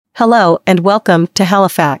Hello and welcome to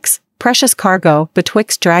Halifax, precious cargo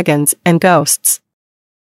betwixt dragons and ghosts.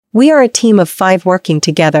 We are a team of 5 working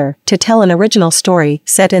together to tell an original story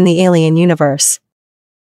set in the Alien universe.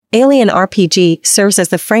 Alien RPG serves as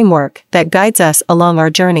the framework that guides us along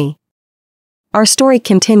our journey. Our story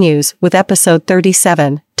continues with episode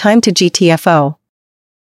 37, Time to GTFO.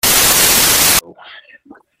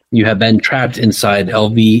 You have been trapped inside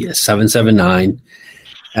LV-779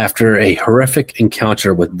 after a horrific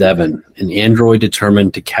encounter with Devon, an android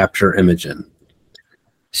determined to capture Imogen.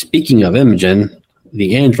 Speaking of Imogen,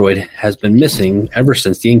 the android has been missing ever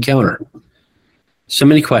since the encounter. So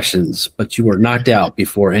many questions, but you were knocked out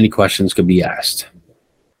before any questions could be asked.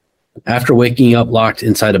 After waking up locked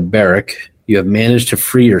inside a barrack, you have managed to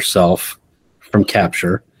free yourself from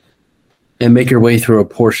capture and make your way through a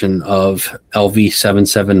portion of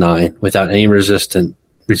LV-779 without any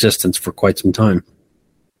resistance for quite some time.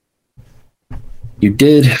 You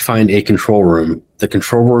did find a control room. The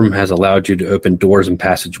control room has allowed you to open doors and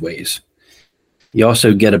passageways. You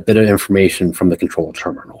also get a bit of information from the control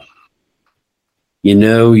terminal. You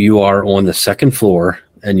know you are on the 2nd floor,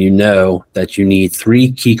 and you know that you need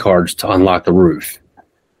 3 key cards to unlock the roof.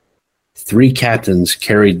 3 captains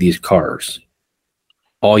carried these cards.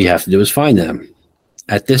 All you have to do is find them.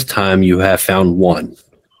 At this time, you have found 1.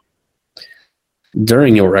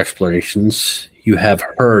 During your explorations, you have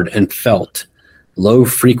heard and felt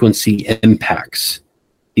low-frequency impacts.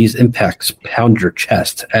 These impacts pound your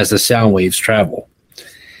chest as the sound waves travel.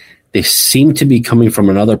 They seem to be coming from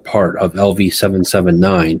another part of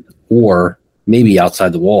LV-779 or maybe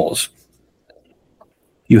outside the walls.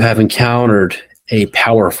 You have encountered a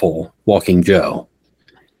powerful Walking Joe.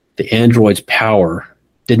 The android's power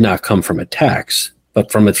did not come from attacks,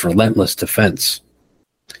 but from its relentless defense.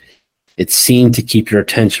 It seemed to keep your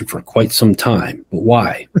attention for quite some time, but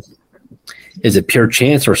why? Is it pure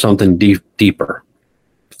chance or something deeper?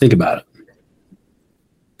 Think about it.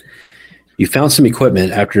 You found some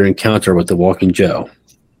equipment after your encounter with the Walking Joe.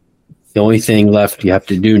 The only thing left you have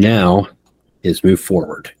to do now is move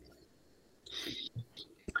forward.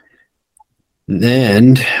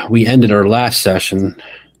 Then we ended our last session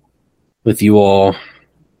with you all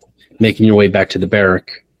making your way back to the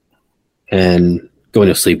barrack and going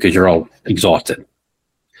to sleep because you're all exhausted.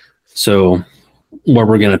 So what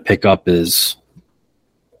we're going to pick up is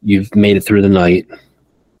you've made it through the night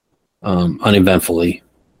uneventfully,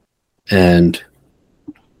 and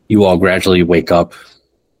you all gradually wake up,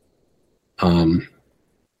 and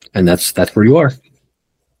that's where you are.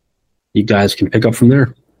 You guys can pick up from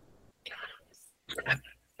there.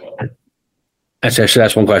 Actually, I should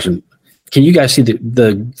ask one question. Can you guys see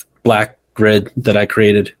the black grid that I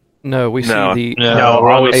created? No, we see the... No,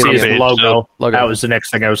 all we see is the logo. Logo. That was the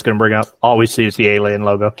next thing I was going to bring up. All we see is the alien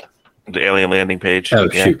logo. The alien landing page. Oh,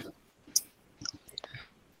 yeah. Shoot.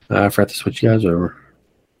 I forgot to switch you guys over.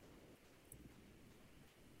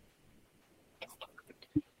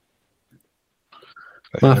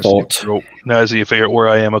 My fault. Now I see you figure out where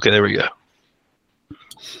I am. Okay, there we go.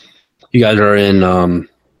 You guys are in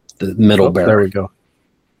the middle barrack. There we go.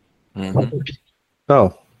 Mm-hmm.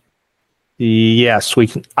 Oh. Yes,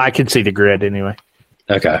 I can see the grid anyway.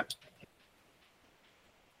 Okay.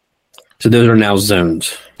 So those are now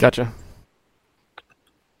zones. Gotcha.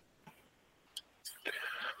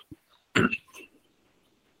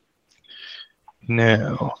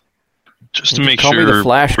 Now, just to make Call sure... me the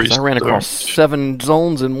Flash, because I ran across 7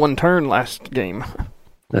 zones in 1 turn last game.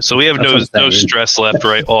 So we have no stress left,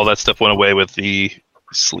 right? All that stuff went away with the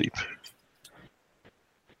sleep.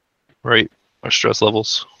 Right? Our stress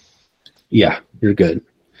levels. Yeah, you're good.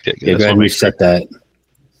 Okay, good. Yeah, go ahead and reset that.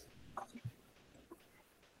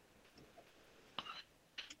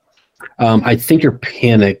 I think your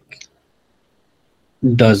panic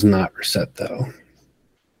does not reset, though.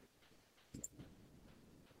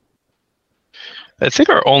 I think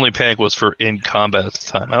our only panic was for in combat at the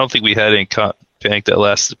time. I don't think we had any panic that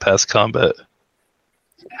lasted past combat.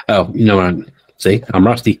 Oh, you know what? See, I'm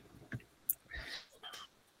rusty.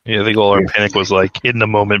 Yeah, I think all our panic was like in the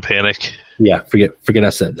moment panic. Yeah, forget I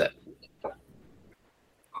said that.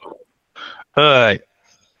 All right.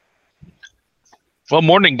 Well,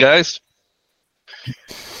 morning, guys.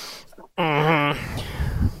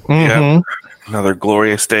 Mm-hmm. Yeah. Another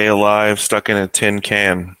glorious day alive, stuck in a tin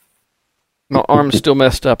can. My arm's still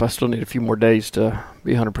messed up. I still need a few more days to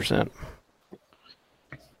be 100%.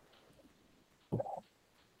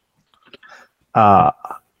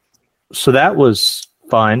 So that was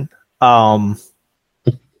fun.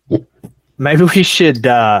 Maybe we should...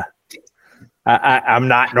 I'm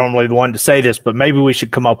not normally the one to say this, but maybe we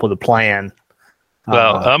should come up with a plan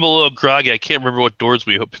Well, I'm a little groggy. I can't remember what doors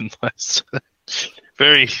we opened last. I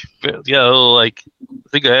think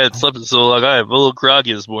I had slept so long. I'm a little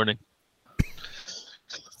groggy this morning.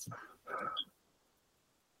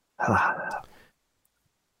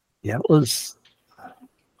 Yeah, it was. I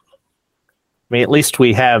mean, at least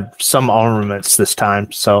we have some armaments this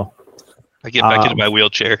time. So I get back into my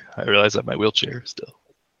wheelchair. I realize I'm in my wheelchair still.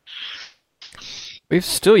 We've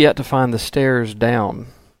still yet to find the stairs down,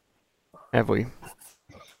 have we?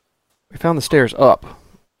 We found the stairs up,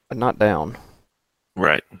 but not down.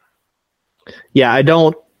 Right. yeah, I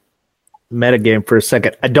don't metagame for a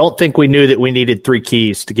second. I don't think we knew that we needed 3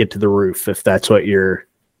 keys to get to the roof. If that's what you're.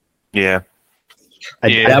 Yeah. I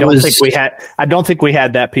don't think we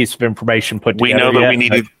had that piece of information put together. We know that yet, we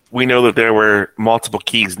needed. We know that there were multiple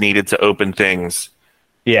keys needed to open things,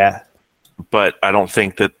 Yeah. but I don't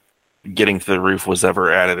think that getting to the roof was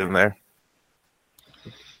ever added in there.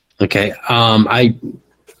 Okay. I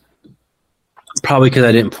probably because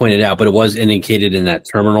I didn't point it out, but it was indicated in that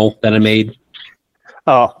terminal that I made.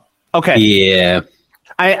 Oh, okay. Yeah.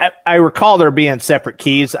 I recall there being separate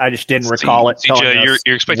keys. I just didn't recall it. CJ,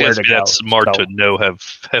 you're expecting us to be that smart to know have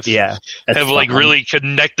really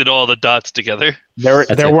connected all the dots together. There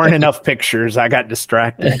weren't enough pictures. I got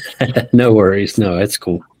distracted. No worries. No, it's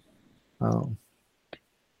cool.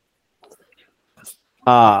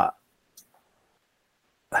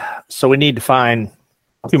 So we need to find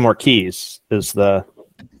 2 more keys. Is the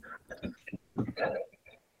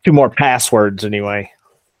 2 more passwords anyway?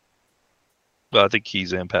 Well, I think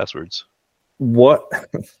keys and passwords. What?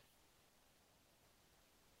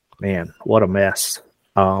 Man, what a mess.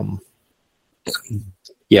 Yeah,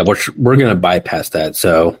 we're going to bypass that.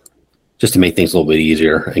 So just to make things a little bit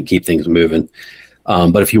easier and keep things moving.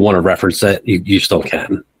 But if you want to reference it, you still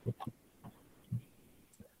can.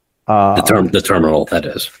 The terminal, that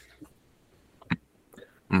is.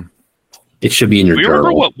 It should be in your Do you journal.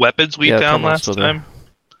 remember what weapons we found last time?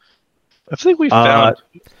 I think we found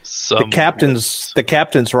some. The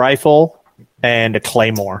captain's rifle and a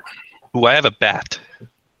claymore. Ooh, I have a bat.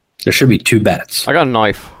 There should be 2 bats. I got a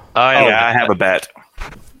knife. I have a bat.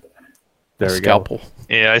 There we Scalpel. go.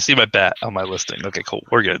 Yeah, I see my bat on my listing. Okay, cool.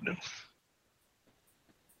 We're good.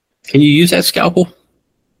 Can you use that scalpel?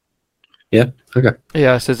 Yeah. Okay.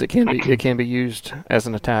 Yeah, it says it can be used as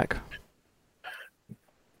an attack.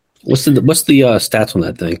 What's the stats on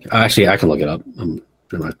that thing? Actually, I can look it up. Never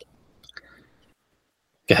mind.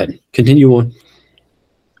 Go ahead. Continue on.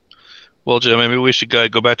 Well, Jim, maybe we should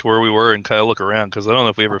go back to where we were and kind of look around, because I don't know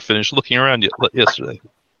if we ever finished looking around yesterday.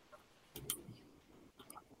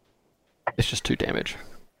 It's just 2 damage,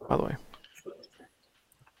 by the way.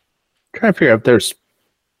 Trying to figure out if there's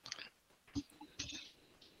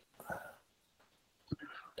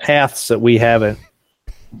paths that we haven't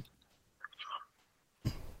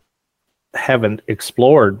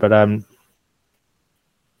explored, but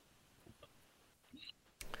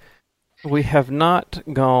We have not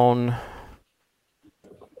gone.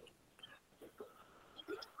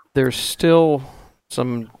 There's still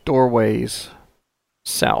some doorways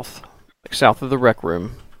south of the rec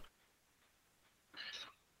room.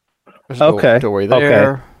 There's a doorway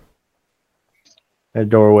there. Okay. A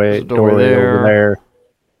doorway there. over there.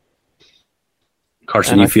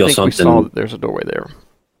 Carson, And you I feel think we something. saw that there's a doorway there.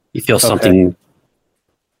 You feel something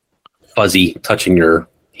fuzzy touching your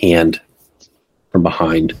hand from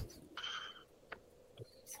behind.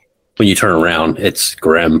 When you turn around, it's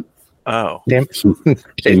Grim. Oh. Damn,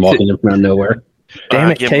 He's walking in from nowhere.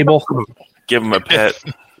 damn it, Cable. Give him a pet.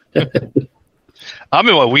 I'm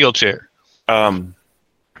in my wheelchair. I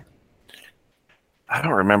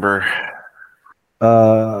don't remember.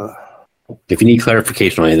 If you need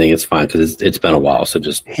clarification on anything, it's fine because it's been a while. So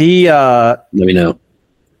just Let me know.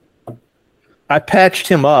 I patched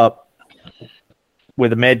him up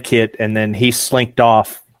with a med kit, and then he slinked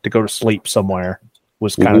off to go to sleep somewhere.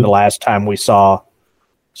 Was kind of the last time we saw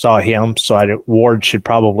him. So Ward should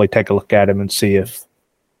probably take a look at him and see if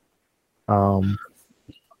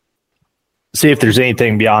there's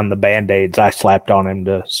anything beyond the Band-Aids I slapped on him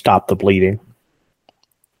to stop the bleeding.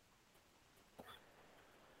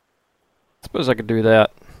 Suppose I could do that.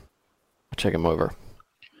 I'll check him over.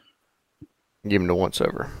 Give him the once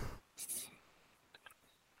over.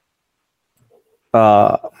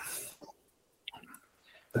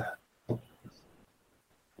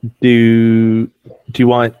 Do you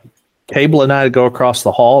want Cable and I to go across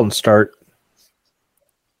the hall and start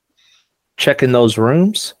checking those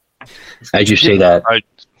rooms? As you say that,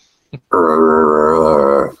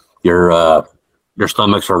 your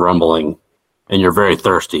stomachs are rumbling, and you're very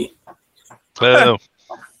thirsty. Oh,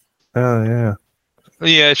 Oh yeah.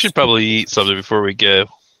 Yeah, I should probably eat something before we go.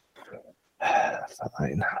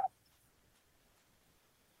 Fine.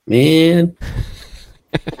 Man.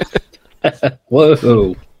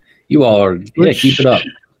 Whoa. You all are, yeah, keep it up.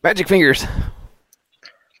 Magic fingers.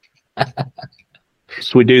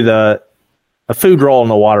 So we do a food roll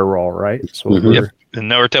and a water roll, right? So Mhm. Yep. And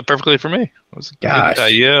now worked out perfectly for me. It was a good Gosh.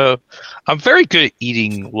 idea. I'm very good at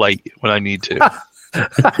eating light when I need to.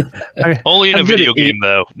 Only in I'm a good video at game,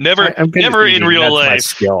 though. Never in real That's my life.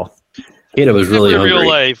 skill. Kato was really Never in hungry. real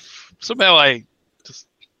life. Somehow I just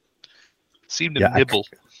seem to Yeah, nibble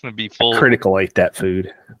and be full. Critical ate that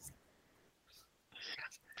food.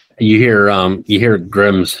 You hear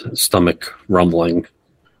Grimm's stomach rumbling.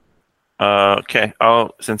 Okay.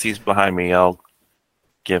 Since he's behind me, I'll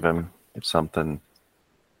give him something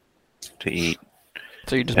to eat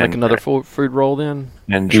So you just And- make another food roll then?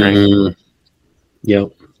 and drink. Mm, yep.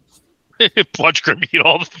 Watch Grim eat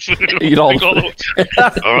all the food. Eat all the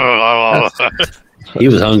He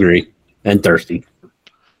was hungry and thirsty.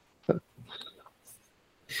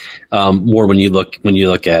 More when you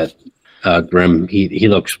look at Grim, he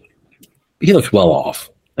looks well off.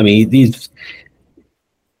 I mean, he's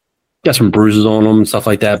got some bruises on him and stuff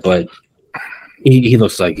like that, but he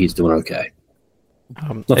looks like he's doing okay.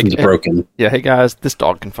 Nothing's broken. Yeah, hey guys, this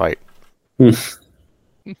dog can fight.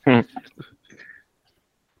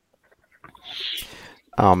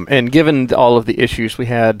 And given all of the issues we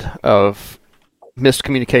had of missed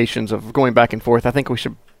communications, of going back and forth, I think we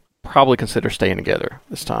should probably consider staying together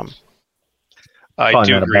this time. I Probably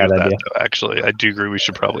do not a agree bad with that, idea. though, actually. I do agree we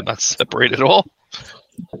should probably not separate at all.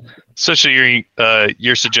 Especially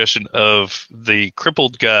your suggestion of the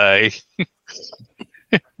crippled guy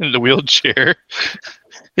in the wheelchair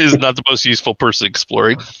is not the most useful person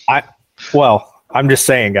exploring. Well, I'm just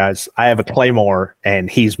saying, guys, I have a claymore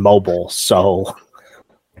and he's mobile, so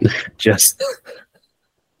just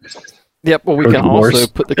Yep, well, we Or can divorce. also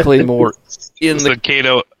put the claymore in So, the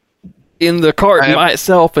Kato, cart I have- by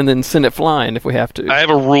itself and then send it flying if we have to. I have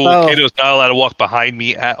a rule. Oh. Kato's not allowed to walk behind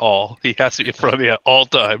me at all. He has to be in front of me at all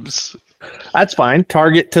times. that's fine.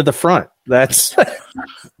 Target to the front. That's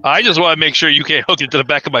I just want to make sure you can't hook it to the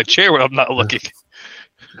back of my chair when I'm not looking.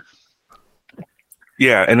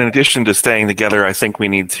 Yeah, and in addition to staying together, I think we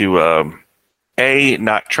need to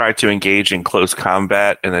not try to engage in close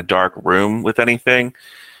combat in a dark room with anything,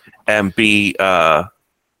 and B, that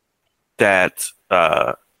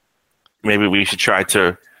maybe we should try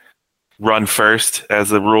to run first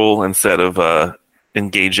as a rule instead of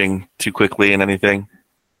engaging too quickly in anything.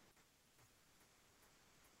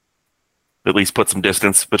 At least put some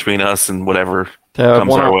distance between us and whatever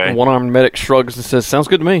comes our way. One-armed medic shrugs and says, "Sounds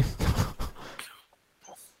good to me."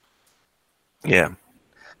 Yeah.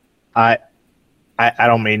 I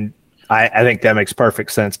don't mean I think that makes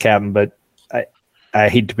perfect sense, Captain, but I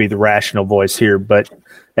hate to be the rational voice here, but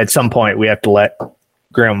at some point we have to let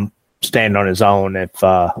Grim stand on his own if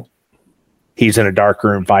he's in a dark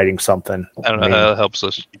room fighting something. I don't know how that helps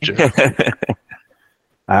us. Jeff.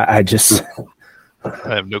 I just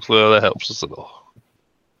I have no clue how that helps us at all.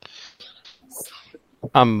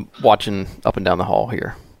 I'm watching up and down the hall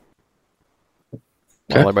here while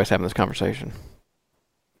Okay. everybody's having this conversation.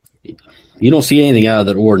 You don't see anything out of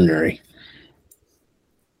the ordinary.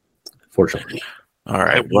 Fortunately. All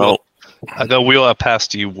right. Well, I go wheel out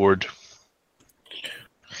past you, Ward.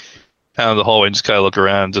 Out of the hallway and just kind of look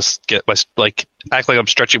around, just get my act like I'm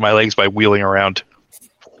stretching my legs by wheeling around.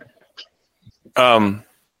 all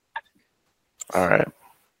right.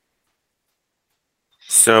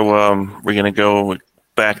 So we're gonna go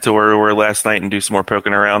back to where we were last night and do some more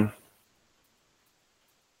poking around.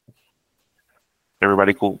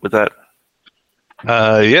 Everybody cool with that?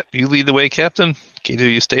 Yep, you lead the way, Captain. Kato,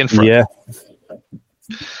 you stay in front. yeah.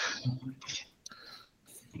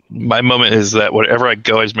 My moment is that wherever I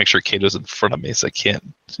go, I just make sure Kato's in front of me, so I can't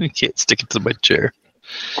stick it to my chair.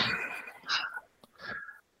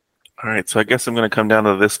 All right. So I guess I'm gonna come down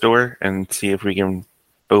to this door and see if we can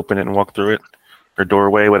open it and walk through it, or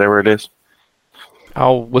doorway, whatever it is.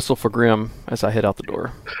 I'll whistle for Grim as I head out the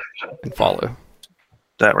door and follow.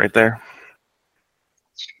 That right there.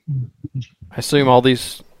 I assume all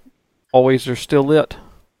these hallways are still lit.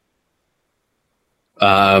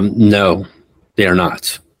 No, they are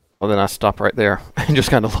not. Well, then I stop right there and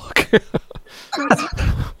just kind of look.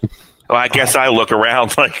 Well, I guess I look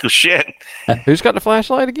around like shit. Who's got the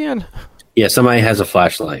flashlight again? Yeah, somebody has a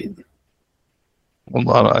flashlight. Hold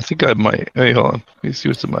on, I think I might. Hey, hold on. Let me see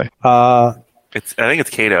what's in my. I think it's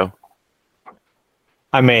Kato.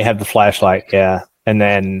 I may have the flashlight, yeah. And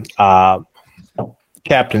then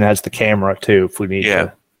Captain has the camera too if we need Yeah.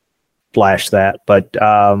 to flash that. But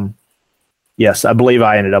Yes, I believe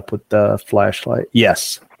I ended up with the flashlight.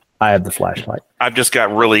 Yes, I have the flashlight. I've just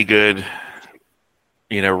got really good,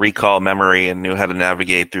 recall memory and knew how to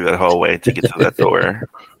navigate through that hallway to get to that door.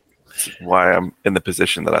 That's why I'm in the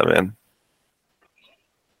position that I'm in.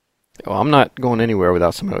 Well, I'm not going anywhere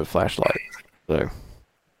without somebody with a flashlight. So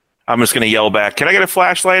I'm just going to yell back, "Can I get a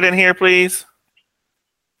flashlight in here, please?"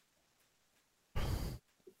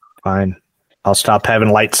 Fine. I'll stop having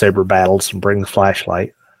lightsaber battles and bring the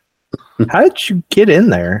flashlight. How did you get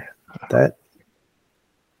in there?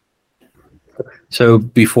 So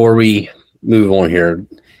before we move on here,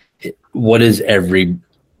 what is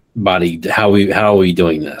everybody? How are we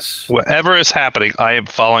doing this? Whatever is happening, I am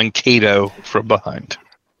following Kato from behind.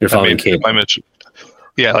 You're following Kate.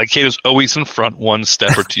 Yeah, like Kato's always in front, one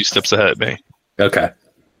step or two steps ahead of me. Okay.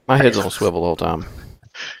 my head's on a swivel the whole time.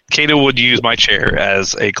 Kato would use my chair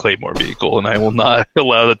as a Claymore vehicle, and I will not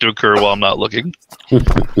allow that to occur while I'm not looking.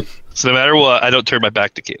 So no matter what, I don't turn my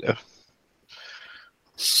back to Kato.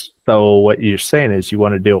 So what you're saying is you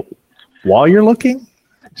want to do it while you're looking?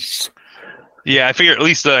 Yeah, I figure at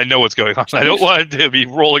least I know what's going on. I don't want it to be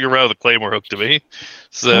rolling around with a Claymore hook to me.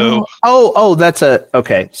 So that's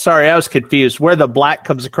okay. Sorry, I was confused. Where the black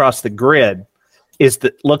comes across the grid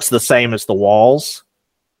looks the same as the walls.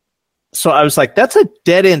 So I was like, that's a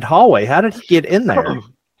dead end hallway. How did he get in there?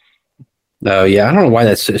 Oh yeah, I don't know why it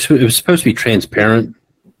was supposed to be transparent.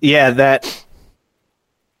 Yeah,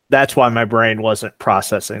 that's why my brain wasn't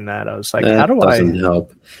processing that. I was like, That how do doesn't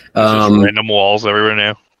help. just random walls everywhere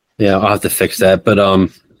now. Yeah, I'll have to fix that. But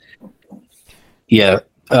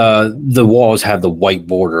the walls have the white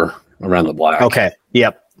border around the black. Okay.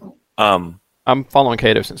 Yep. I'm following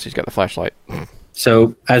Kato since he's got the flashlight.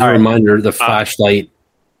 So as a reminder, the flashlight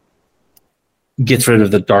gets rid of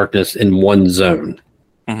the darkness in one zone.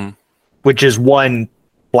 Mm-hmm. Which is one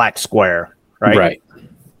black square, right? Right.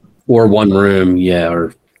 Or one room, yeah.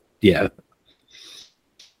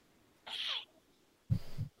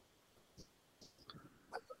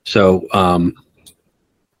 So,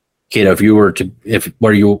 Kato, if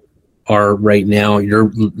where you are right now,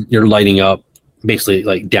 you're lighting up basically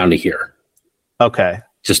like down to here. Okay.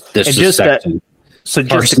 Just this And section.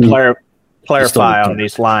 Just to clarify on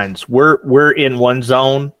these lines, we're in one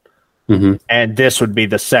zone, mm-hmm. and this would be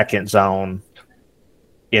the second zone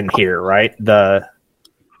in here, right?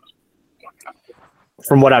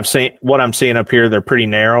 From what I'm seeing up here, they're pretty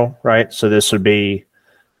narrow, right? So this would be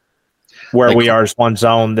where we are is one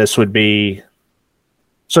zone. This would be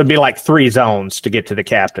it'd be like 3 zones to get to the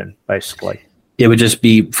captain, basically. It would just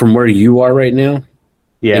be from where you are right now.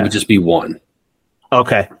 Yeah, it would just be one.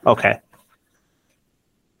 Okay.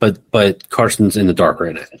 But Carson's in the dark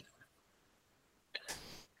right now.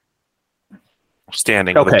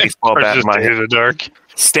 Standing with a baseball bat in my hand. In the dark.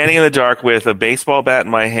 Standing in the dark with a baseball bat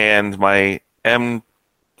in my hand, my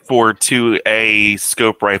M42A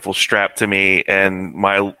scope rifle strapped to me, and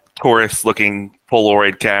my Taurus-looking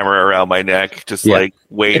Polaroid camera around my neck, just like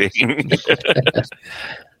waiting.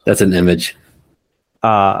 That's an image.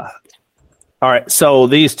 All right, so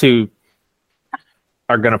these two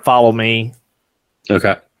are going to follow me.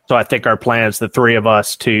 Okay. So I think our plan is the 3 of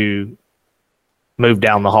us to move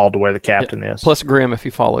down the hall to where the captain is. Plus Grim if he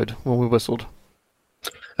followed when we whistled.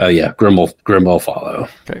 Oh yeah, Grim will follow.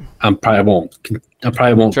 Okay. I probably won't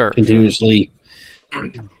continuously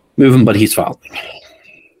move him, but he's following.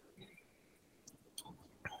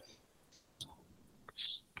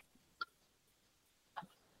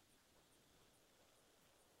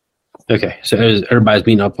 Okay, so everybody's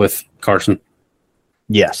meeting up with Carson?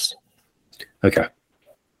 Yes. Okay.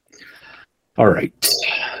 All right.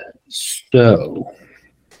 So,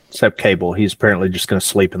 except Cable, he's apparently just going to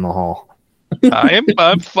sleep in the hall.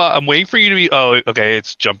 I'm waiting for you to be. Oh, okay.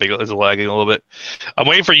 It's jumping. It's lagging a little bit. I'm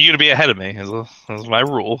waiting for you to be ahead of me. That's my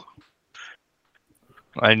rule.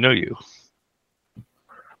 I know you.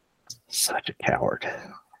 Such a coward.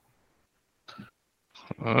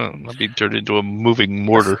 I'll be turned into a moving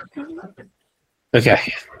mortar.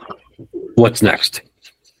 Okay. What's next?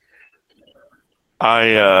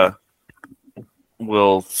 I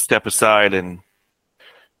will step aside and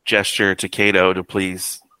gesture to Kato to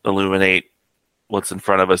please illuminate what's in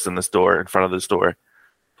front of us in front of this door.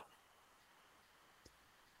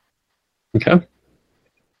 Okay.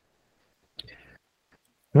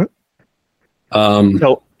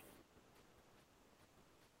 No.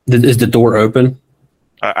 Is the door open?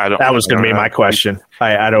 I don't. That was going to be my question.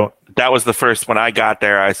 I don't. That was the first when I got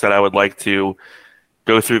there. I said I would like to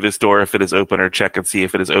go through this door if it is open, or check and see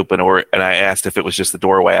if it is open, and I asked if it was just the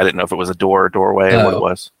doorway. I didn't know if it was a door or doorway or what it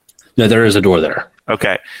was. No, there is a door there.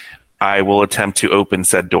 Okay. I will attempt to open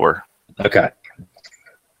said door. Okay.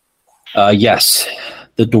 Yes,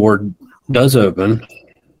 the door does open,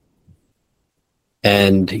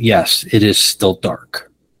 and yes, it is still dark.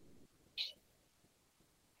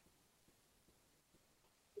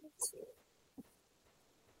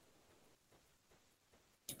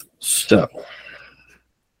 So,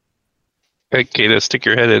 Hey, Kato, stick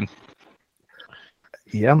your head in.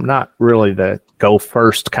 Yeah, I'm not really the go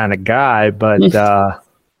first kind of guy, but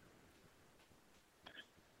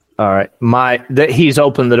all right. He's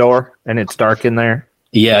opened the door and it's dark in there.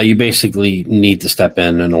 yeah, you basically need to step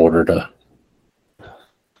in order to.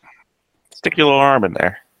 Stick your little arm in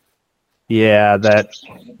there. Yeah, that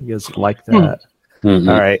he doesn't like that.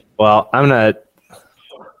 Mhm. All right. Well, I'm gonna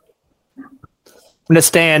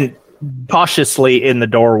stand cautiously in the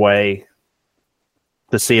doorway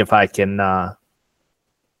to see if I can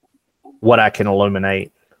what I can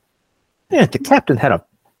illuminate. Yeah, if the captain had a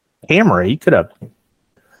camera, he could have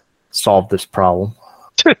solved this problem.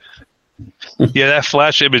 Yeah, that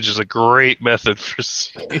flash image is a great method for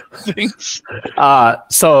seeing things.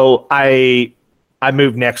 So I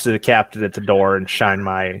move next to the captain at the door and shine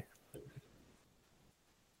my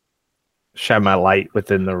light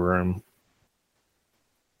within the room.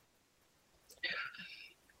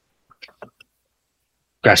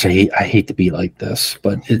 Gosh, I hate to be like this,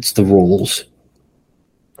 but it's the rules.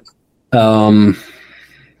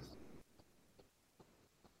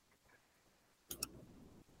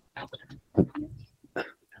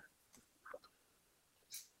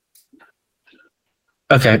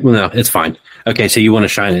 Okay, well, no, it's fine. Okay, so you want to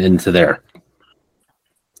shine it into there,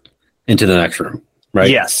 into the next room, right?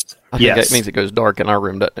 Yes. I think that means it goes dark in our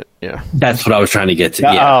room, doesn't it? Yeah. That's what I was trying to get to.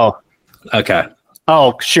 Yeah. Oh. Okay.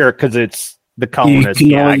 Oh, sure, because it's the cone. I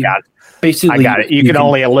got it. Basically, I got it. You can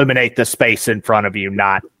only illuminate the space in front of you,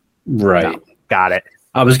 not right. No, got it.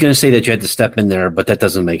 I was going to say that you had to step in there, but that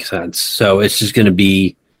doesn't make sense. So it's just going to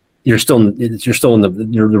be you're still in the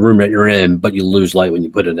room that you're in, but you lose light when you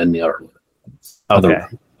put it in the other room.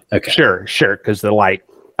 Okay. Sure, because the light,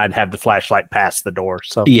 I'd have the flashlight past the door.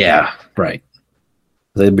 So yeah, right.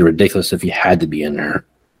 That'd be ridiculous if you had to be in there.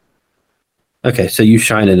 Okay, so you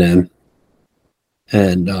shine it in,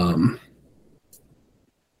 and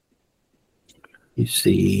you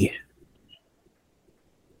see.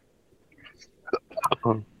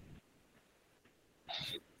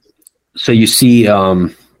 So you see,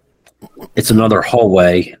 it's another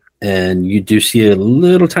hallway, and you do see a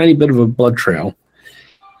little tiny bit of a blood trail.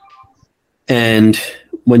 And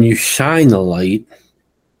when you shine the light,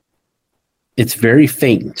 it's very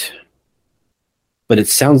faint, but it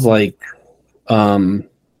sounds like you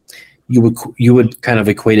would kind of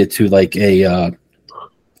equate it to like a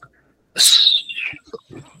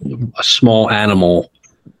small animal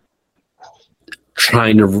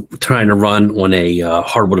trying to run on a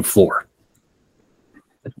hardwood floor,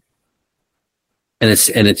 and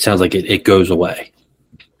it sounds like it goes away.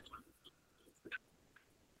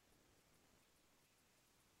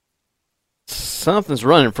 Something's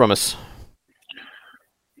running from us.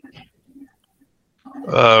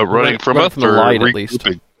 Running from us from the or light, at least.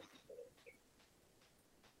 regrouping?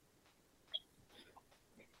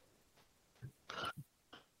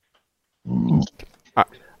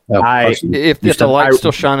 If the light's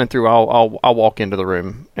still shining through, I'll walk into the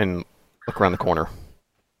room and look around the corner.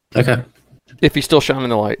 Okay. If he's still shining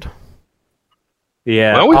the light.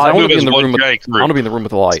 Yeah. Well, I want to be in the one room. guy I want to be in the room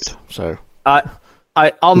with the light. So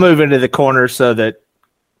I'll move into the corner so that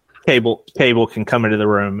Cable can come into the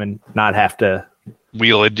room and not have to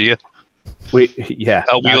wheel into you.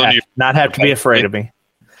 Not have to be afraid of me.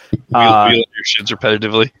 Wheel your shins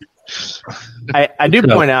repetitively. I do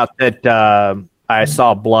point out that I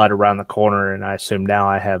saw blood around the corner, and I assume now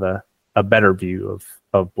I have a better view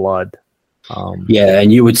of blood. Yeah,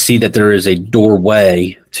 and you would see that there is a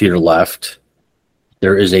doorway to your left.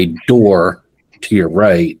 There is a door to your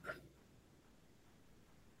right.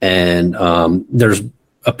 And there's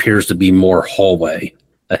appears to be more hallway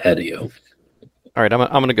ahead of you. All right, I'm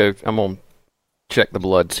gonna go. I'm gonna check the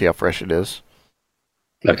blood, see how fresh it is.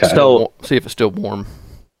 Okay. So see if it's still warm.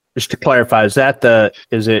 Just to clarify, is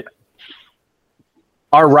it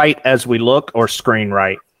our right as we look or screen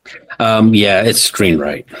right? Yeah, it's screen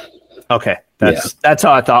right. Okay, that's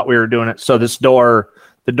how I thought we were doing it. So this door,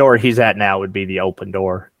 the door he's at now, would be the open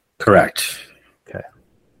door. Correct. Okay.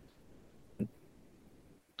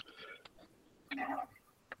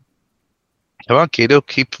 Come on, Kato,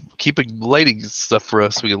 keep lighting stuff for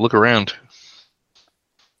us so we can look around.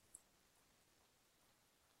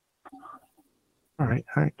 All right,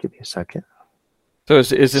 give me a second. So is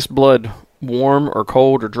this blood warm or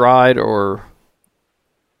cold or dried or?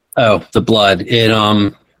 Oh, the blood.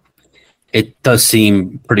 It does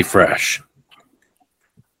seem pretty fresh.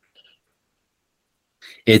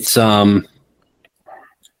 It's I'd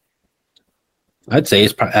say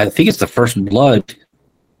I think it's the first blood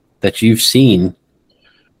that you've seen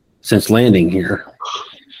since landing here.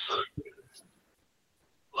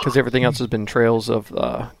 Because everything else has been trails of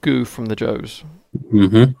goo from the Joes.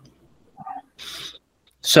 Mm-hmm.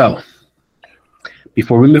 So,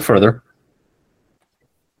 before we move further,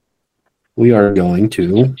 we are going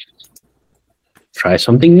to try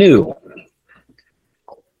something new.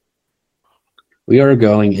 We are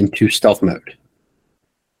going into stealth mode.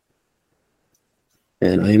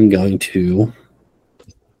 And I am going to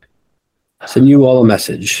send you all a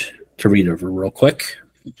message to read over real quick.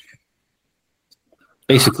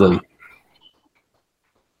 Basically,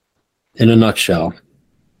 in a nutshell,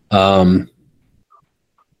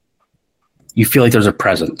 you feel like there's a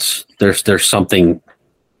presence. There's something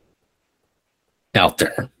out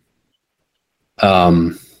there.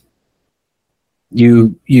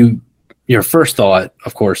 Your first thought,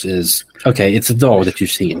 of course, is okay. It's a dog that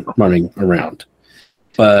you've seen running around,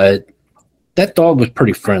 but that dog was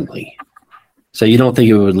pretty friendly, so you don't think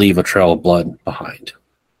it would leave a trail of blood behind.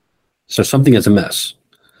 So something is amiss.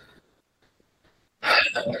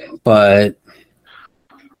 But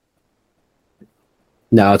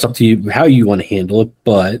now it's up to you how you want to handle it,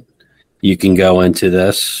 but you can go into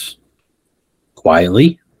this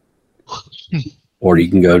quietly, or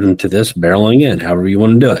you can go into this barreling in, however you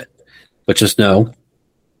want to do it. But just know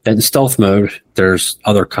that in stealth mode, there's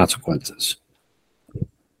other consequences.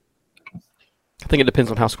 I think it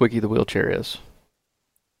depends on how squeaky the wheelchair is.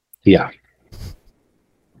 Yeah.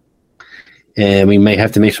 And we may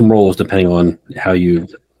have to make some rolls depending on how you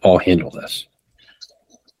all handle this.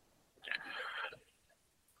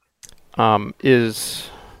 Is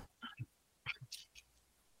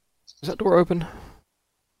that door open?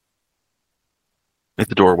 At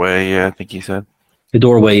the doorway, yeah, I think he said. The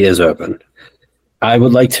doorway is open. I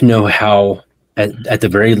would like to know how, at the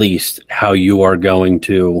very least, how you are going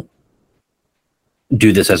to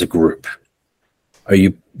do this as a group.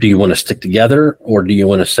 Do you want to stick together or do you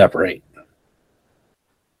want to separate?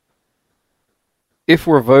 If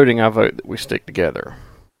we're voting, I vote that we stick together.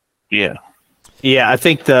 Yeah. Yeah, I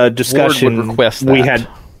think the discussion would request we that.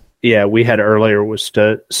 had earlier was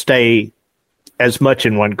to stay as much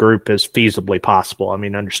in one group as feasibly possible. I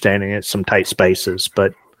mean, understanding it's some tight spaces,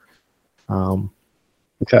 but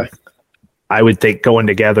Okay. I would think going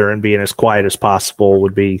together and being as quiet as possible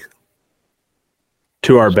would be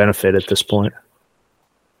to our benefit at this point.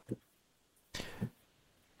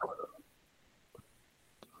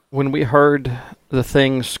 When we heard the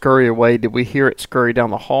thing scurry away, did we hear it scurry down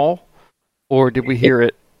the hall? Or did we hear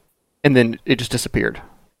it and then it just disappeared?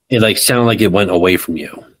 It sounded like it went away from you.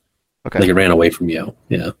 Okay. Like it ran away from you.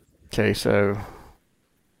 Yeah. Okay, so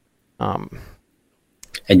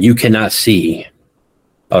And you cannot see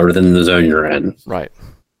other than the zone you're in. right.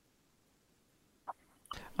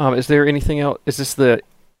 Is there anything else? Is this the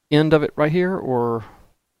end of it right here, or?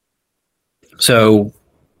 So,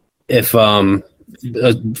 if the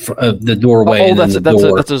doorway, that's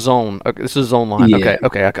a zone. Okay, this is a zone line. Yeah.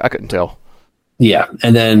 Okay, I couldn't tell. Yeah,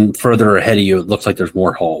 and then further ahead of you, it looks like there's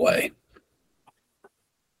more hallway.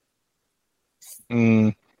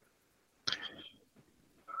 Mm.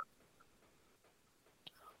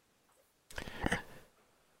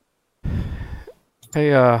 Hey,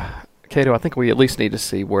 Cato, I think we at least need to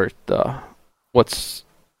see what's the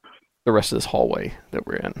rest of this hallway that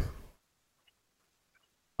we're in.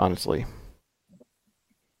 Honestly.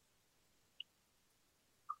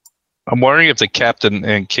 I'm wondering if the captain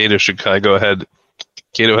and Kato should kind of go ahead.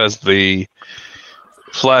 Kato has the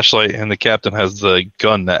flashlight, and the captain has the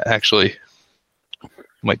gun that actually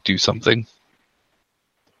might do something.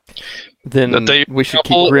 Then we should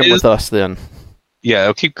keep Grim with us then. Yeah,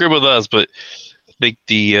 I'll keep Grim with us, but I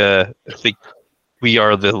think we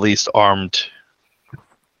are the least armed.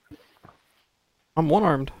 I'm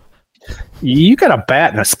one-armed. You got a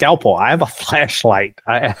bat and a scalpel. I have a flashlight.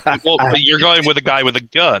 But you're going with a guy with a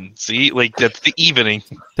gun. See, that's the evening.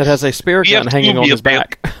 That has a spare gun hanging on his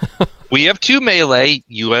back. We have 2 melee.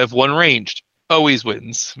 You have 1 ranged. Always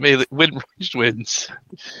wins. Ranged wins.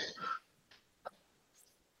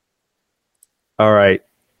 All right.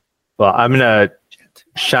 Well, I'm gonna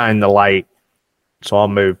shine the light, so I'll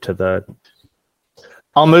move to the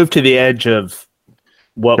edge of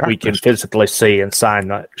what we can physically see and shine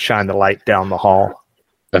the light down the hall.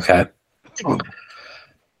 Okay.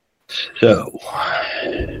 So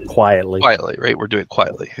quietly, right? We're doing it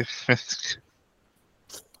quietly.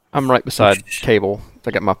 I'm right beside Cable.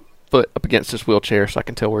 I got my foot up against his wheelchair so I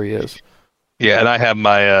can tell where he is. Yeah, and I have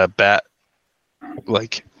my bat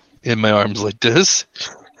like in my arms like this.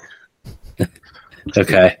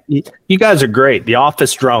 Okay. You guys are great. The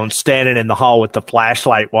office drone standing in the hall with the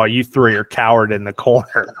flashlight while you three are cowered in the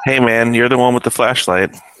corner. Hey, man, you're the one with the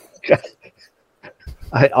flashlight.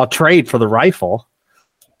 I'll trade for the rifle.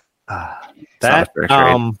 Not That a fair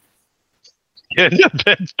trade. Yeah,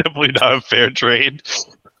 that's definitely not a fair trade.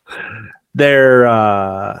 there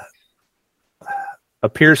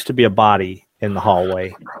appears to be a body in the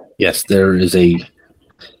hallway. Yes, there is a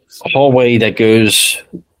hallway that goes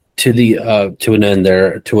to the to an end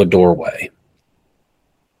there to a doorway.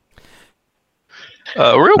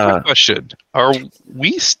 Real quick question: are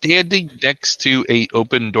we standing next to a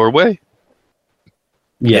open doorway?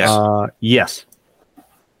 Yes. Yes.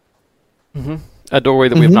 A doorway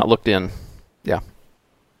that we have not looked in. Yeah.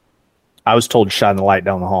 I was told to shine the light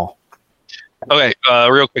down the hall. Okay,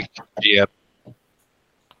 real quick, yeah.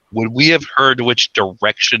 Would we have heard which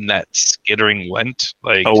direction that skittering went?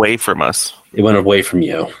 Like Away from us. It went away from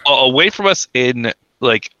you. away from us in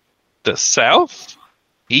like the south,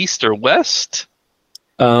 east, or west?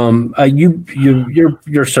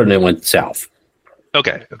 You're certain it went south.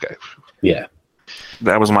 Okay. Yeah.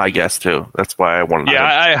 That was my guess, too. That's why I wanted to.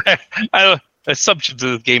 Yeah, I assumptions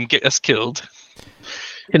of the game get us killed.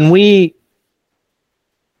 Can we,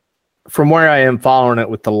 from where I am following it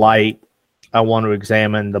with the light, I want to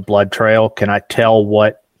examine the blood trail. Can I tell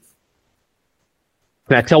what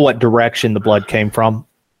direction the blood came from?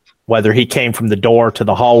 Whether he came from the door to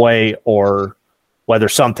the hallway or whether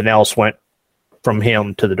something else went from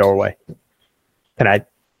him to the doorway. Can I?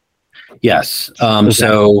 Yes.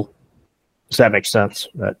 Does that make sense?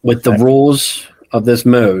 With the rules of this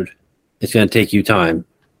mode, it's going to take you time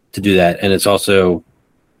to do that, and it's also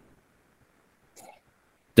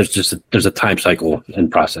there's a time cycle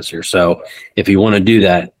and process here. So if you want to do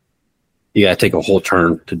that, you got to take a whole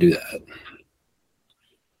turn to do that.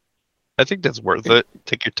 I think that's worth it.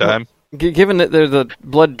 Take your time. Given that the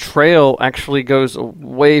blood trail actually goes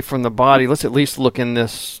away from the body, let's at least look in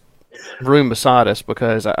this room beside us,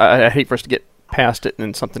 because I hate for us to get past it and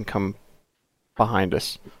then something come behind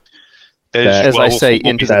us. As I say,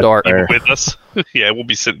 into the dark. With us. Yeah, we'll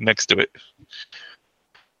be sitting next to it.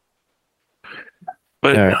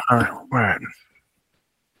 But, All right.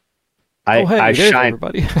 Hey, I there's shine.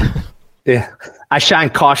 everybody. Yeah, I shine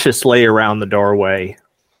cautiously around the doorway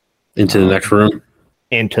Into the next room.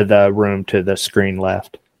 into the room to the screen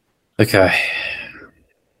left. Okay.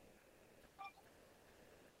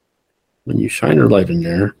 When you shine your light in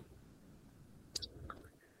there,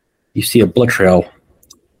 you see a blood trail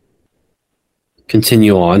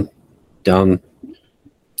continue on down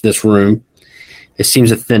this room. It seems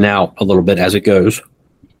to thin out a little bit as it goes.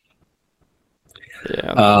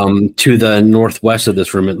 Yeah. To the northwest of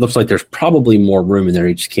this room, it looks like there's probably more room in there.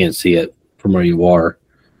 You just can't see it from where you are.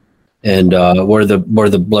 And where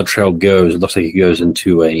the blood trail goes, it looks like it goes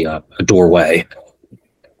into a doorway.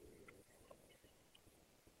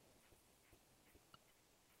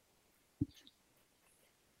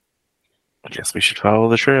 I guess we should follow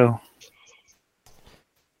the trail.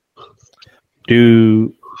 Yeah,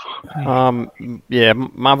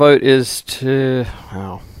 my vote is to...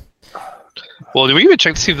 Oh. Well, do we even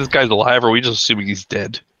check to see if this guy's alive, or are we just assuming he's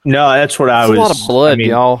dead? No, that's what I It's was. a lot of blood, I mean,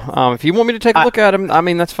 y'all. If you want me to take a look at him, I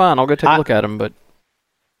mean, that's fine. I'll go take a look at him, but...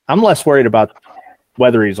 I'm less worried about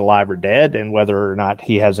whether he's alive or dead and whether or not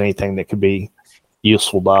he has anything that could be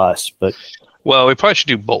useful to us. But Well, we probably should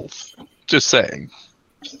do both. Just saying.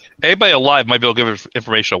 Anybody alive might be able to give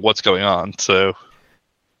information on what's going on, so...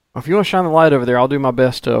 If you want to shine the light over there, I'll do my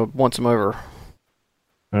best to once him over.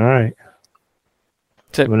 all right.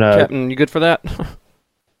 Captain, you good for that?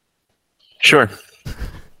 Sure.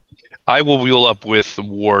 I will wheel up with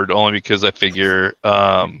Ward only because I figure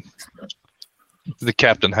the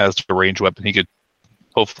captain has a range weapon. He could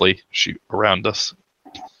hopefully shoot around us.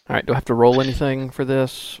 All right, do I have to roll anything for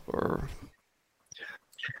this? Or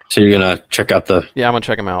So you're going to check out the... yeah, I'm going to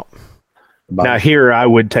check him out. Now here, I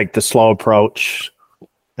would take the slow approach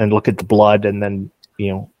and look at the blood, and then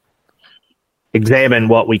examine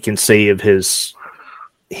what we can see of his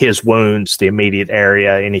wounds, the immediate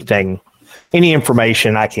area, any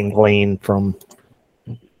information I can glean from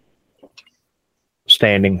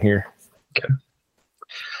standing here.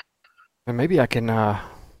 And maybe I can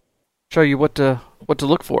show you what to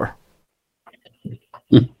look for.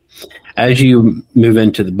 As you move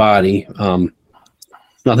into the body,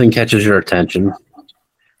 nothing catches your attention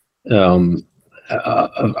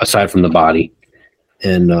aside from the body.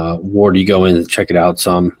 And Ward, you go in and check it out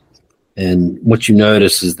some. And what you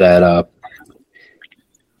notice is that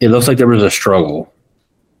it looks like there was a struggle.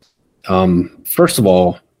 First of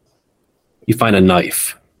all, you find a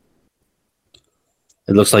knife.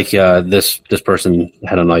 It looks like this person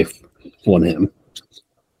had a knife on him.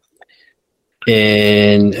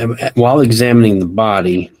 And while examining the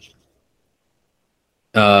body,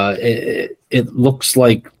 it looks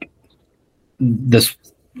like this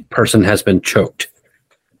person has been choked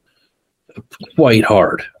quite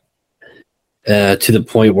hard, to the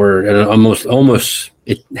point where it almost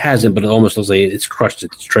it hasn't, but it almost looks like it's crushed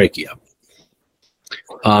its trachea.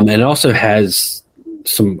 And it also has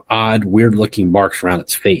some odd, weird-looking marks around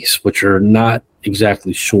its face, which are not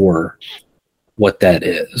exactly sure what that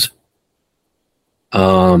is.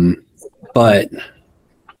 But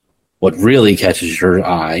what really catches your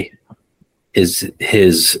eye is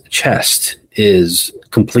his chest is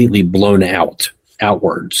completely blown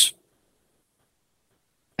outwards,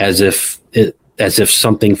 as if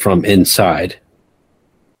something from inside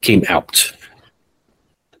came out.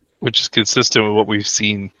 Which is consistent with what we've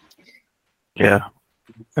seen. Yeah.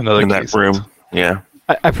 In other In cases. that room. Yeah.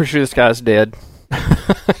 I'm pretty sure this guy's dead.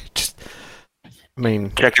 Just, I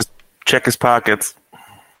mean, Check his pockets.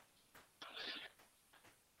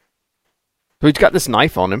 so he's got this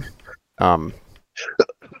knife on him.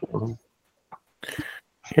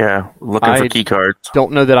 Yeah. Looking for key cards.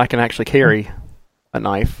 Don't know that I can actually carry a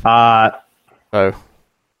knife. So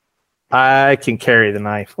I can carry the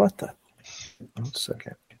knife. What the? 1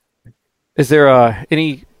 second. is there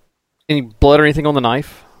any blood or anything on the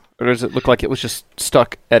knife, or does it look like it was just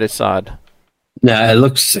stuck at his side? No, it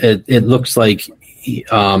looks like in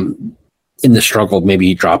the struggle maybe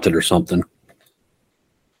he dropped it or something.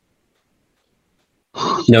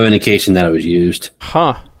 No indication that it was used.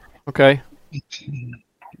 Huh. Okay.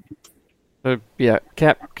 Yeah,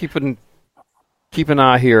 Cap, keep an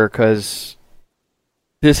eye here, because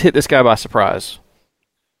this hit this guy by surprise.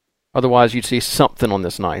 Otherwise, you'd see something on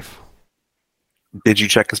this knife. Did you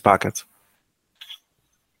check his pockets?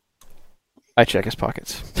 I check his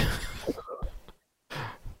pockets.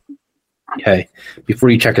 Okay. Before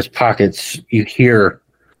you check his pockets, you hear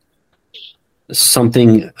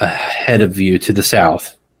something ahead of you to the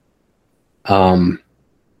south.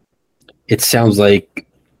 It sounds like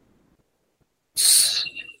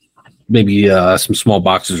maybe some small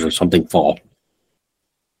boxes or something fall.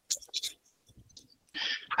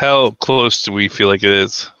 How close do we feel like it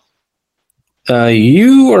is?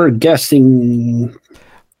 You are guessing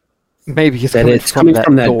Maybe it's that it's coming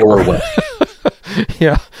from that doorway.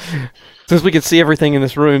 Yeah. Since we can see everything in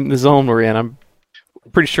this room, the zone we're in, I'm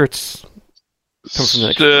pretty sure it's coming from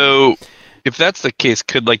that. So, if that's the case,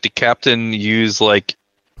 could like the captain use like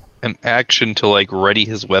an action to like ready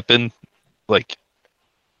his weapon? Like,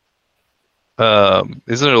 isn't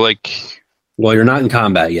there like? Well, you're not in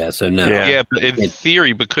combat yet, so no. Yeah, but in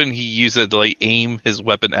theory, but couldn't he use it to like aim his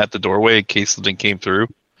weapon at the doorway in case something came through?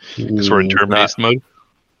 Because we're in turn-based mode.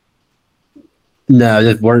 No,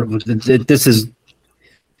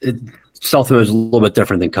 stealth mode is a little bit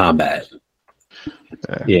different than combat.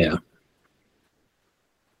 Yeah.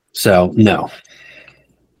 So no.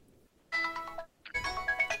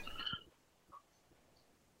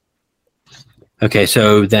 Okay,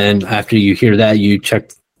 so then after you hear that, you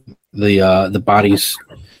check the body's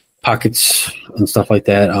pockets and stuff like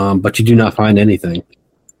that, but you do not find anything.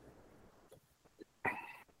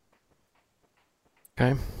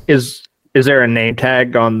 Okay. Is there a name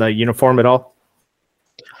tag on the uniform at all?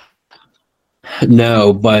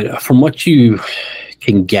 No, but from what you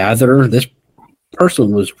can gather, this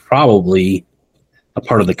person was probably a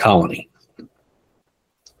part of the colony.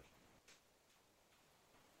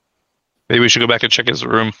 Maybe we should go back and check his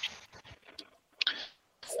room.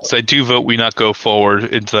 So I do vote we not go forward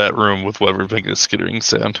into that room with whatever making a skittering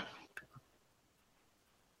sound.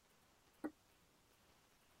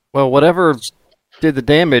 Well, whatever did the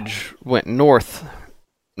damage went north,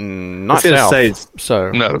 not I was south. gonna say,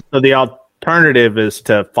 So No, So the alternative is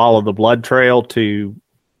to follow the blood trail to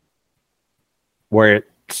where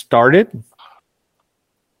it started,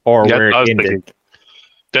 or Yeah, where I it was ended. thinking-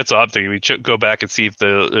 that's odd thing. We go back and see if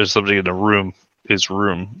there's somebody in the room, his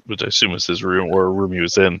room, which I assume is his room or a room he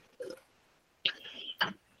was in.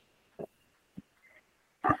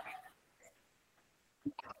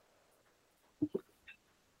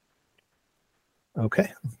 Okay.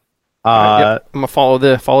 yep, I'm gonna follow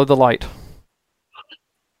the light.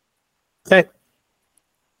 Okay.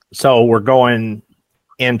 So we're going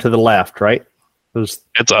into the left, right? Just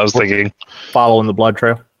That's what I was thinking. following the blood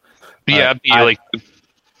trail. Yeah, Alright, be like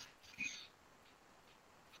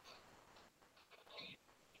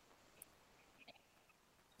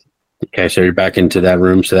Okay, so you're back into that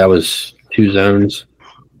room. So that was 2 zones.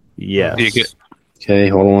 Yes. You get- Okay,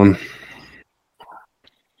 hold on.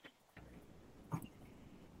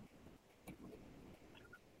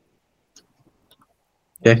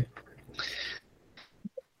 Okay.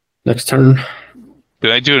 Next turn.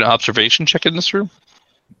 Can I do an observation check in this room?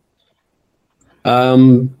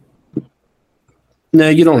 No,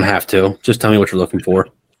 you don't have to. Just tell me what you're looking for.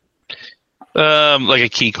 Like a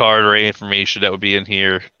key card or any information that would be in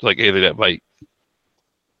here, like anything that might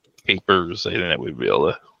papers, anything that we'd be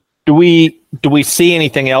able to. Do we see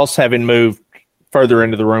anything else having moved further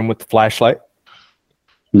into the room with the flashlight?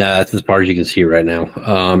 No, that's as far as you can see right now.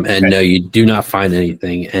 And no, you do not find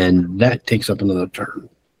anything, and that takes up another turn.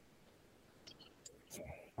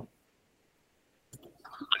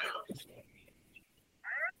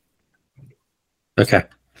 Okay.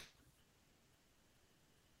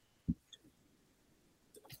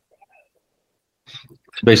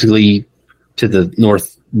 So basically, to the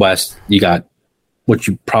northwest, you got what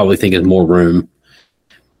you probably think is more room,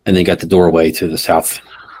 and then you got the doorway to the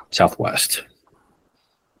southwest.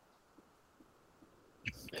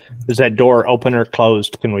 Is that door open or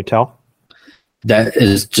closed? Can we tell? That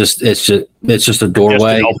is just it's just a doorway. Just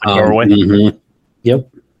an open doorway. Mm-hmm. Yep.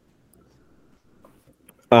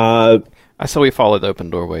 I say we follow the open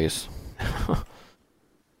doorways.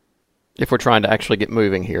 If we're trying to actually get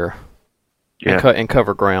moving here. Yeah. And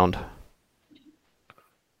cover ground.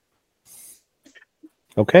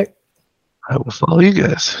 Okay. I will follow you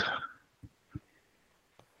guys.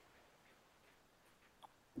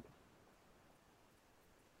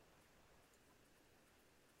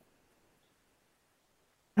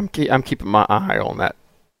 I'm keeping my eye on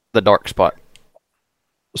the dark spot.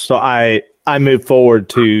 So I move forward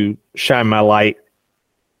to shine my light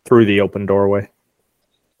through the open doorway.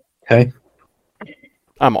 Okay.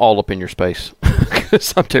 I'm all up in your space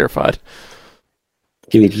because I'm terrified.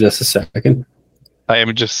 Give me just a second. I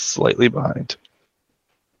am just slightly behind.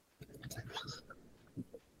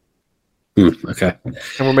 Okay. And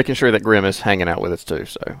we're making sure that Grim is hanging out with us too.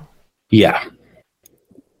 So Yeah.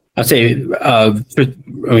 I'd say,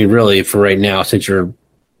 really, for right now, since you're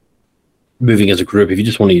moving as a group, if you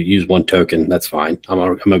just want to use one token, that's fine. I'm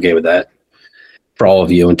okay with that for all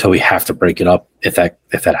of you until we have to break it up if that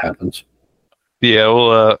happens. Yeah,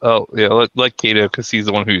 well, let Kato, because he's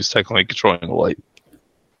the one who's technically controlling the light.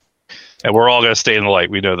 And we're all going to stay in the light.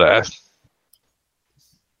 We know that.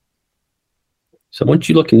 So once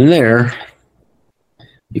you look in there,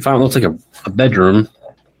 you find what looks like a bedroom.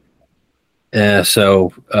 And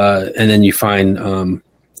then you find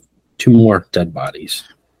two more dead bodies.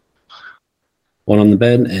 One on the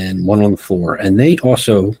bed and one on the floor. And they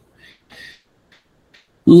also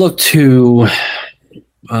look to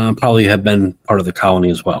probably have been part of the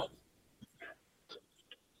colony as well.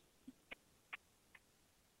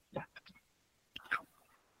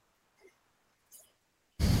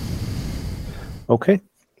 Okay.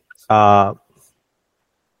 I'll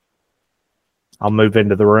move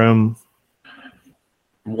into the room.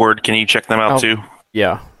 Ward, can you check them out too?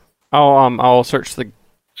 yeah, I'll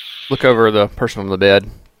look over the person on the bed.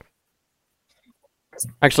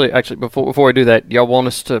 Actually, before we do that, y'all want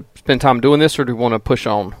us to spend time doing this, or do we want to push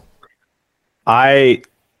on?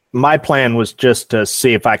 My plan was just to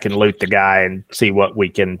see if I can loot the guy and see what we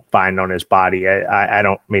can find on his body. I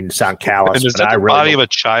don't mean to sound callous, And is but that I the really body of a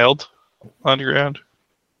child on the ground?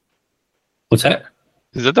 What's that?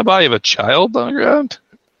 Is that the body of a child on the ground?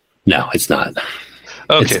 No, it's not.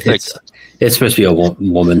 Okay, thanks. It's supposed to be a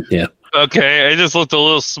woman, yeah. Okay, I just looked a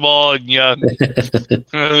little small and young.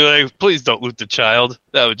 Like, please don't loot the child.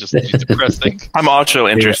 That would just be depressing. I'm also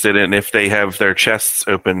interested in if they have their chests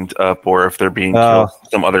opened up or if they're being killed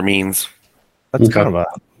some other means. That's kind of an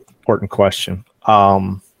important question.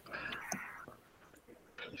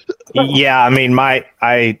 Yeah, I mean,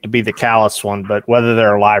 I to be the callous one, but whether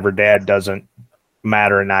they're alive or dead doesn't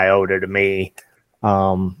matter an iota to me.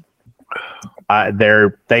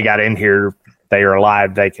 They got in here. They are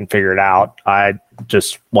alive. They can figure it out. I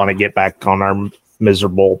just want to get back on our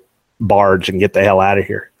miserable barge and get the hell out of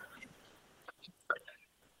here.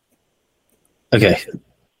 Okay.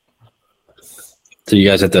 So you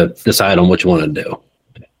guys have to decide on what you want to do.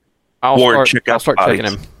 I'll start checking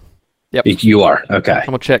him. Yep. You are. Okay. I'm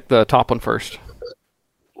going to check the top one first.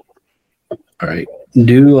 All right.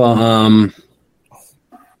 Do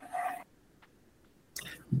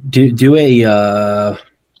a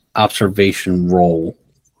observation roll.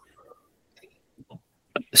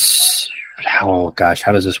 Oh gosh,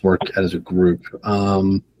 how does this work as a group?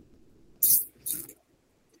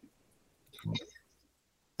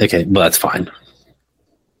 Okay, well that's fine.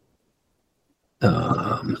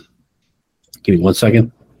 Give me 1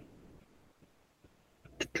 second.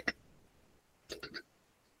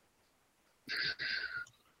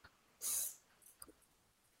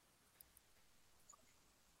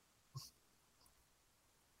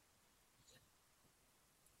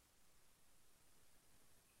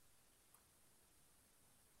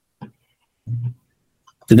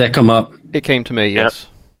 Did that come up? It came to me, yes.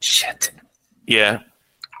 Shit. Yeah.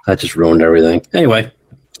 That just ruined everything. Anyway.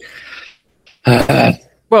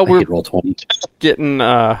 Well, we're roll 20. getting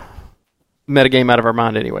metagame out of our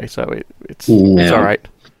mind anyway, so it's Yeah. all right.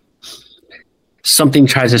 Something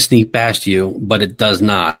tries to sneak past you, but it does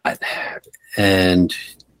not. And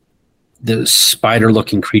the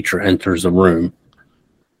spider-looking creature enters the room.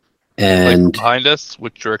 And Like behind us?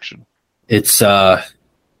 Which direction? it's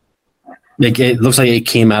it looks like it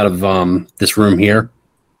came out of this room here.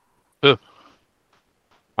 Ugh.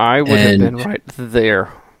 I would have And- been right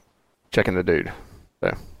there checking the dude.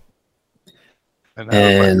 So. And I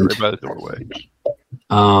And- right by the doorway.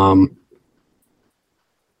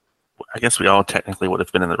 I guess we all technically would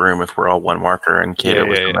have been in the room if we're all one marker and Kato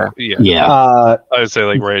was in there. Yeah. Uh, I would say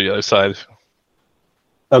like right on the other side.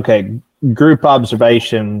 okay, group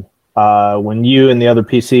observation. When you and the other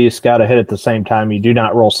PC scout ahead at the same time, you do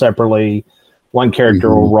not roll separately. One character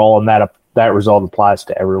will roll, and that result applies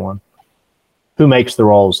to everyone. Who makes the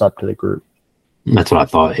rolls up to the group? That's what I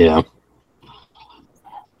thought, yeah.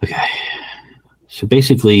 Okay. So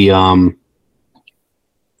basically,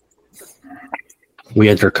 we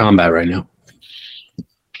enter combat right now.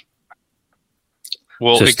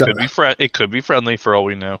 Well, So it could be it could be friendly for all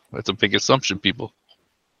we know. That's a big assumption, people.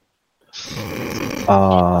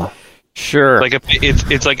 Sure. Like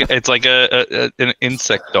it's like an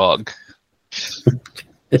insect dog. You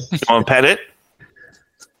want to pet it?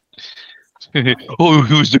 Oh,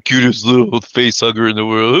 who's the cutest little face hugger in the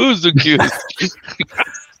world? Who's the cutest?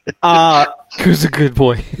 Who's a good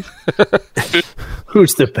boy?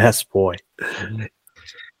 Who's the best boy?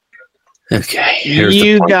 Okay.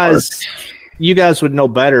 You guys would know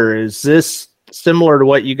better. Is this similar to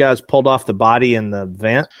what you guys pulled off the body in the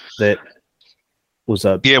vent that was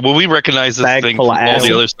a Yeah, well, we recognize this Bag thing full from of all acid.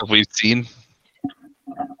 the other stuff we've seen.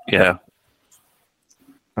 Yeah.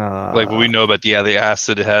 Like when we know about the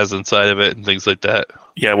acid it has inside of it and things like that.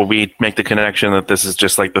 Yeah, well, we make the connection that this is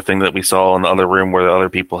just like the thing that we saw in the other room where the other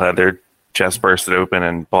people had their chest bursted open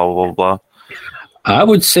and blah, blah, blah, blah. I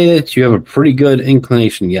would say that you have a pretty good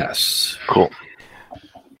inclination, yes. Cool.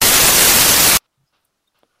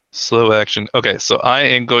 Slow action. Okay, so I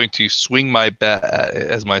am going to swing my bat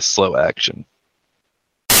as my slow action.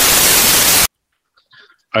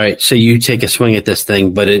 All right, so you take a swing at this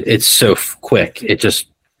thing, but it's so quick. You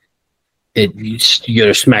go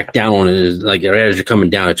to smack down on it, like right as you're coming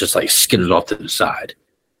down, it just like skidded off to the side,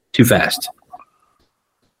 too fast,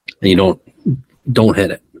 and you don't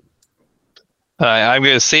hit it. I'm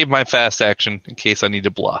going to save my fast action in case I need to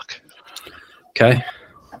block. Okay.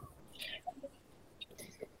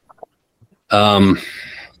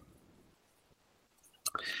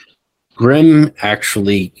 Grim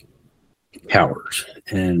actually cowers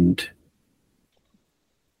and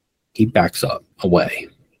he backs up away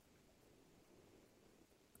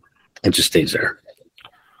and just stays there.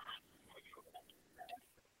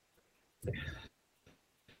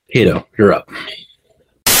 Kato, you're up.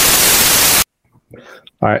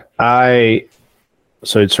 All right,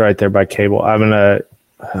 so it's right there by cable. I'm gonna.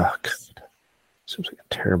 Oh, God. Seems like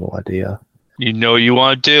a terrible idea. You know you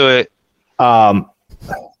want to do it. I'm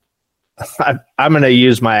gonna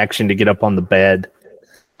use my action to get up on the bed,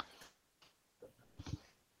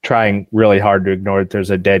 trying really hard to ignore that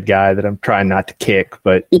there's a dead guy that I'm trying not to kick,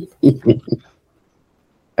 but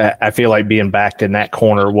I feel like being backed in that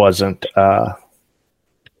corner wasn't the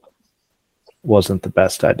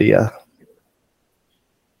best idea.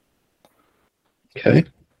 Okay.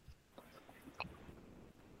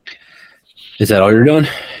 Is that all you're doing?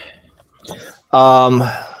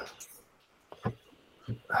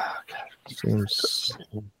 Seems.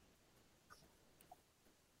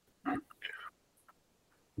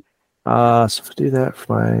 So if I do that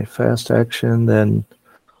for my fast action, then,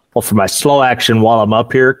 well, for my slow action while I'm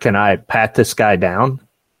up here, can I pat this guy down?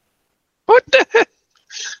 What the heck?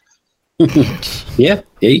 Yeah,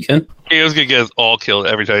 you can. He was going to get us all killed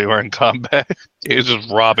every time we were in combat. He was just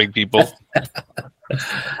robbing people.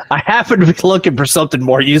 I happen to be looking for something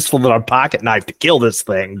more useful than a pocket knife to kill this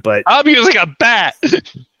thing, but I'm using a bat.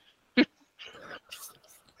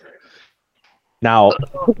 now,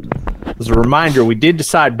 as a reminder, we did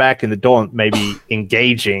decide back in the dorm maybe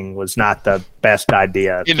engaging was not the best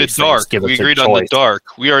idea. In the These things dark. give We us a agreed on the choice. dark.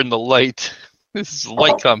 We are in the light. This is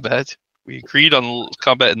light combat. We agreed on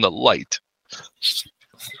combat in the light.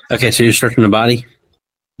 Okay, so you're searching the body?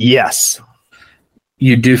 Yes.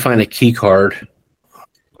 You do find a key card.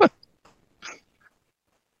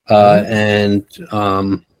 And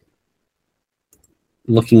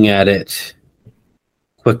looking at it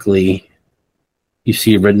quickly, you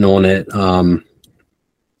see written on it,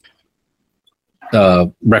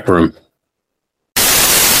 rec room.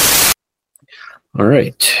 All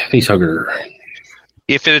right, facehugger.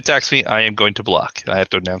 If it attacks me, I am going to block. I have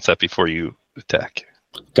to announce that before you attack.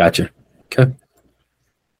 Gotcha. Okay.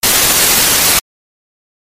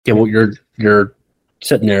 Yeah, well, you're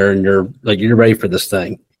sitting there and you're ready for this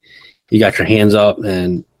thing. You got your hands up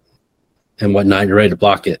and whatnot. You're ready to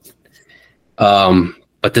block it.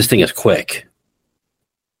 But this thing is quick,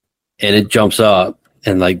 and it jumps up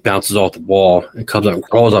and like bounces off the wall and comes up and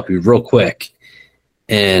crawls up you real quick,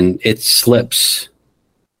 and it slips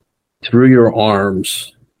through your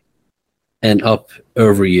arms and up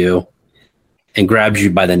over you and grabs you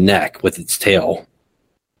by the neck with its tail.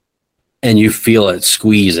 And you feel it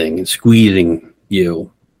squeezing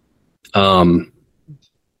you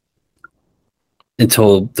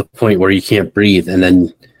until the point where you can't breathe. And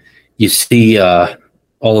then you see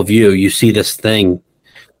all of you see this thing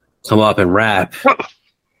come up and wrap,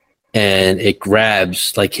 and it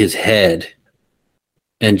grabs like his head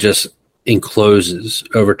and just encloses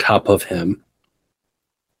over top of him.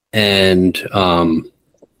 And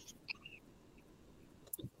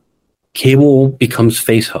Cable becomes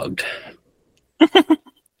face hugged.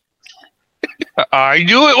 I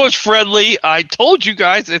knew it was friendly. I told you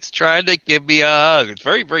guys it's trying to give me a hug. It's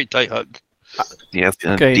very, very tight hug. Yeah, it's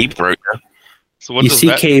gonna Okay. deep throat. So what You does see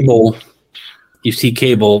that? Cable. You see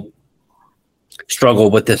Cable struggle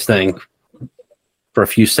with this thing for a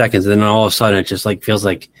few seconds, and then all of a sudden, it just like feels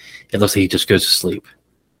like it looks like he just goes to sleep,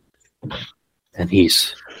 and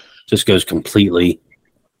he's just goes completely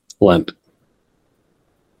limp.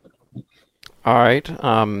 All right.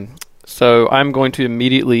 So I'm going to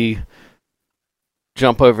immediately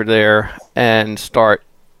jump over there and start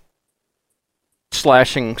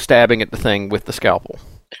stabbing at the thing with the scalpel.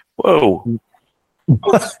 Whoa.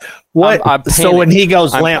 What? I'm So when he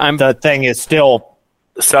goes I'm- limp, I'm- the thing is still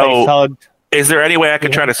face So, hugged. is there any way I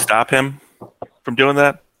could try to stop him from doing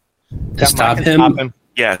that? To stop might him, stop him.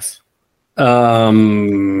 Yes.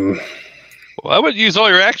 Well, I would use all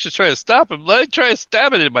your actions to try to stop him. Let me try to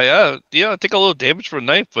stab it in my eye. Yeah, I take a little damage from a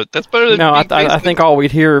knife, but that's better than No, I being think all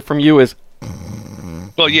we'd hear from you is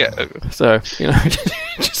Well, yeah. so just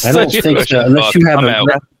I don't so you think know. so. Unless you have I'm out.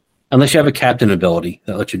 unless you have a captain ability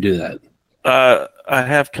that lets you do that. I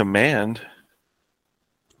have command.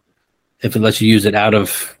 If it lets you use it out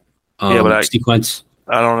of Yeah, but sequence.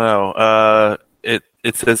 I don't know.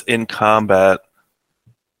 It says in combat,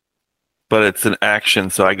 but it's an action,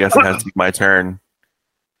 so I guess it has to be my turn.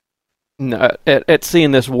 No, at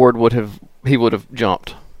seeing this, Ward would have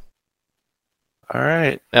jumped. All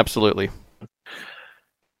right. Absolutely.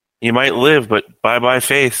 You might live, but bye-bye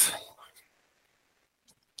face.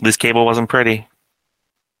 This Cable wasn't pretty.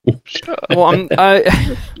 Well,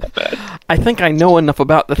 I think I know enough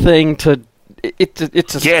about the thing to. It's a Yeah,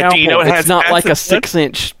 scalpel. do you know it it's has not like a acid?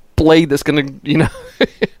 6-inch blade that's gonna,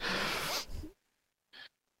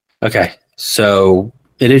 Okay, so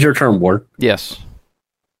it is your turn, Ward. Yes.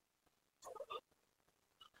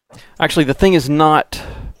 Actually, the thing is not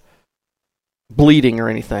bleeding or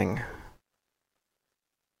anything.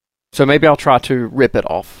 So maybe I'll try to rip it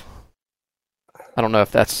off. I don't know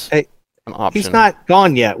if that's Hey, an option. He's not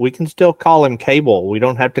gone yet. We can still call him Cable. We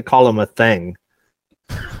don't have to call him a thing.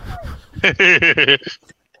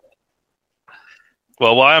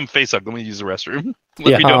 Well, while I'm face up, let me use the restroom. Let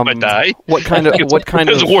Yeah, me know if I die. What kind of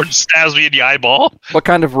Because Ward stabs me in the eyeball. what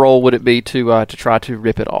kind of roll would it be to try to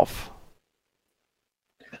rip it off?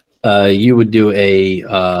 You would do a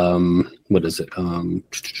what is it?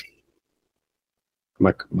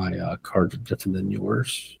 My cards are different than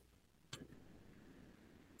yours.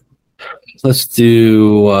 Let's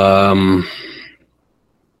do I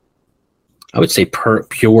would say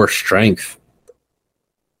pure strength.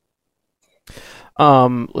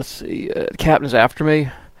 Let's see. The captain's after me.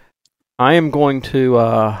 I am going to.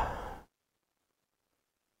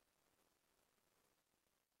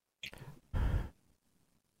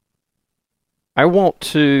 I want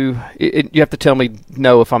to. You have to tell me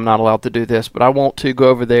no if I'm not allowed to do this, but I want to go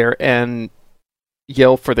over there and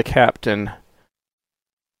yell for the captain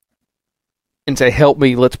and say, "Help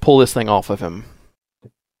me! Let's pull this thing off of him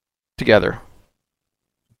together."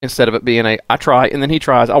 Instead of it being I try and then he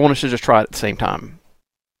tries. I want us to just try it at the same time.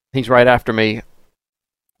 He's right after me.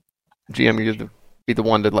 GM, you'd be the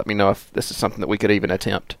one to let me know if this is something that we could even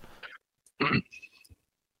attempt. So I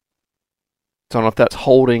don't know if that's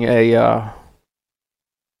holding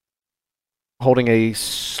a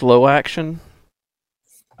slow action.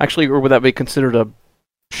 Actually, or would that be considered a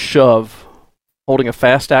shove? Holding a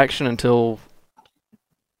fast action until.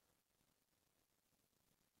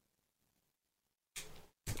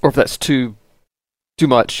 Or if that's too too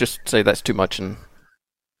much, just say that's too much, and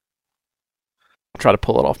I'll try to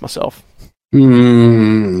pull it off myself.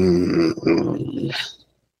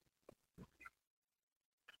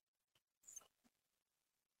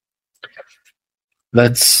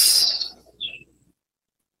 Let's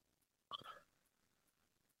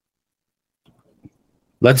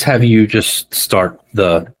have you just start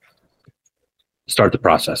the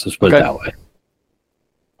process. Let's put it that way.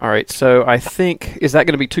 All right. So I think, is that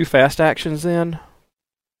going to be 2 fast actions then?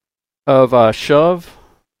 Of shove,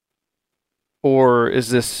 or is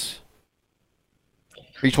this?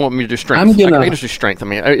 You just want me to do strength? I can just do strength. I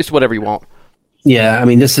mean, it's whatever you want. Yeah, I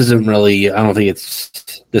mean, this isn't really. I don't think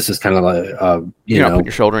it's. This is kind of like you're not putting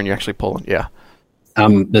your shoulder and you're actually pulling. Yeah.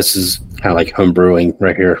 This is kind of like home brewing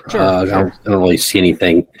right here. Sure, I don't really see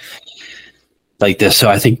anything like this. So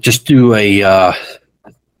I think just do a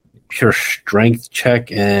pure strength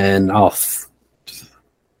check, and we'll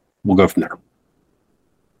go from there.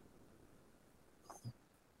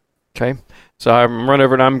 Okay. So I'm run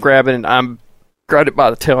over and I'm grabbing, and I'm grabbed it by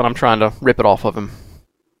the tail, and I'm trying to rip it off of him.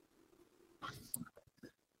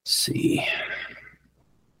 Let's see.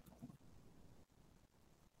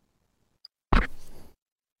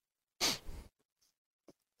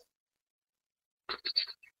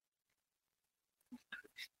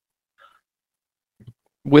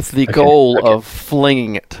 With the goal of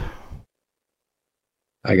flinging it.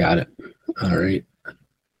 I got it. All right.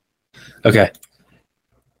 Okay.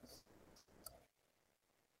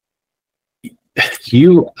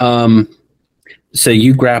 You so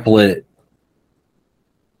you grapple it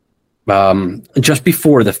just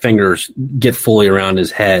before the fingers get fully around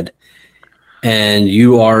his head, and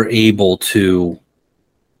you are able to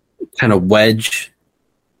kind of wedge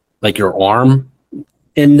like your arm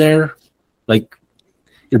in there, like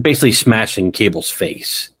you're basically smashing Cable's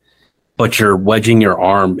face, but you're wedging your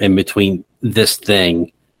arm in between this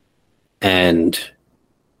thing and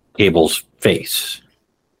Cable's face.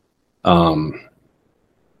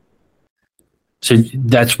 So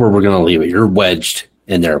that's where we're going to leave it. You're wedged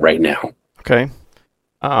in there right now. Okay.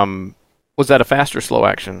 Was that a fast or slow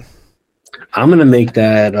action? I'm going to make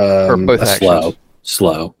that or both a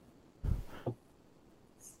slow.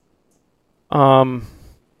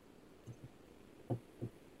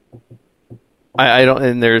 I don't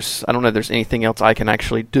know if there's anything else I can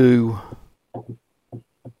actually do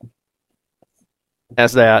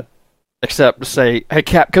as that, except to say, "Hey,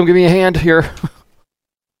 Cap, come give me a hand here,"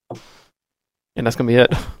 and that's gonna be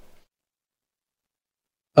it.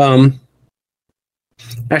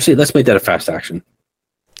 Actually, let's make that a fast action.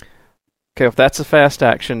 Okay, if that's a fast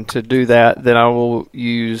action to do that, then I will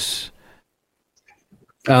use.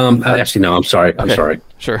 Actually, no. I'm sorry. I'm sorry.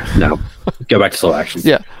 Sure. No, go back to slow action.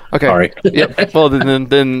 Yeah. Okay. Sorry. Yep. Well,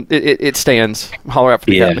 then it stands. Holler out for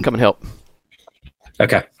the captain to come and help.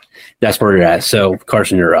 Okay, that's where you're at. So,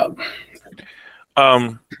 Carson, you're up.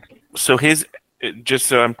 So just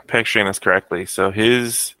so I'm picturing this correctly, so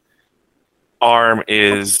his arm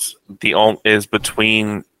is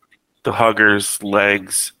between the hugger's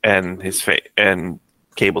legs and his face and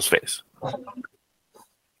Cable's face.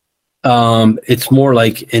 It's more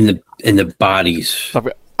like in the bodies.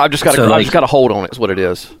 I've just got a hold on it. Is what it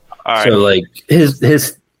is. All right. So like his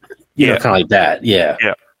know, kind of like that. Yeah.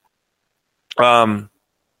 Yeah.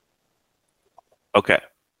 Okay.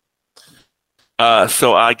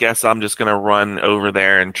 So I guess I'm just gonna run over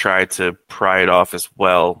there and try to pry it off as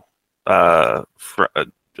well,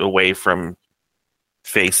 away from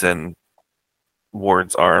face and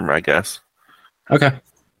Ward's arm, I guess. Okay.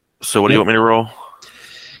 So what do you want me to roll?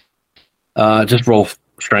 Just roll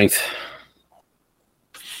strength.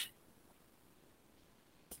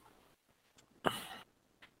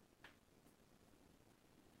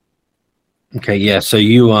 Okay, yeah. So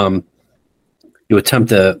you attempt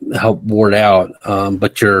to help Ward out,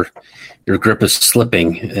 but your grip is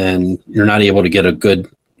slipping, and you're not able to get a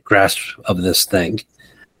good grasp of this thing.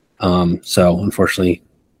 So unfortunately,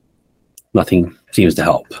 nothing seems to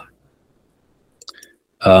help.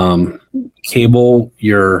 Cable,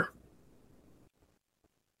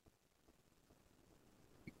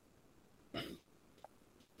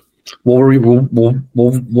 we'll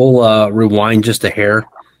rewind just a hair.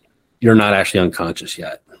 You're not actually unconscious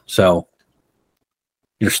yet, so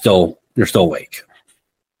you're still awake.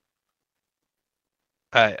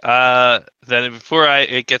 All right. Then before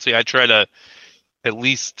it gets me, I try to at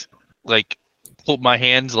least like pull my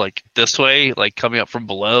hands like this way, like coming up from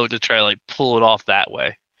below to try to like pull it off that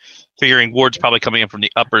way. Figuring Ward's probably coming in from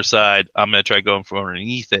the upper side, I'm gonna try going from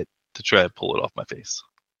underneath it to try to pull it off my face.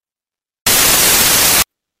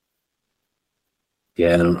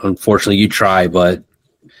 Yeah, and unfortunately you try, but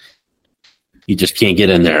You just can't get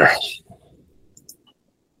in there.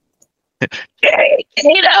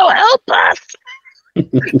 Kato, help us!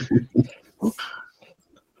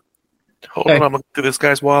 Hold on, I'm looking through this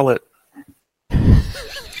guy's wallet.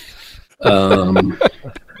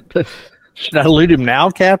 Should I loot him now,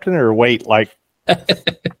 Captain, or wait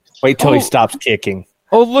till he stops kicking?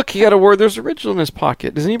 Oh, look, he got a Werther's original in his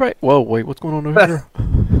pocket. Does anybody... Whoa, wait, what's going on over here?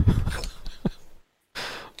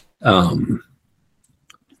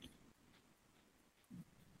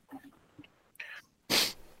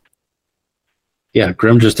 Yeah,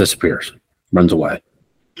 Grim just disappears, runs away.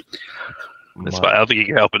 That's fine. I don't think you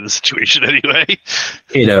can help in this situation anyway.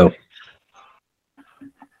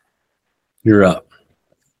 You're up.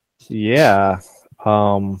 Yeah.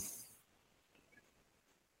 I'm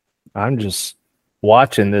just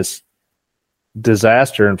watching this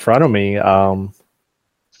disaster in front of me.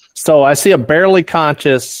 So I see a barely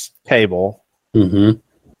conscious Cable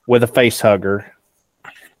with a face hugger,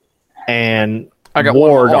 and I got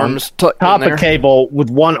Ward one on arms tucked top in there. of Cable with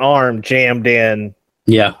one arm jammed in.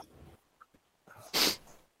 Yeah.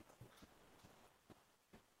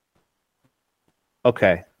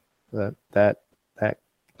 Okay, that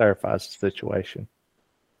clarifies the situation.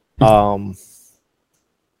 And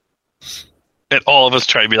all of us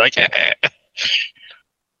try to be like,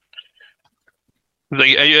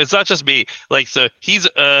 Like, it's not just me. Like, so he's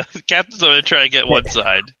Captain's gonna try to get one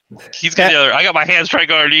side. He's got the other. I got my hands trying to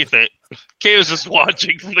go underneath it. Kay was just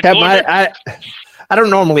watching from the corner. I don't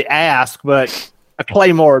normally ask, but a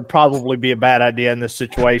claymore would probably be a bad idea in this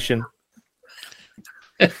situation.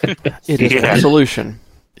 It is a solution.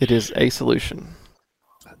 It is a solution.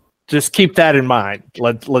 Just keep that in mind.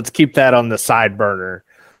 Let's keep that on the side burner.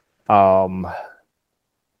 I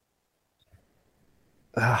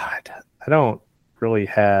don't really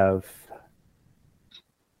have.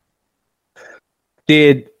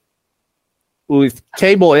 With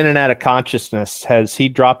Cable in and out of consciousness, has he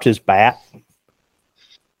dropped his bat?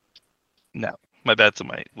 No, my bat's in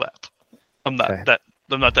my lap. I'm not Okay.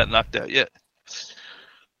 I'm not that knocked out yet.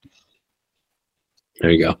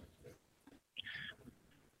 There you go.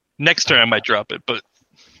 Next turn I might drop it, but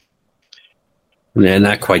Yeah,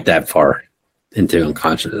 not quite that far into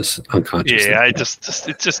unconsciousness. yeah, I just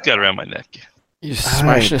it just got around my neck. You just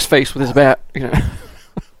smashing his face with his bat. You know.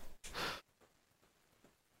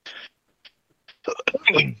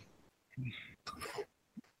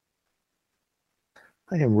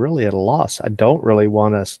 I am really at a loss. I don't really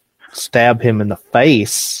want to stab him in the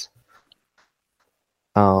face.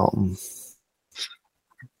 I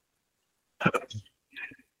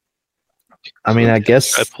mean, I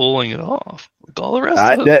guess. By pulling it off with all the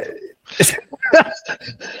rest of it.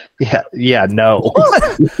 Yeah, no.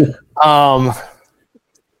 Oh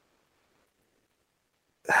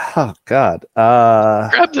God.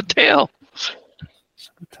 Grab the tail.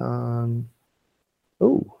 Oh.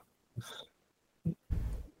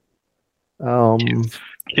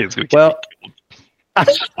 It's gonna Well,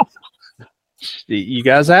 you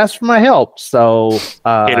guys asked for my help, so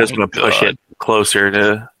Kato's going to push it closer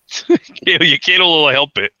to. you can't a little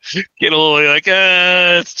help it. Get a little like,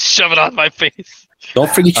 shove it on my face. Don't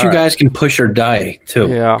forget you All right. guys can push your die, too.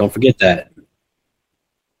 Yeah. Don't forget that.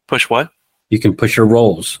 Push what? You can push your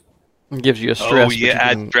rolls. It gives you a stress. but yeah, you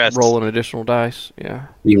add can stress. roll an additional dice. Yeah.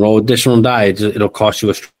 You can roll additional die. It'll cost you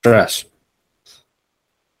a stress.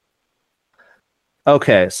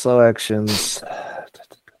 okay, slow actions.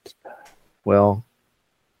 Well,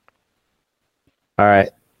 all right.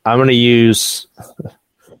 I'm going to use.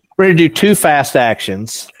 We're going to do 2 fast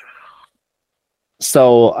actions.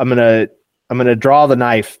 So I'm going to draw the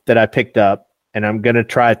knife that I picked up, and I'm going to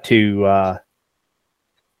try to.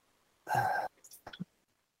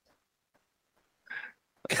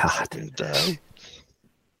 God,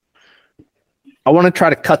 I want to try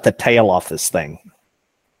to cut the tail off this thing.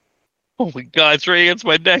 Oh my God, it's right against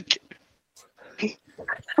my neck.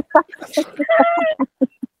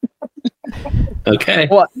 Okay.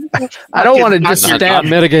 What? I don't want to just Not stab.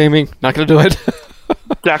 metagaming. Not going to do it.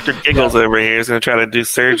 Dr. Giggles over here is going to try to do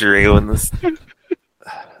surgery on this.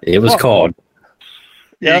 It was called.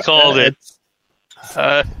 Yeah, you called it.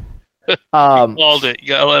 Um, Called it. You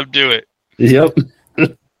gotta let him do it. Yep.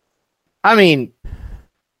 I mean,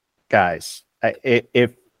 guys,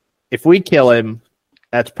 if we kill him,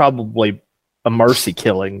 that's probably a mercy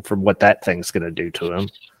killing from what that thing's going to do to him.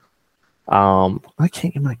 I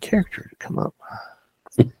can't get my character to come up.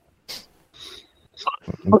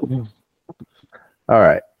 All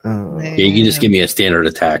right. Yeah, you can just give me a standard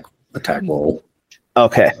attack roll.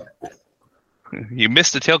 Okay. You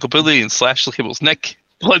missed the tail completely and slashed the cable's neck.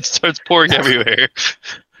 Blood starts pouring everywhere.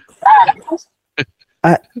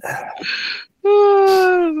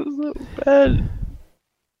 So bad.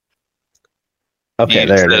 Okay, You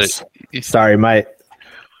there it said is. Sorry, my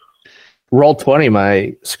Roll20,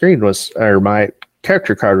 my screen was, or my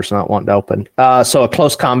character card was not wanting to open. So a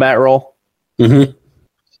close combat roll.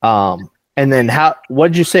 Mm-hmm. And then what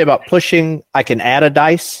did you say about pushing? I can add a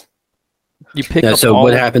dice. You pick Yeah, up so all...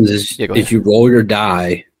 what happens is Yeah, go ahead. if you roll your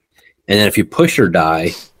die, and then if you push your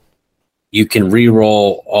die, you can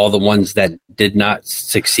re-roll all the ones that did not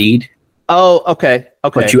succeed. Oh, okay.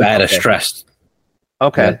 But you add a stress.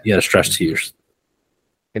 Okay. You add a stress to yours.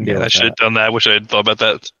 I should have done that. I wish I had thought about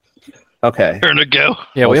that. Okay. Turn to go.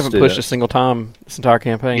 Yeah, we Let's haven't do pushed this. a single time this entire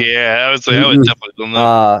campaign. Yeah, I would say I would definitely done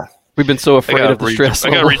that. We've been so afraid of the stress I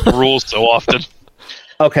gotta level. read the rules so often.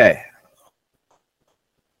 Okay.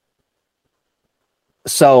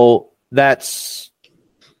 So that's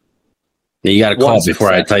You got to One call before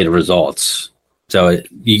I success. tell you the results. So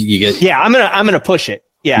you get. yeah. I'm gonna push it.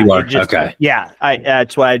 Yeah. You are? it just- Okay. Yeah.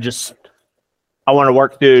 That's why I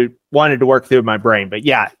wanted to work through my brain, but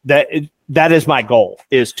yeah, that is my goal,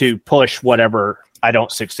 is to push whatever I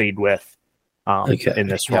don't succeed with. Okay. In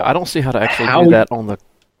this role. Yeah, I don't see how to actually How- do that on the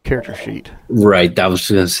character sheet. Right. I was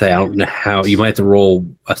going to say, I don't know how. You might have to roll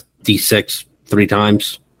a d6 3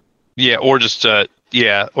 times. Yeah, or just or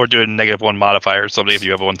do a -1 modifier or something if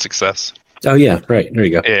you have one success. Oh, yeah. Right. There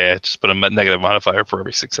you go. Yeah, just put a negative modifier for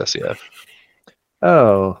every success you have.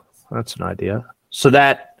 Oh, that's an idea. So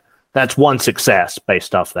that's one success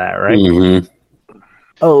based off that, right? Mhm.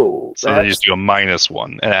 Oh, So then you just do a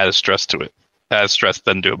 -1 and add a stress to it. Add a stress,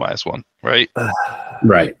 then do a -1, right?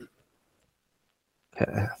 Right.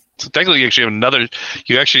 okay. So technically, you actually have another.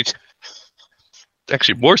 You actually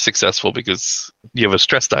more successful because you have a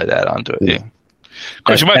stress die to add onto it. Yeah. Of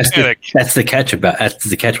course, you might panic. That's the catch with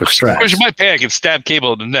Of stress. course, you might panic and stab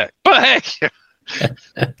Cable in the neck. But hey,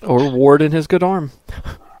 Or Ward in his good arm.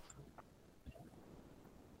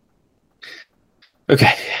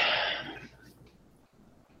 Okay.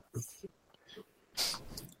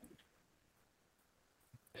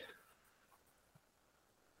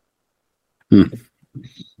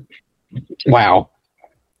 Wow.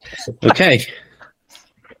 Okay.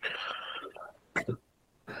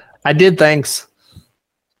 I did thanks.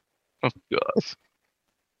 oh god,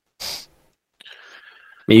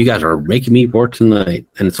 Man, you guys are making me work tonight,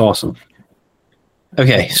 and it's awesome.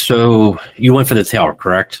 Okay, so you went for the tail,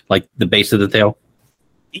 correct? Like the base of the tail?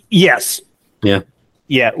 Yes. Yeah.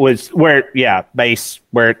 Yeah, it was base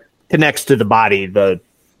where it connects to the body.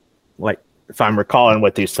 If I'm recalling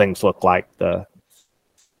what these things look like,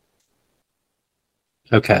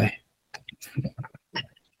 Okay.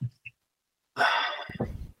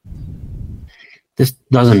 This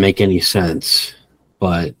doesn't make any sense,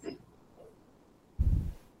 but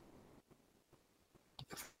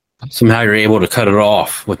somehow you're able to cut it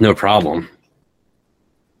off with no problem.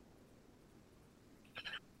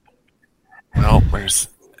 Well, there's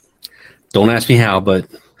Don't ask me how, but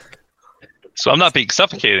so I'm not being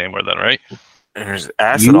suffocated anymore, then, right?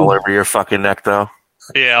 acid all over your fucking neck, though.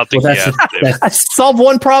 Yeah, I'll take well, the I solve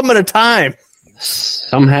one problem at a time.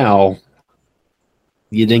 somehow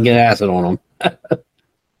you didn't get acid on them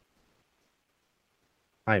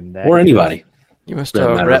I'm that. or anybody. You must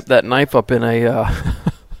Doesn't matter. wrap that knife up in a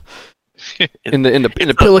in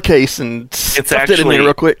the pillowcase and stuffed it in actually- there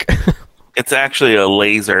real quick. It's actually a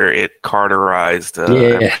laser. It cauterized.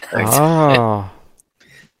 Yeah.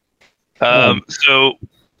 Oh, So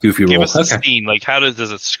Goofy give roll. us the Okay. scene. Like, does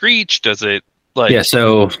it screech? Does it like? Yeah,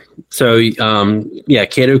 so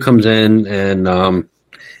Kato comes in and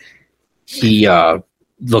he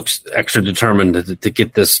looks extra determined to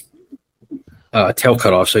get this tail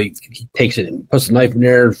cut off. So he takes it and puts the knife in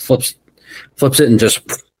there, flips it,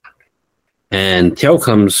 and tail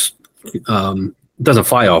comes. Doesn't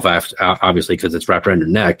fly off obviously because it's wrapped around your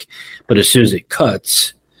neck, but as soon as it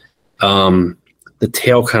cuts, the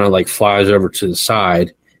tail kind of like flies over to the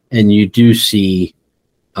side, and you do see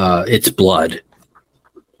its blood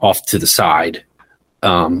off to the side.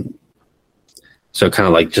 So kind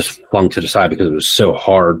of like just flung to the side because it was so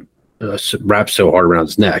hard, wrapped so hard around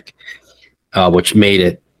his neck, which made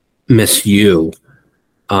it miss you.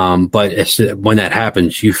 But when that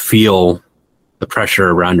happens, you feel the pressure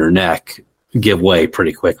around your neck give way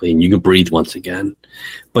pretty quickly, and you can breathe once again.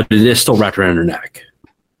 But it is still wrapped around your neck.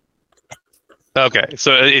 Okay,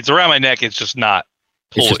 so it's around my neck. It's just not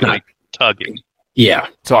It's just pulling, not- like tugging. Yeah.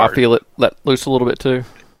 so I Hard. feel it let loose a little bit too.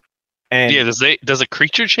 And Yeah, does a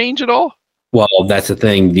creature change at all? Well, that's the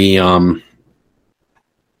thing.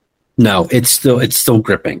 No, it's still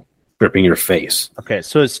gripping your face. okay,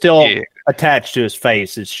 so it's still Yeah. attached to his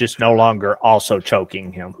face. It's just no longer also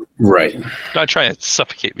choking him. Right. Not trying to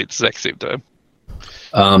suffocate me at the exact same time.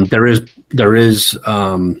 There is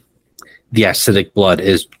the acidic blood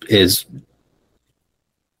is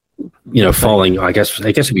falling. I guess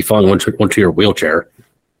it'd be falling onto your wheelchair.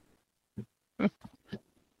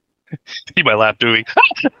 You might laugh doing.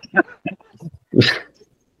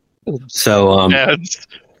 So,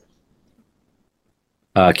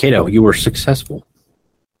 Kato, you were successful.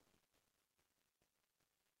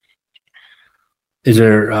 Is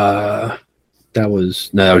there? That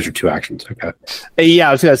was your 2 actions. Okay. Yeah,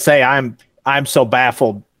 I was gonna say I'm so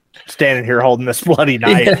baffled standing here holding this bloody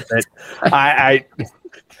knife that I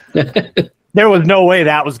there was no way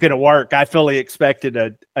that was gonna work. I fully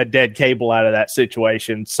expected a dead Cable out of that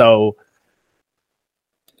situation. So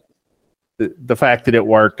the fact that it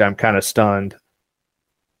worked, I'm kind of stunned.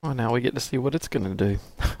 Well, now we get to see what it's gonna do.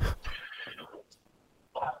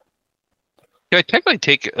 Can I technically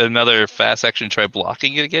take another fast action and try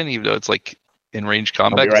blocking it again, even though it's like in range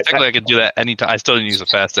combat? Right Technically, I could do that anytime. I still didn't use a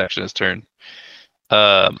fast action this turn.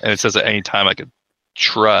 And it says at any time I could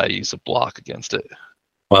try use a block against it.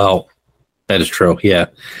 Well, that is true. Yeah.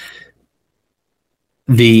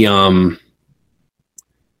 The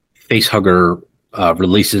face hugger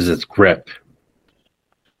releases its grip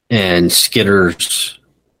and skitters.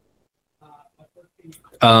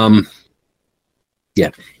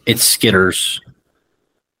 It skitters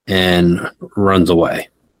and runs away.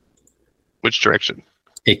 Which direction?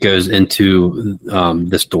 It goes into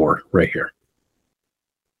this door right here.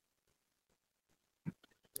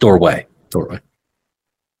 Doorway.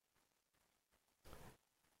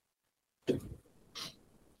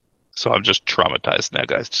 So I'm just traumatized now,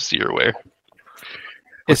 guys. Just so you're aware.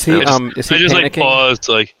 Is he panicking? Like paused,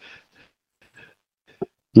 like.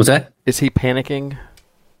 What's that? Is he panicking?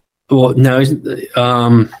 Well, no.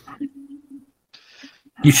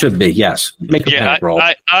 You should be. Yes. Make a panic roll.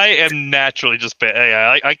 I am naturally just.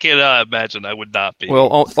 I cannot imagine I would not be.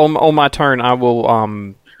 Well, on my turn, I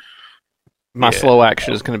will. My slow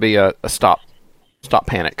action is going to be a stop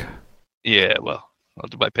panic. Yeah. Well, I'll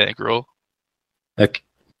do my panic roll. Okay.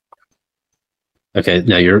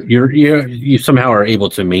 Now you somehow are able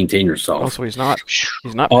to maintain yourself. Oh, so he's not.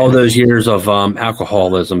 All those years of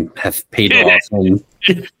alcoholism have paid off. And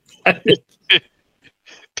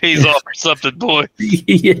pays off or something, boy.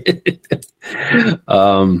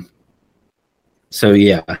 So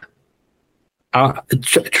yeah.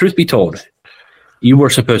 Truth be told, you were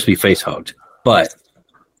supposed to be face hugged, but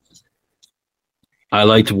I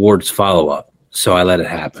liked Ward's follow up, so I let it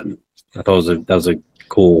happen. I thought that was a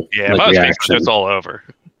cool reaction. It's all over.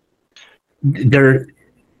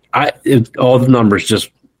 All the numbers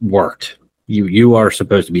just worked. You are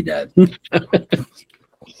supposed to be dead.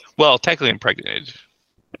 Well, technically impregnated.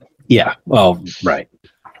 Yeah. Well, right.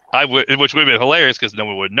 Which would have been hilarious because no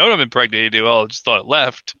one would have known I'm impregnated. They all just thought it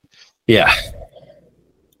left. Yeah.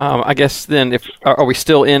 I guess then, are we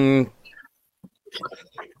still in?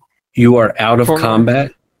 You are out of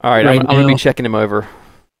combat. All right, I'm going to be checking him over.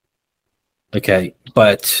 Okay,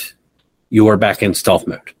 but you are back in stealth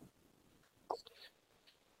mode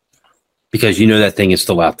because you know that thing is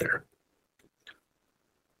still out there.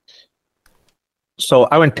 So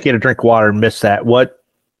I went to get a drink of water and missed that.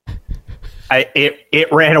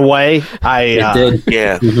 It ran away. It did.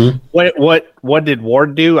 Yeah. Mm-hmm. What did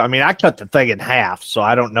Ward do? I mean, I cut the thing in half, so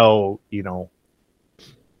I don't know.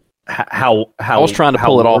 How I was trying to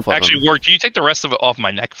pull it off. Actually, Ward, can you take the rest of it off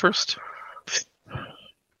my neck first?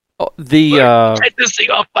 Take this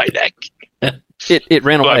thing off my neck. It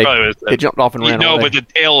ran away. It jumped off and ran away. No, but the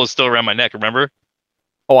tail is still around my neck. Remember?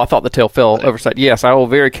 Oh, I thought the tail fell overside. Yes, I will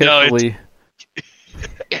very carefully.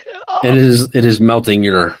 It is melting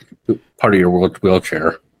your part of your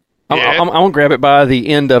wheelchair. I'm gonna grab it by the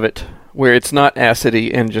end of it where it's not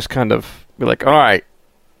acidy and just kind of be like, all right,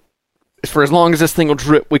 for as long as this thing will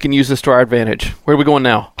drip, we can use this to our advantage. Where are we going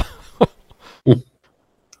now?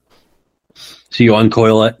 So you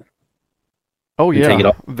uncoil it. Oh yeah, take it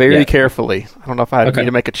off? Very carefully. I don't know if I need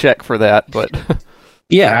to make a check for that, but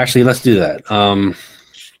yeah, actually, let's do that.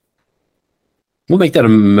 We'll make that a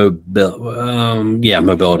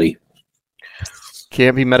mobility.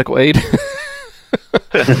 Can't be medical aid.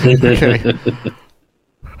 Okay.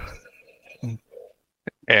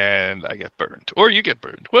 And I get burned, or you get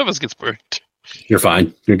burned. One of us gets burned. You're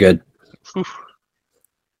fine. You're good. Whew.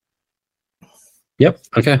 Yep.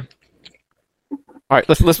 Okay. All right,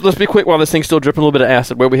 let's be quick while this thing's still dripping a little bit of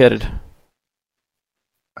acid. Where are we headed?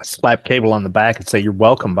 I slap Cable on the back and say, "You're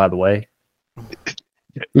welcome." By the way.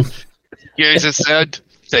 Here's a said,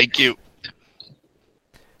 "Thank you."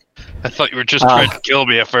 I thought you were just trying to kill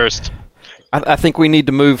me at first. I think we need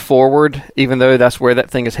to move forward, even though that's where that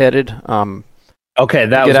thing is headed. Okay,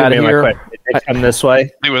 that was going to be my question. They come this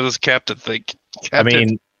way. See what does Captain think? I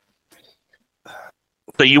mean,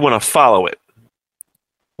 So you want to follow it?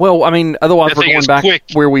 Well, I mean, otherwise That we're thing going is back quick.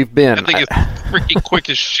 where we've been. I think it's freaking quick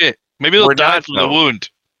as shit. Maybe they'll We're die not, from the though. wound.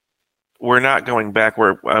 We're not going back.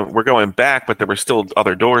 We're going back, but there were still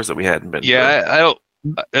other doors that we hadn't been. Yeah, I don't.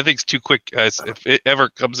 I think it's too quick, guys. If it ever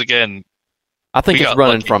comes again, I think We it's got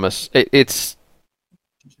running lucky. from us. I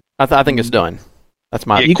think it's done. That's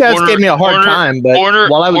my. Yeah, you guys gave me a hard time, but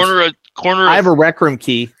while I was, corner. I have a rec room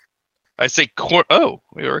key. I say Oh,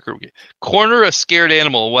 we have a record. Corner a scared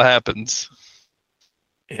animal. What happens?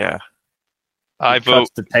 Yeah. I Cuts vote.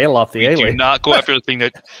 the tail off the We do alien. not go after the thing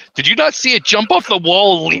that. Did you not see it jump off the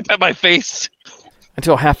wall and leap at my face?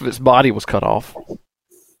 Until half of its body was cut off.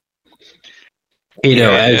 Kato, Maybe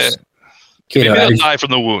they'll as, die from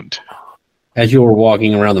the wound. as you were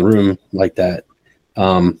walking around the room like that,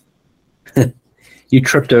 you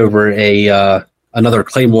tripped over another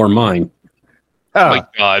Claymore mine. Oh my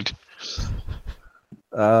god!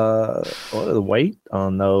 What are the weight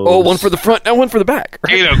on those? Oh, one for the front, and one for the back.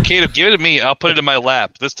 Kato, give it to me. I'll put it in my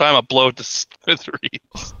lap. This time I'll blow it to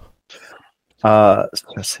smithereens.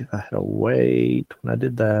 Let's see if I had a weight when I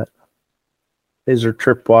did that. Laser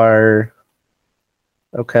tripwire.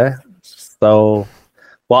 Okay, so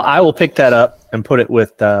well, I will pick that up and put it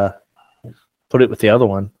with the other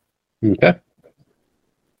one. Okay.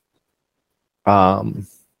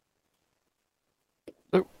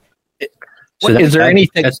 So Is there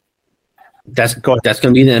anything? That's going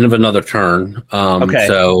to be the end of another turn. Okay.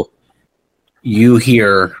 So you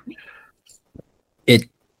hear it.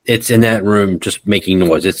 It's in that room, just making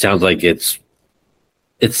noise. It sounds like it's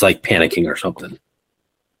like panicking or something.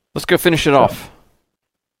 Let's go finish it off.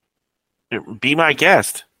 Be my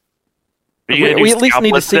guest. Are you We gonna do at least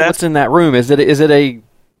need to scalpless see death? what's in that room. Is it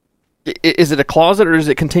a closet or does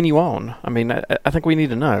it continue on? I mean, I think we need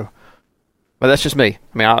to know. But that's just me.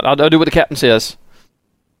 I mean, I'll do what the captain says.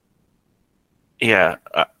 Yeah,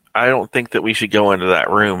 I don't think that we should go into that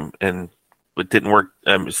room, and it didn't work.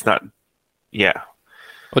 It's not. Yeah,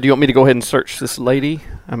 Or do you want me to go ahead and search this lady?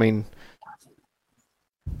 I mean,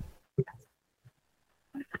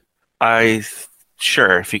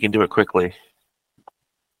 sure, if you can do it quickly.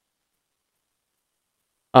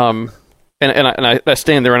 and I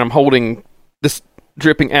stand there and I'm holding this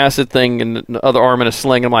dripping acid thing in the other arm in a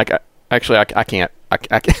sling. I'm like, actually, I can't. I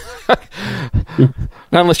can't.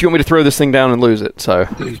 Not unless you want me to throw this thing down and lose it. So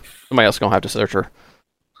somebody else is gonna have to search her.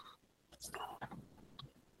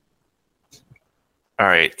 All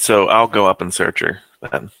right, so I'll go up and search her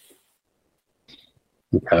then.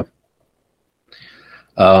 Okay.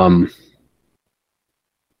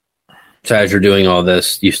 So as you're doing all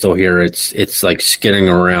this, you still hear it's like skidding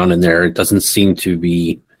around in there. It doesn't seem to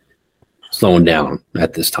be slowing down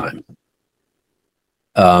at this time.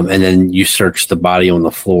 And then you search the body on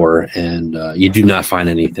the floor, and you do not find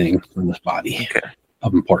anything on this body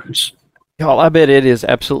of importance. Y'all, I bet it is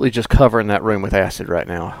absolutely just covering that room with acid right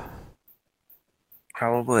now.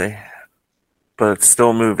 Probably, but it's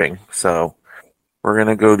still moving, so we're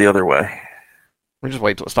gonna go the other way. We just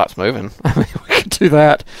wait till it stops moving. I mean, we could do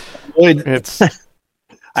that. It's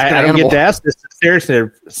I don't get to ask this seriously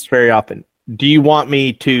very often. Do you want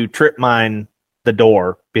me to trip mine the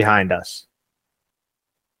door behind us?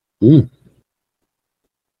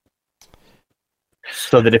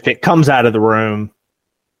 So that if it comes out of the room,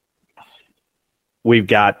 we've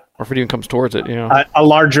got or if it even comes towards it, you know. a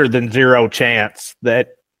larger than zero chance that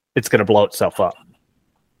it's going to blow itself up.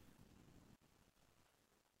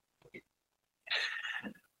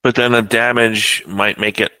 But then the damage might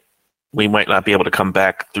make it. We might not be able to come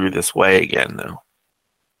back through this way again, though,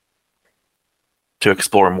 to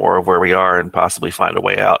explore more of where we are and possibly find a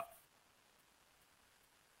way out.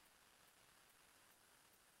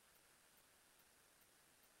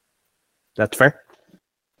 That's fair.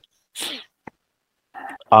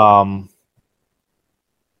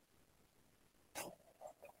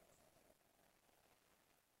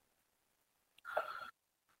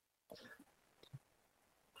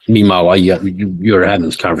 Meanwhile, while you're having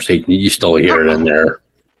this conversation, you still hear it in there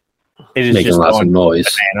It is making just lots of going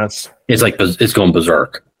noise. bananas. It's like it's going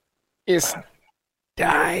berserk. It's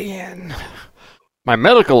dying. My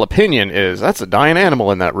medical opinion is that's a dying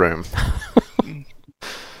animal in that room.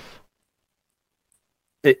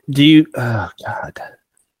 Do you? Oh God.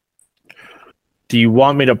 Do you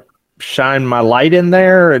want me to shine my light in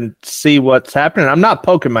there and see what's happening? I'm not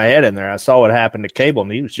poking my head in there. I saw what happened to Cable,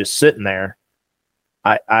 and he was just sitting there.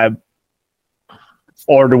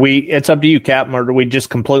 Or do we? It's up to you, Captain. Or do we just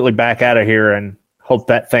completely back out of here and hope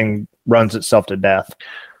that thing runs itself to death?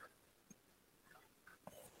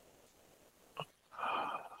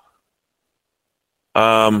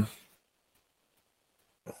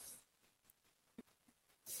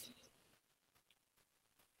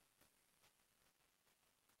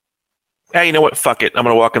 Yeah, you know what? Fuck it. I'm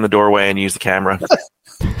gonna walk in the doorway and use the camera.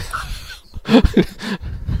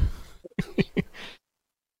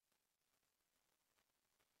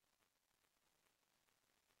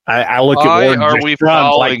 I look at Why Warden are just we shrug,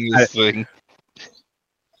 following like, this thing?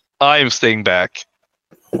 I am staying back.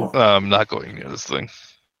 I'm not going near this thing.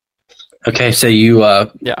 Okay, so you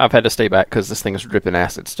Yeah, I've had to stay back because this thing is dripping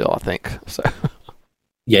acid still, I think. So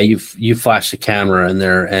you flash the camera in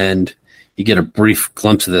there and you get a brief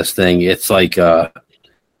glimpse of this thing. It's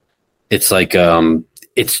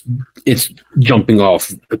jumping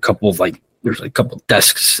off a couple of there's a couple of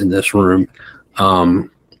desks in this room.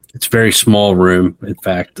 It's a very small room. In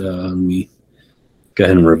fact, let me go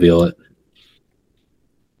ahead and reveal it.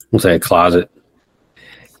 We'll say a closet.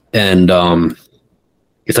 And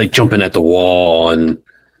it's like jumping at the wall, and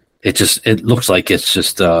it looks like it's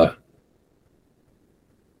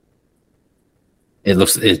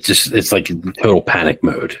like in total panic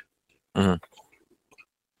mode. Mm-hmm.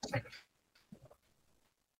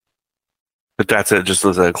 But that's it. Just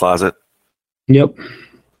looks like a closet. Yep.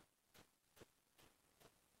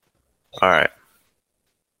 All right.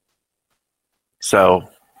 So,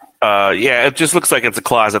 yeah, it just looks like it's a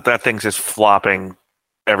closet. That thing's just flopping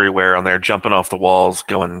everywhere on there, jumping off the walls,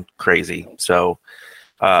 going crazy. So,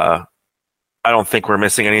 I don't think we're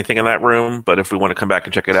missing anything in that room, but if we want to come back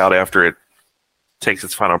and check it out after it takes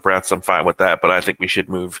its final breaths, I'm fine with that. But I think we should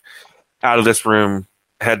move out of this room,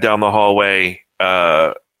 head down the hallway,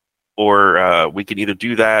 or we can either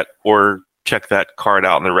do that or check that card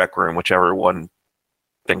out in the rec room, whichever one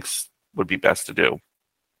thinks would be best to do.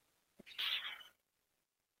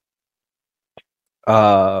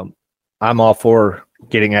 I'm all for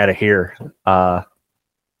getting out of here.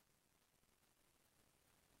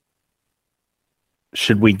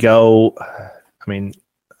 Should we go? I mean,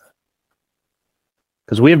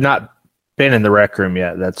 because we have not been in the rec room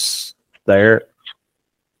yet. That's there.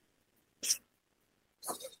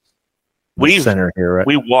 Center here, right?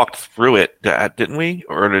 We walked through it, didn't we?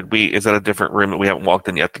 Or did we? Is that a different room that we haven't walked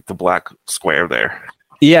in yet? The black square there.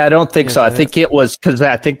 Yeah, I don't think so. I think it was because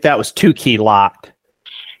I think that was 2-key locked.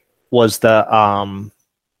 Was the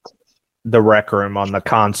rec room on the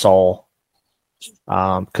console?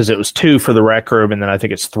 Because it was 2 for the rec room, and then I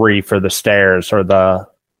think it's 3 for the stairs or the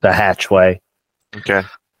hatchway. Okay.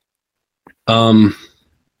 I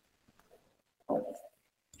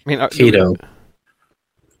mean, Kato.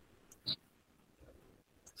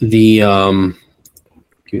 Give me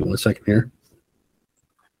 1 second here.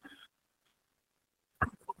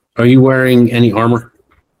 Are you wearing any armor?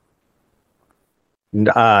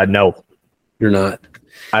 No, You're not.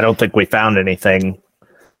 I don't think we found anything.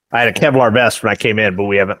 I had a Kevlar vest when I came in, but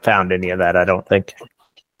we haven't found any of that, I don't think.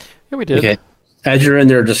 yeah, we did. Okay. As you're in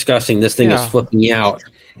there discussing, this thing Yeah. is flipping out,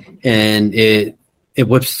 and it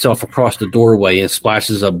whips itself across the doorway and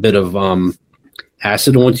splashes a bit of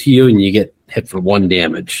acid onto you, and you get hit for 1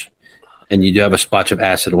 damage. And you do have a splotch of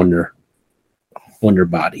acid on your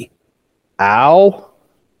body. Ow.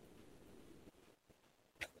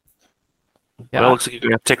 Yeah. Well, it looks like you're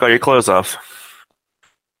going to take all your clothes off.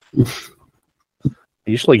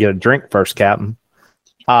 Usually get a drink first, Captain.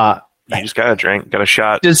 You just got a drink, got a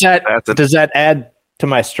shot. Does that add to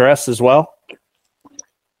my stress as well?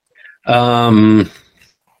 No.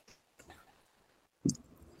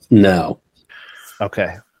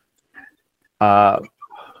 Okay. God.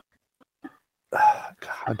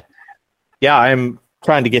 Yeah, I'm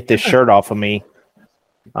trying to get this shirt off of me.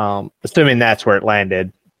 Assuming that's where it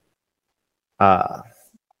landed. I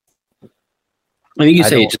think you I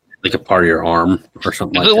say don't- it's just like a part of your arm or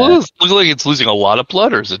something Does like it that. look like it's losing a lot of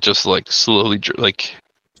blood, or is it just like slowly, like?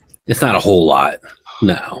 It's not a whole lot.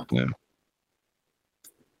 No.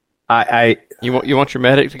 You want your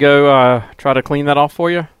medic to go try to clean that off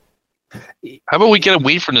for you? How about we get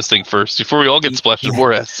away from this thing first before we all get splashed with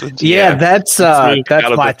more acid? Yeah, that's move that's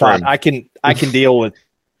out of my the thought. frame. I can deal with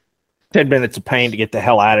 10 minutes of pain to get the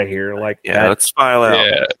hell out of here. Like Yeah, let's file out.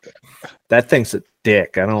 Yeah. that thing's a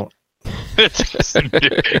dick. I don't.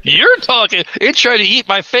 You're talking. It tried to eat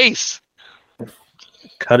my face.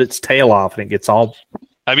 Cut its tail off and it gets all.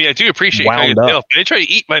 I mean, I do appreciate Wound cutting its up. tail, but it tried to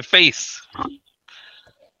eat my face.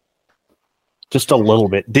 Just a little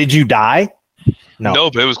bit. Did you die? No.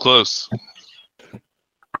 But it was close. I'm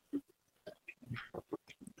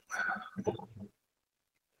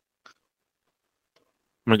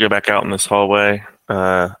going to go back out in this hallway.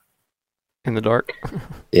 In the dark?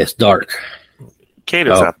 It's dark.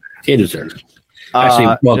 Kato's Oh. out. Kato's there.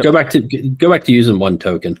 Actually, well, go back to using 1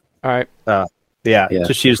 token. All right. Yeah, Yeah.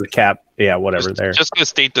 just use the cap. Yeah, whatever. There. Just gonna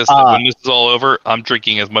state this: that when this is all over, I'm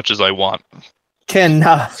drinking as much as I want. Can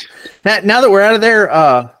now that we're out of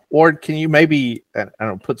there, Ward, can you maybe I don't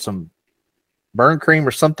know, put some burn cream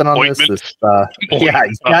or something on Ointment? this? Yeah,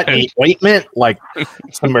 you got any ointment like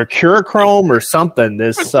some mercurochrome or something?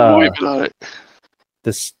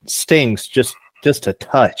 This stings just a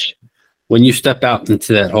touch. When you step out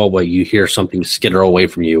into that hallway, you hear something skitter away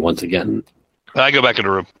from you once again. I go back in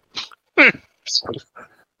the room. Which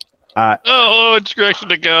direction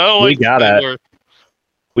to go? We gotta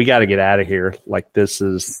get out of here. Like this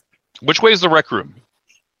is. Which way is the rec room?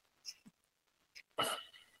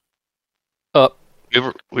 Up.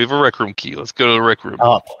 We have a rec room key. Let's go to the rec room.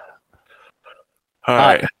 Up. All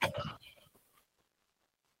right.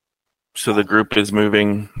 So the group is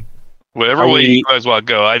moving. Whatever way you guys want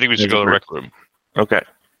to go, I think we should go to the rec room. Okay.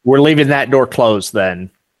 We're leaving that door closed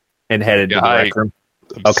then, and headed to the rec room.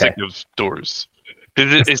 I'm sick of doors.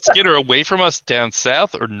 Is Skinner away from us down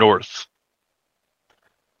south or north?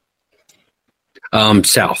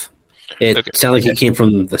 South. It sounded like he came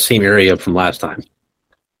from the same area from last time.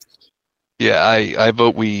 Yeah, I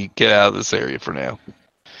vote we get out of this area for now.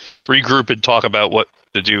 Regroup and talk about what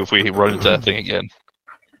to do if we run into that thing again.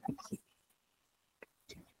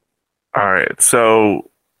 All right.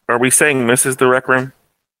 So are we saying this is the rec room?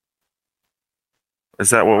 Is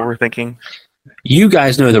that what we're thinking? You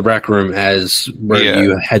guys know the rec room as where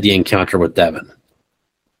you had the encounter with Devin.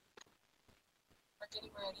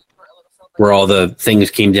 Where all the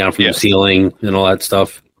things came down from the ceiling and all that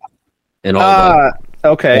stuff. And all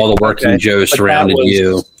the working Joe surrounded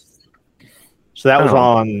you. So that was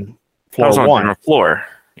on floor that was on one. the floor.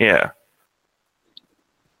 Yeah.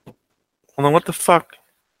 Well, then what the fuck?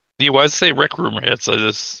 Yeah, why does it say rec room outside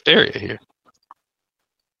this area here?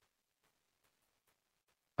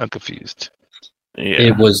 I'm confused. Yeah.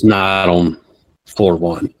 It was not on floor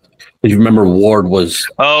one. Because you remember Ward was.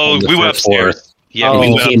 Oh, we went upstairs. Floor. Yeah,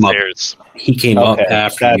 we went upstairs. He came up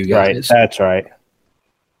after you guys. That's right.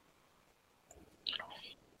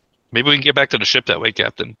 Maybe we can get back to the ship that way,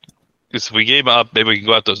 Captain. Because if we gave up, maybe we can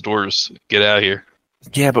go out those doors, get out of here.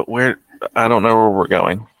 Yeah, but I don't know where we're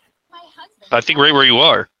going. I think right where you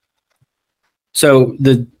are. So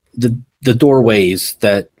the doorways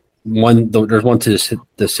that there's one to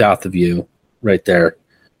the south of you, right there.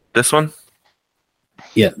 This one?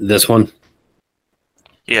 Yeah, this one.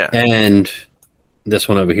 Yeah, and this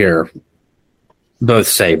one over here. Both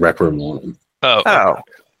say rec room on them.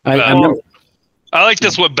 I like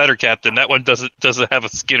this one better, Captain. That one doesn't have a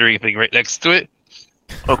skittering thing right next to it.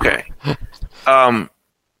 Okay.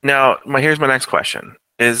 Now, here's my next question: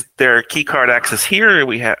 is there key card access here?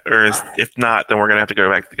 If not, then we're gonna have to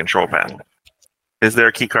go back to the control panel. Is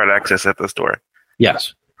there key card access at this door?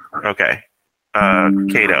 Yes. Okay.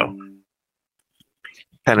 Kato.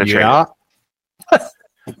 Penetrate. Yeah.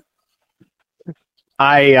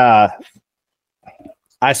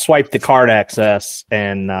 I swipe the card access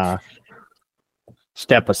and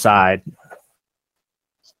step aside.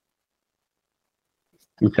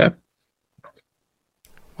 Okay.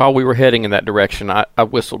 While we were heading in that direction, I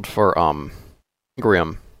whistled for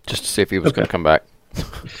Grim just to see if he was going to come back.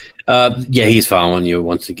 Yeah, he's following you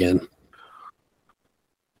once again.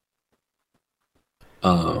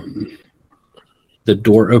 The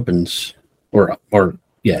door opens, it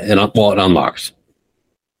unlocks.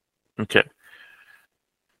 Okay.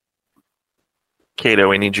 Kato,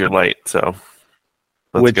 we need your light, so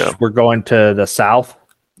let's go. We're going to the south?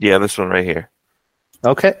 Yeah, this one right here.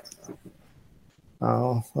 Okay.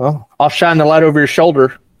 Oh, well, I'll shine the light over your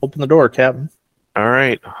shoulder. Open the door, Captain. All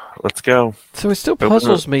right, let's go. So it still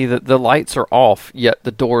puzzles me that the lights are off, yet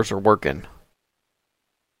the doors are working.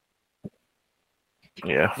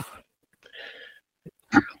 Yeah.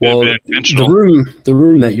 Well, the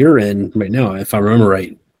room that you're in right now, if I remember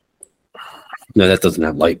right, no, that doesn't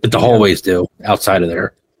have light, but the hallways do outside of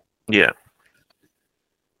there. Yeah.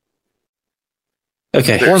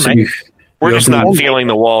 Okay. We're just not feeling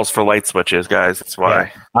the walls for light switches, guys. That's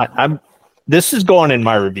why. Yeah. This is going in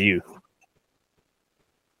my review.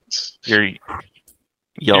 Your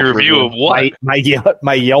review of what?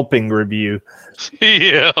 My Yelping review.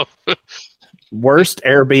 Yeah. Worst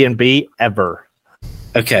Airbnb ever.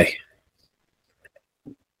 Okay.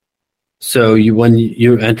 So when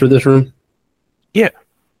you enter this room? Yeah.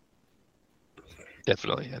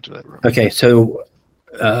 Definitely enter that room. Okay, so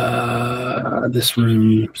this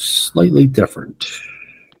room slightly different.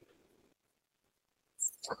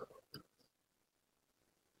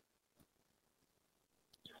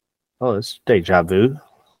 Oh, it's deja vu.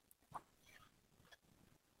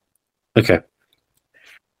 Okay.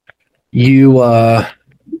 You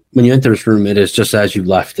when you enter this room, it is just as you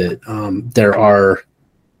left it. There are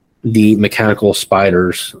the mechanical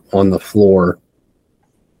spiders on the floor,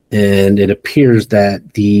 and it appears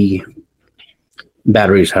that the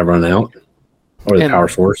batteries have run out, or the power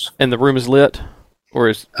source. And the room is lit, or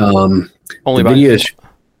is only the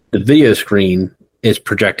video screen is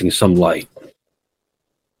projecting some light.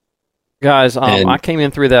 Guys, I came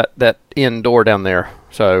in through that end door down there.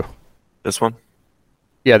 So This one?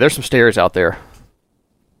 yeah, there's some stairs out there,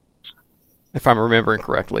 if I'm remembering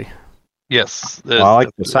correctly. Yes. Well, I like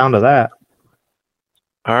the sound of that.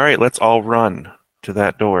 All right, let's all run to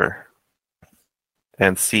that door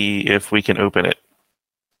and see if we can open it.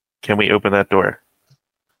 Can we open that door?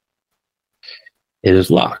 It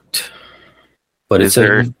is locked, but Is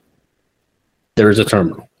there is a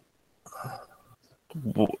terminal.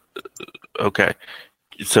 Okay.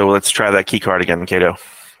 So let's try that key card again, Kato.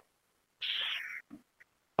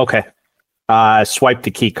 Okay. Swipe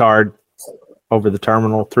the key card over the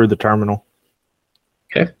terminal, through the terminal.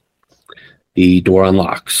 Okay. The door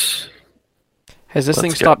unlocks. Has this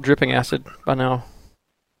thing stopped dripping acid by now?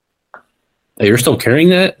 Oh, you're still carrying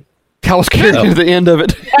that? I was carrying the end of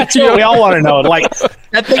it. That's what we all want to know. Like,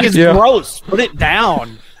 that thing is gross. Put it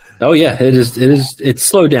down. Oh yeah, it is. It's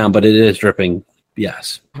slowed down, but it is dripping.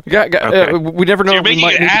 Yes. Okay. We never know You're if we making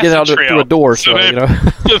might an need to get out acid through a door. So trail, you know.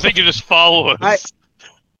 So they can just follow us.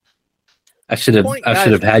 I should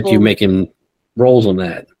have had you making rolls on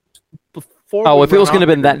that. If it was going to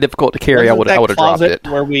have been that difficult to carry, I would have dropped it.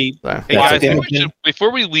 Where we So, Hey, guys, okay.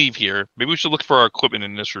 before we leave here, maybe we should look for our equipment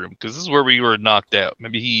in this room because this is where we were knocked out.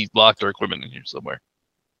 Maybe he locked our equipment in here somewhere.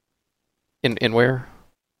 in where?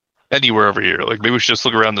 Anywhere over here. Like maybe we should just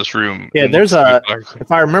look around this room. Yeah, and there's look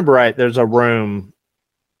if I remember right, there's a room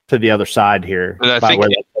to the other side here. And I by think where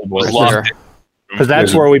it that table was is. locked. Because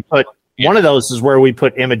that's where we put one of those is where we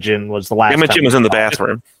put Imogen was the last Imogen time. was in the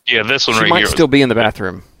bathroom. Yeah, this one She right might here. still be in the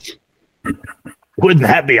bathroom. Wouldn't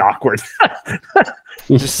that be awkward?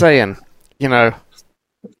 Just saying. You know,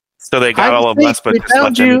 So they got I all of think us, but we just left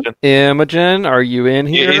found you. Imogen. Imogen, are you in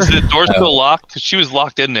here? Is the door still locked? Because she was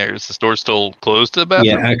locked in there. Is the door still closed to the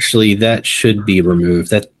bathroom? Yeah, actually, that should be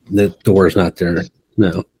removed. That the door is not there.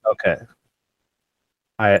 No, Okay.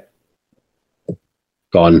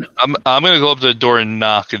 gone. I'm gonna go up to the door and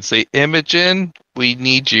knock and say, Imogen, we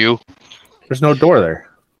need you. There's no door there.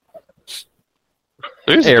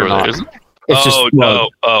 There's a Air door knock. there, isn't there? It's Oh just no!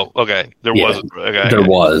 Oh, okay. There Yeah, was a door. Okay. there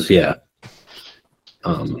was. Yeah.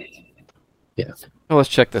 Well, let's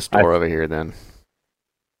check this door over here then.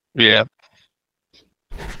 Yeah.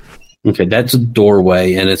 Okay, that's a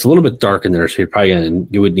doorway, and it's a little bit dark in there, so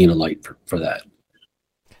you would need a light for that.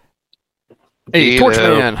 Hey,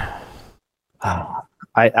 Torchman.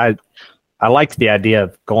 I liked the idea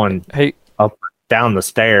of going Hey, down the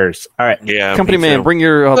stairs. All right. Yeah. company me man, too. bring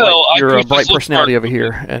your Well, I could bright just look personality for- over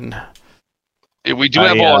here, and Yeah, we do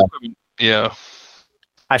have all. Yeah.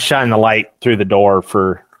 I shine the light through the door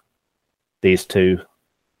for these two.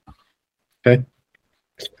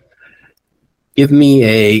 Give me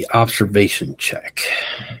a observation check.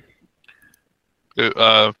 who?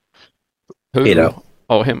 Kato.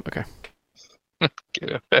 Oh, him. Okay.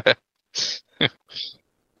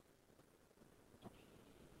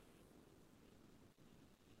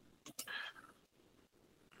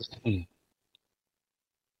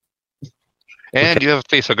 And you have a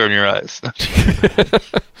face hugger in your eyes.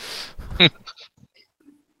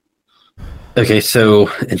 Okay,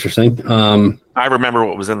 so interesting. I remember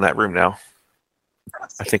what was in that room now.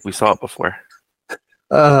 I think we saw it before.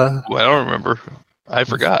 Well, I don't remember. I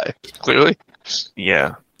forgot. Clearly.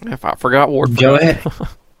 Yeah. If I forgot Ward, Go ahead.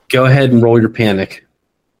 Go ahead and roll your panic.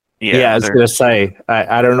 Yeah, I was going to say,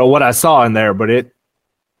 I don't know what I saw in there, but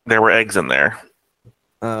there were eggs in there.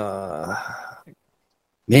 Man,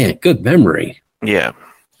 good memory. Yeah.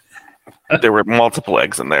 There were multiple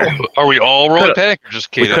eggs in there. Are we all rolling panic or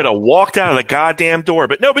just We Kato? could have walked out of the goddamn door,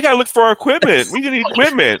 but no, we gotta look for our equipment. We need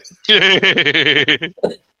equipment.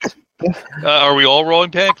 Are we all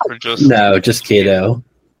rolling panic or just? No, just Kato.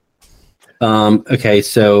 Okay,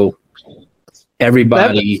 so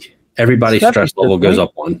everybody's stress level goes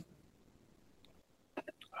up one.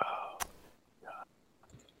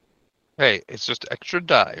 Hey, it's just extra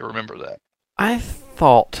die. Remember that. I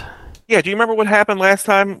thought. Yeah, do you remember what happened last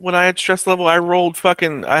time when I had stress level? I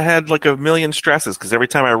had like a million stresses because every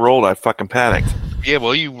time I rolled, I fucking panicked. Yeah,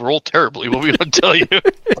 well, you roll terribly. What we don't tell you.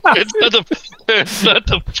 It's not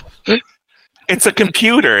the. It's a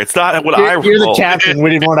computer. It's not what I rolled. you're the captain. We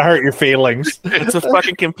didn't want to hurt your feelings. It's a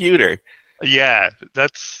fucking computer. Yeah,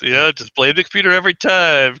 just blame the computer every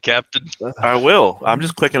time, Captain. I will. I'm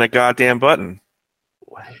just clicking a goddamn button.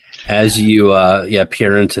 As you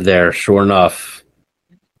peer into there, sure enough,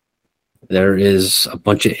 there is a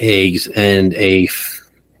bunch of eggs and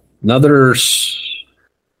another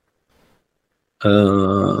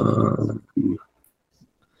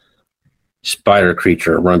spider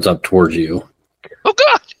creature runs up towards you. Oh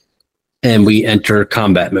God! And we enter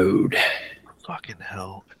combat mode. Fucking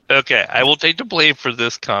hell. Okay, I will take the blame for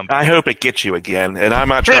this combat. I hope it gets you again, and I'm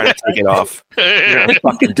not trying to take it off. You're gonna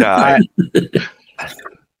fucking die.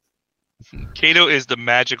 Kato is the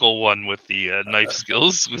magical one with the knife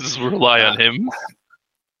skills. We just rely on him.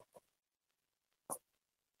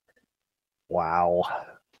 Wow.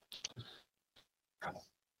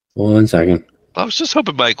 1 second. I was just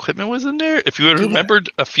hoping my equipment was in there. If you had remembered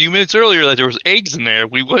a few minutes earlier that there was eggs in there,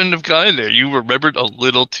 we wouldn't have gone in there. You remembered a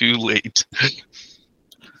little too late.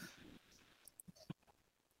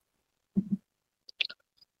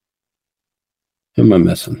 Who am I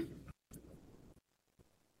missing?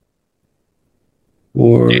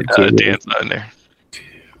 Dan's not in there.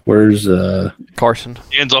 Where's Carson.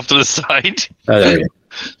 Dan's off to the side. Oh, there you go.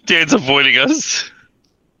 Dan's avoiding us.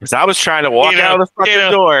 Because I was trying to walk out of the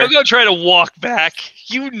fucking door. I'm gonna try to walk back.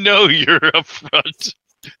 You know you're up front.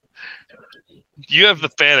 You have the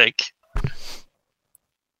panic.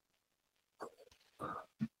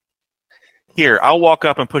 Here, I'll walk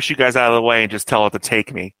up and push you guys out of the way and just tell it to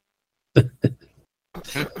take me.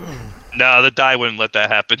 No, the die wouldn't let that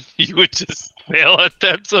happen. You would just fail at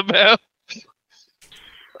that somehow.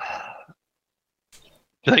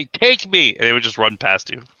 Like, take me! And they would just run past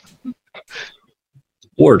you.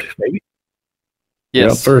 Ward, maybe. Yes.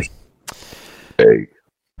 You're up first. Hey.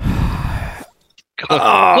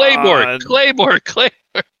 Claymore!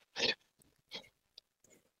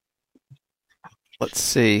 Let's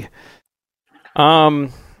see.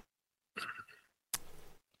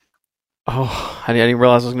 Oh, I didn't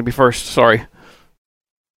realize I was going to be first. Sorry.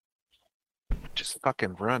 Just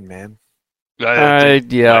fucking run, man.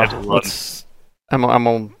 Yeah. I'm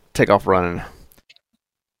gonna take off running.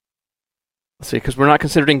 Let's see, because we're not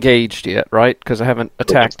considered engaged yet, right? Because I haven't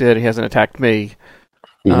attacked it. He hasn't attacked me.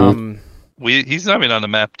 Mm-hmm. He's not even on the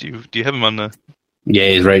map. Do you have him on the? Yeah,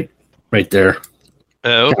 he's right there.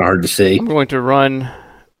 Oh, Kinda hard to see. I'm going to run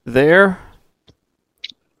there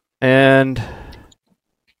and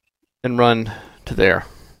run to there.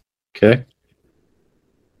 Okay.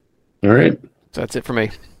 All right. So that's it for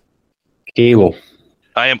me. Cable.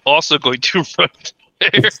 I am also going to run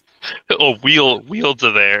there. Oh, wheel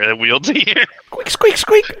to there and wheel to here. Squeak, squeak,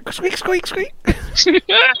 squeak, squeak, squeak, squeak.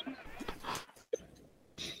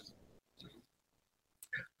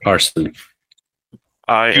 Carson.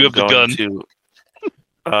 I You am have the going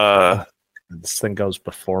gun. to. This thing goes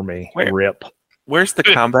before me. Where? Rip. Where's the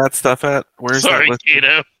combat stuff at? Where's Sorry, that?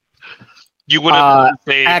 Kato. You would have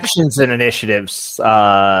Actions and initiatives,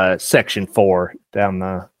 section 4 down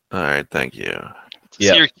the. All right, thank you.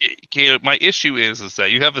 Yeah. Kato, my issue is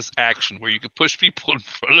that you have this action where you can push people in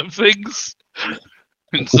front of things.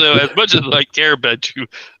 And so, as much as I care about you,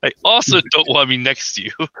 I also don't want me next to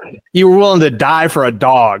you. You were willing to die for a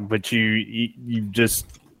dog, but you just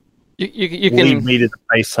You leave can me to the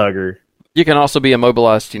face hugger. you can also be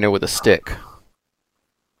immobilized, with a stick.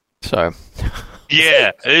 So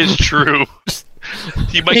Yeah, it is true.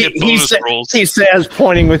 He might get bonus rolls. He says,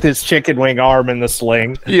 pointing with his chicken wing arm in the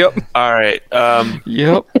sling. Yep. All right.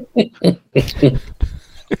 Yep.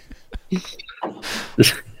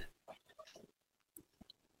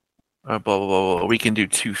 Blah, blah, blah. We can do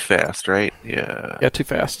too fast, right? Yeah. Yeah, too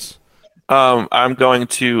fast. I'm going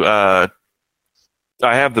to.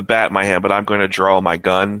 I have the bat in my hand, but I'm going to draw my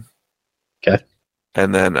gun. Okay.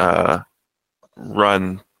 And then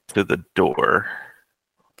run to the door.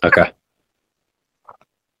 Okay.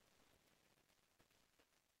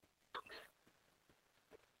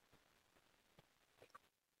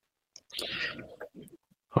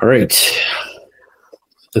 All right.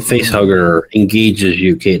 The face hugger engages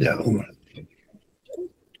you, Kato.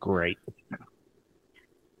 Great.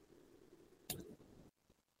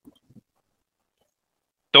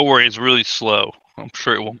 Don't worry, it's really slow. I'm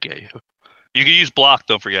sure it won't get you. You can use block,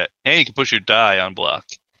 don't forget. And you can push your die on block.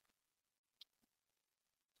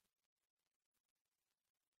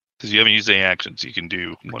 Because you haven't used any actions, you can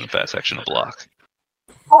do one fast action to block.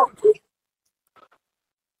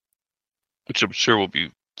 Which I'm sure will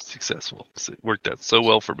be successful. It worked out so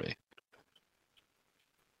well for me.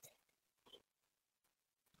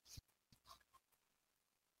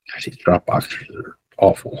 Gosh, these drop boxes are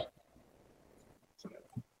awful.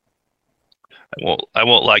 I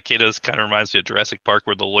won't lie. Kato's kind of reminds me of Jurassic Park,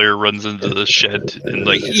 where the lawyer runs into the shed and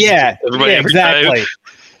Yeah, everybody exactly.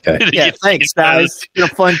 Okay. Yeah, thanks, guys. It's been a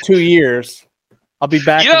fun 2 years. I'll be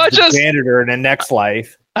back You know, as the janitor in the next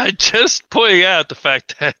life. I just pointing out the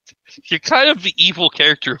fact that you're kind of the evil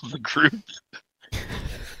character of the group.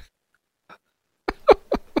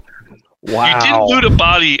 Wow. You did loot a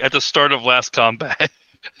body at the start of last combat.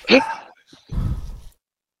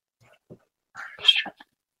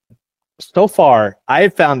 So far, I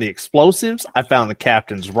have found the explosives. I found the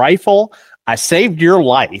captain's rifle. I saved your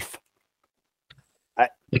life.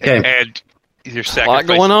 Okay. And you're A lot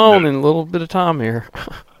going on in a little bit of time here.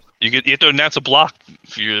 You have to announce a block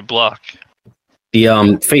for your block.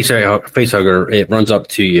 The face hugger, it runs up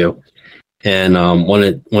to you, and when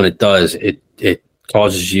it does, it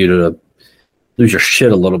causes you to lose your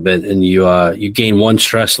shit a little bit, and you gain 1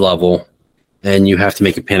 stress level, and you have to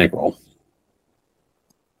make a panic roll.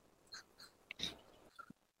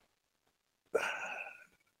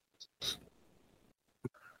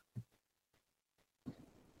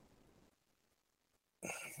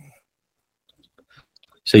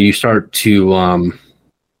 So you start to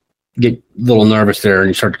get a little nervous there, and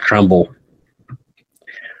you start to tremble.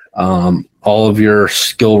 All of your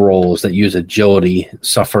skill rolls that use agility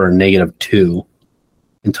suffer a -2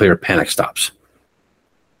 until your panic stops.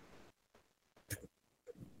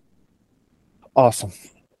 Awesome.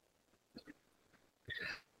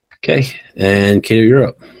 Okay, and Kato, you're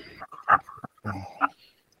up.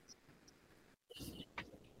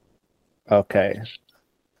 Okay.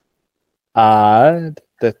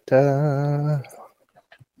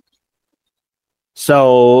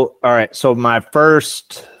 So, all right. So my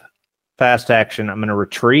first fast action, I'm going to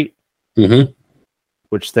retreat, Mm-hmm.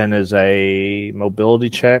 which then is a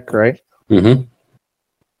mobility check, right? Mm-hmm.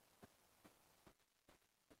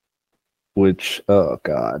 Which, oh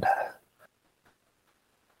god,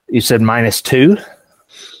 you said -2.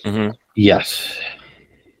 Mm-hmm. Yes.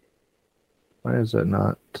 Why is it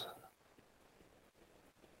not?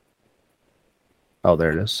 Oh,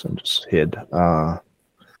 there it is. I just hid.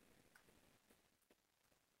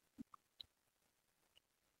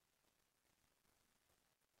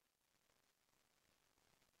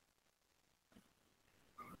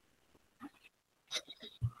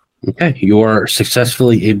 Okay, you are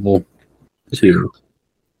successfully able to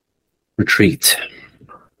retreat.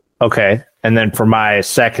 Okay, and then for my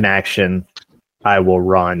second action, I will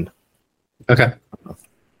run. Okay.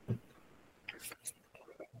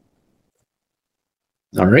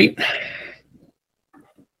 All right.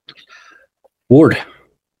 Ward.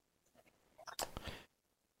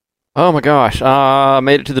 Oh my gosh!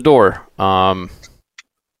 Made it to the door. Open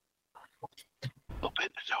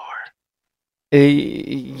the door.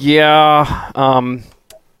 Yeah.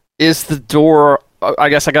 Is the door? I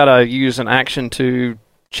guess I gotta use an action to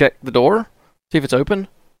check the door, see if it's open.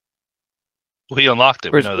 We unlocked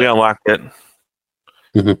it. We know We that. unlocked it.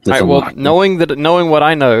 Mm-hmm. All right, well, knowing what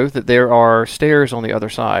I know, that there are stairs on the other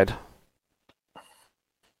side.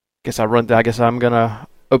 I guess I'm gonna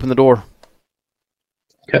open the door.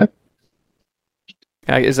 Okay.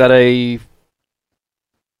 Is that a?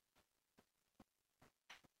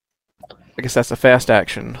 I guess that's a fast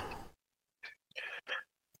action.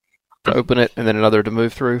 To open it, and then another to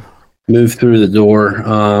move through. Move through the door.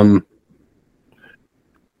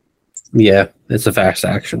 Yeah, it's a fast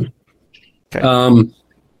action. Okay.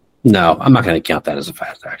 No, I'm not going to count that as a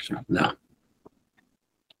fast action. No.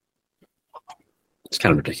 It's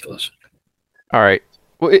kind of ridiculous. All right.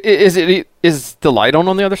 Well, is the light on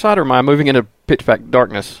the other side, or am I moving into pitch black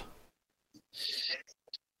darkness?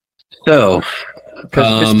 So,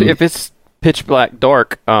 Because if it's pitch black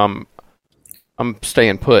dark, I'm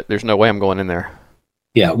staying put. There's no way I'm going in there.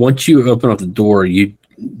 yeah, once you open up the door,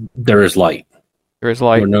 there is light. There is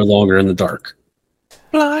light. We're no longer in the dark.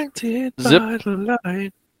 Blinded Zip. by the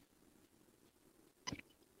light.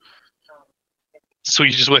 So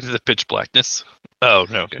you just went to the pitch blackness. Oh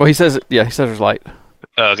no. Okay. Well, he says there's light.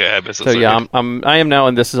 Oh, okay. I missed So yeah, I am now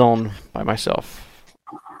in this zone by myself.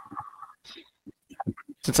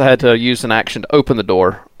 Since I had to use an action to open the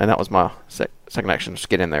door, and that was my second action, just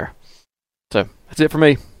get in there. So that's it for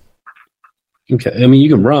me. Okay, I mean, you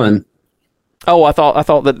can run. Oh, I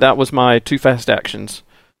thought that was my 2 fast actions.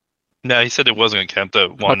 No, he said it wasn't going to count the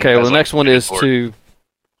one. Okay, well the as, like, next one is 4. to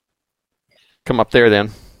come up there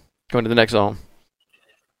then. Go into the next zone.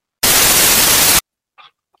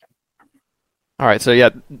 Alright, so yeah,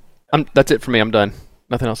 that's it for me. I'm done.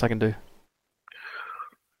 Nothing else I can do.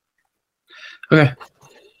 Okay.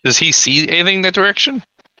 Does he see anything in that direction?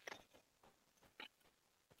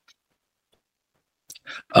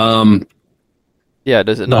 Yeah,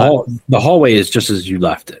 does it not? The hallway is just as you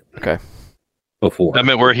left it. Okay. Before. I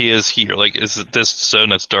meant where he is here. Like, is it this zone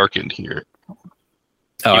that's darkened here?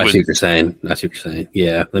 Oh, I see what you're saying.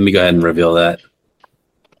 Yeah, let me go ahead and reveal that.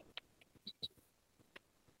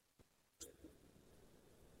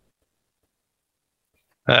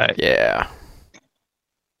 All right. Yeah.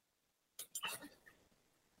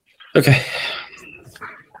 Okay.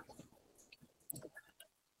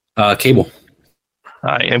 Cable.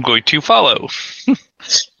 I am going to follow.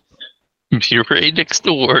 You're right next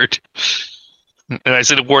to Ward. And I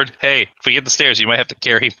said to Ward, hey, if we get the stairs, you might have to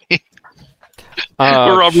carry me.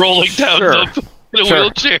 We're all rolling down the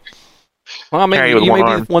wheelchair. Well, I mean, Carry with you one may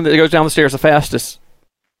be arm. the one that goes down the stairs the fastest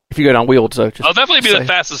if you go down wheeled. So just I'll definitely be say- the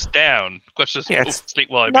fastest down. Question is, Yeah, who it's sneak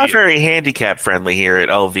while I Not beat very handicap friendly here at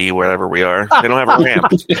LV, wherever we are. They don't have a ramp.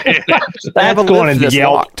 They have That's a going lift into that's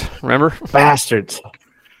Yelp. locked. Remember? Bastards.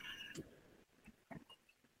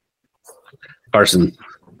 Carson.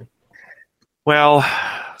 Well,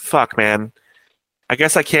 fuck, man. I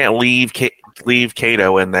guess I can't leave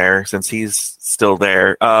Kato in there since he's still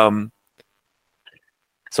there. So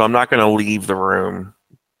I'm not going to leave the room.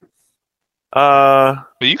 But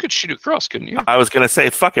you could shoot across, couldn't you? I was going to say,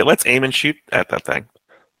 fuck it. Let's aim and shoot at that thing.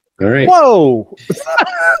 All right. Whoa!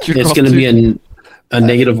 It's going to be a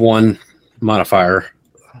 -1 modifier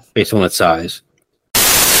based on its size.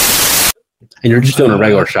 And you're just doing a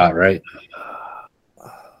regular shot, right?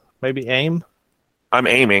 Maybe aim. I'm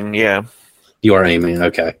aiming, yeah. You are aiming.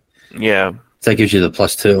 Okay. Yeah. So that gives you the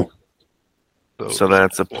 +2. So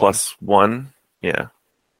that's a +1. Yeah.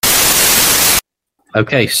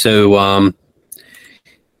 Okay. So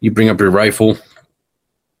you bring up your rifle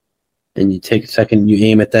and you take a second, you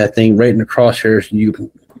aim at that thing right in the crosshairs, and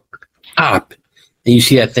you pop, and you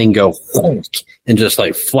see that thing go and just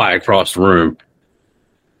like fly across the room.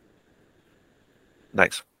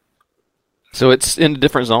 Nice. So it's in a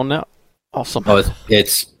different zone now. Awesome. Oh,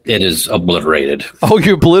 it is obliterated. Oh,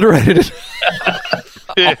 you obliterated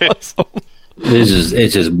it. Awesome.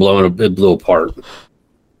 It's just it blew apart.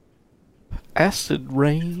 Acid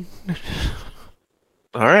rain.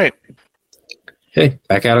 All right. Okay,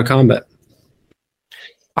 back out of combat.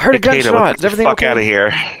 I heard a Hey, Kato, gunshot. let's Is everything fuck okay? out of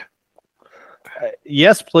here.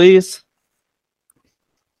 Yes, please.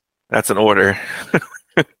 That's an order.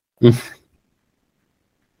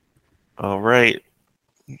 All right.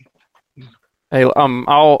 Hey,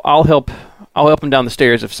 I'll help him down the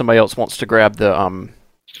stairs if somebody else wants to grab the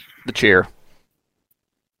chair.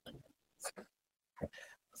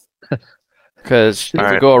 Because if All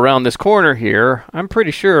we right. go around this corner here, I'm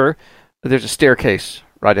pretty sure that there's a staircase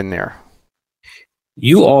right in there.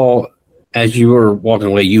 You all, as you were walking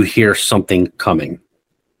away, you hear something coming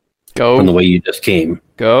from the Go, way you just came.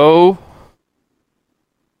 go.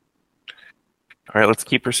 All right, let's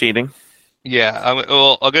keep proceeding. Yeah,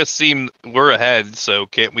 I guess seem we're ahead, so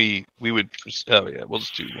can't we? We would. Oh yeah, we'll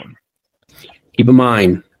just do one. Keep in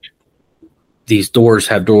mind, these doors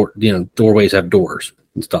have doorways have doors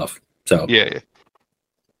and stuff. So Yeah.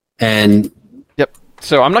 and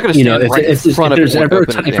So I'm not going to you stand know, right in front of it. if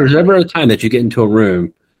there's ever a time that you get into a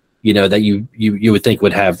room, you know, that you would think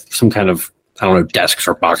would have some kind of, I don't know, desks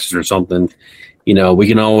or boxes or something, you know, we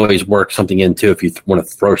can always work something in too if you want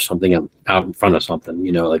to throw something out in front of something,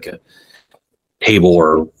 you know, like a table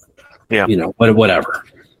or, you know, whatever.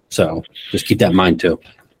 So just keep that in mind too.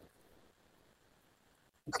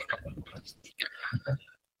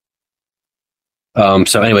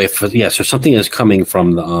 So anyway, so something is coming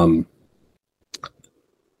from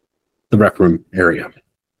the rec room area.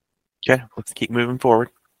 Okay, let's keep moving forward.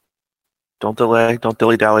 Don't delay. Don't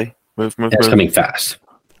dilly-dally. Move. It's coming fast.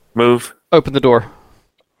 Move. Open the door.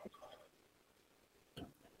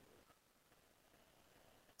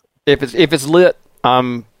 If it's lit,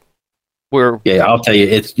 we're Yeah, I'll tell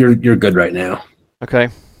you, you're good right now. okay.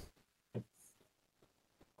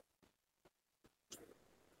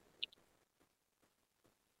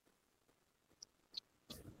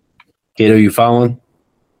 Kato, you following?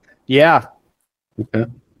 Yeah. Okay.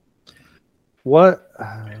 What?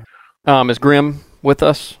 Is Grim with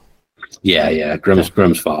us? Yeah.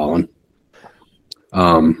 Grim's following.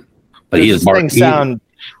 But Does he this is thing sound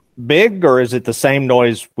big, or is it the same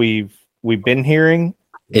noise we've been hearing?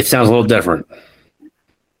 It sounds a little different.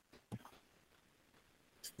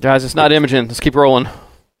 Guys, it's not Imogen. Let's keep rolling.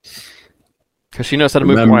 Because she knows how to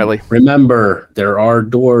move quietly. Remember, there are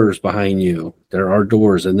doors behind you. There are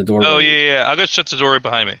doors in the doorway. Oh yeah. I'll go shut the door right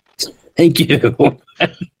behind me. Thank you. Oh, I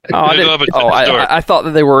Go up didn't. and shut the door. I thought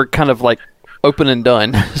that they were kind of like open and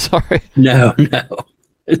done. Sorry. No.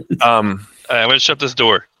 I'm gonna shut this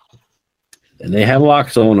door. And they have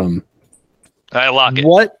locks on them. I lock it.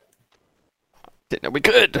 What? Didn't know we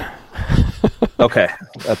could. Okay.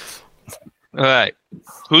 That's. All right.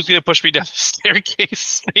 Who's gonna push me down the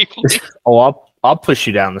staircase safely? Oh, I'll push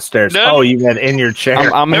you down the stairs. No. Oh, you got in your chair.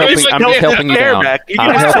 I'm Everybody's helping. like, I'm just no, helping you chair down. back. You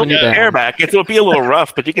I'm can helping tilt you the chair down. back. It'll be a little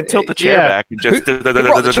rough, but you can tilt the chair Yeah. back and just Who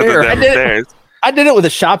brought the chair? down the stairs. I did it with a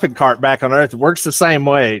shopping cart back on Earth. It works the same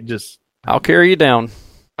way. Just I'll carry you down.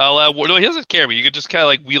 Well, no, he doesn't carry me. You could just kind of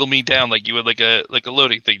like wheel me down like you would like a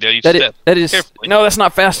loading thing down each That step. is Carefully. no, that's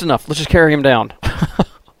not fast enough. Let's just carry him down.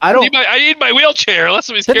 I don't. I need my wheelchair. Let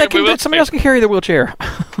somebody Then carry my wheelchair. somebody else can carry the wheelchair.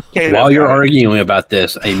 Okay, While you're arguing about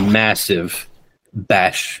this, a massive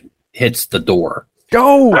bash hits the door.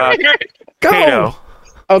 Go, go. Kato.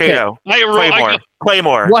 Okay. Kato.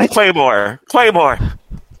 Claymore. What? Claymore.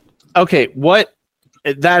 Okay. What?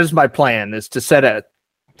 That is my plan: is to set a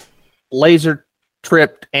laser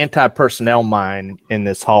tripped anti-personnel mine in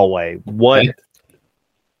this hallway. What? Okay.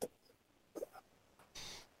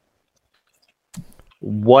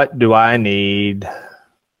 What do I need?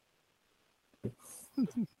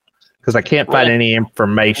 Because I can't find any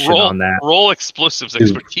information on that. Roll explosives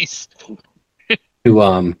expertise.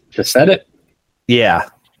 To set it. Yeah.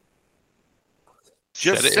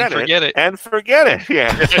 Just Set it set and forget it. and forget it.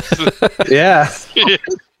 Yeah.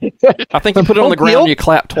 Yeah. I think you put it on the ground and you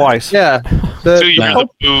clap twice. Yeah. So The you hear the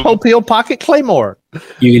boom. Popeel Pocket Claymore.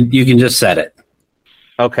 You can just set it.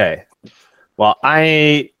 Okay. Well,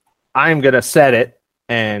 I'm gonna set it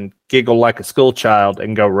and giggle like a school child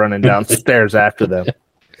and go running downstairs after them.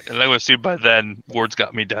 And I would assume by then Ward's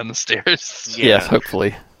got me down the stairs. Yes,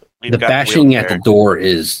 hopefully. We've The got bashing at the wheelchair. door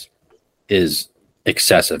is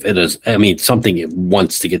excessive. It is. I mean, something it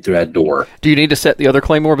wants to get through that door. Do you need to set the other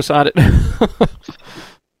claymore beside it?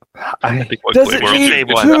 I think one Does it Claymore- need Save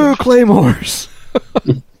one. 2 claymores?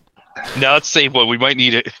 No, let's save one. We might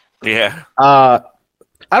need it. Yeah. I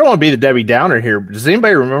don't want to be the Debbie Downer here, but does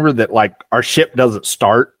anybody remember that like our ship doesn't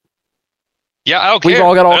start? Yeah, I don't We've care.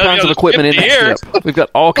 all got all I kinds of just equipment in skip the that air. ship. We've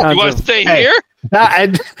got all You kinds want to of. stay Hey. here?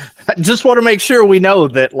 I just want to make sure we know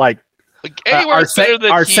that like Like, anywhere our, better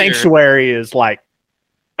than our here. sanctuary is like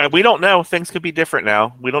And we don't know. Things could be different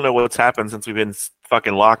now. We don't know what's happened since we've been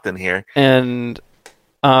fucking locked in here. And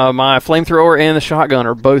my flamethrower and the shotgun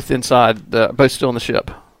are both inside, both still in the ship.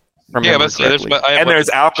 Yeah, but there's, correctly. I have And there's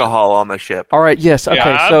alcohol on the ship. All right, yes, okay,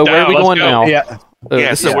 Yeah, so I'm where are we down, going let's go. now? yeah. Yeah,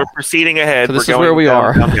 This so is- we're proceeding ahead. So this We're is going where we down,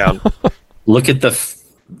 are. down, down. Look at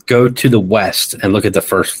go to the west and look at the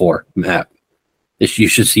first floor map. You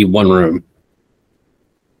should see one room,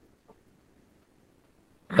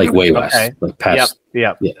 like way west, Okay. like past.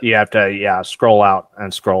 Yep. Yeah. You have to scroll out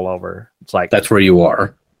and scroll over. It's like That's where you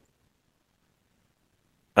are.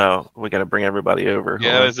 Oh, we got to bring everybody over. Hold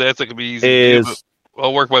Yeah, on. that's like gonna be easy. to do, is but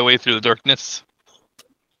I'll work my way through the darkness.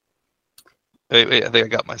 Wait, I think I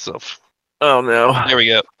got myself. Oh no. There we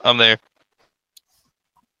go. I'm there.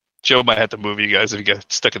 Joe might have to move you guys if you get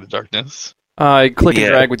stuck in the darkness. Click and Yeah.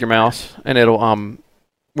 drag with your mouse, and it'll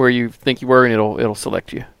where you think you were, and it'll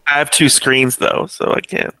select you. I have 2 screens though, so I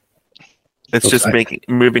can't. It's just Okay.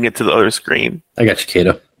 moving it to the other screen. I got you,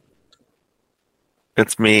 Kato.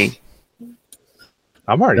 It's me,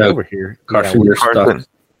 I'm already Oh, over here. Carson, Yeah, you're Carson. stuck.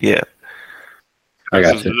 Yeah. I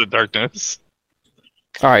got This is you. the darkness.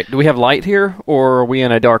 All right, do we have light here, or are we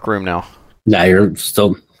in a dark room now? Now you're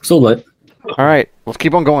still lit. All right, let's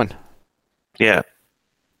keep on going. Yeah.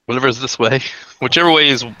 Whatever is this way. Whichever way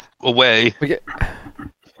is away. We get,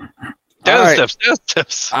 Down All the right. steps, down the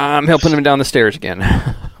steps. I'm helping him down the stairs again.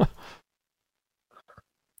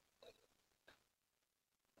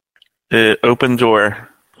 Open door.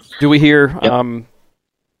 Do we hear Yep.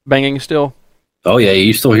 banging still? Oh yeah,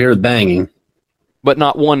 you still hear the banging. But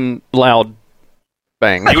not one loud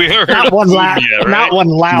bang. We heard Not a one boom loud, yet, right? not one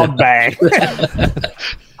loud bang.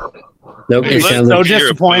 Nope, it Let's sounds So like hear a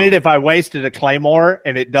disappointed boom. if I wasted a claymore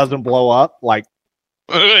and it doesn't blow up. Like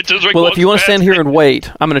Just like Well, if walks you want to stand past here me. and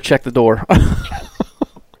wait, I'm going to check the door.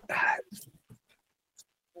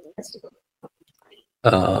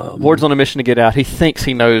 Ward's on a mission to get out. He thinks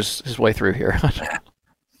he knows his way through here.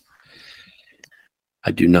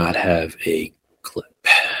 I do not have a clip.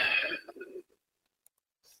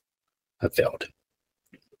 I failed.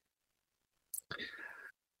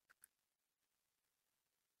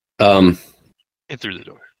 In through the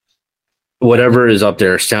door. Whatever is up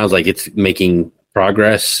there sounds like it's making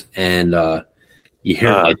progress, and you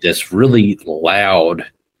hear like this really loud,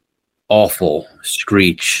 awful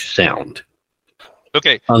screech sound,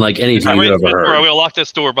 Okay. unlike anything I'm you've ever we're heard. going to lock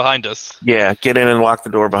this door behind us. Yeah, get in and lock the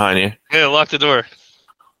door behind you. Yeah, lock the door.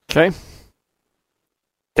 Okay.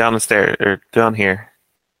 Down the stair or down here.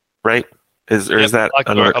 Right? Is Yep, that lock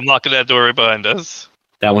the door. I'm locking that door right behind us.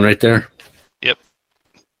 That one right there.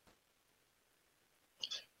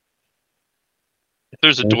 If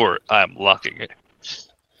there's a door, I'm locking it.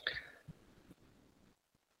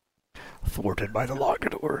 Thwarted by the locked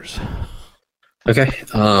doors. Okay.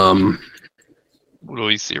 What do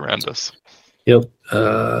we see around us? Yep.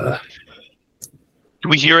 Do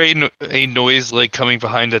we hear a noise like coming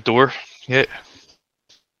behind that door yet?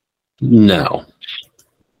 No.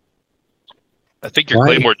 I think your Why?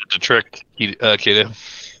 claymore did the trick, Kato.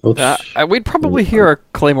 Oops. We'd probably hear a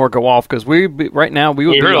claymore go off because right now we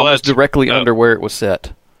would We be heard a almost lot. directly Oh. under where it was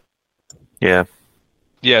set. Yeah.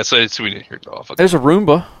 Yeah, so we didn't hear it go off. Okay. There's a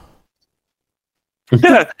Roomba.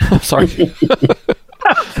 Sorry.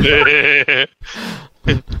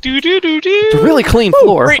 Do-do-do-do. It's a really clean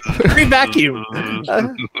floor. Free vacuum.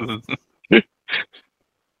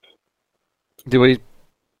 Do we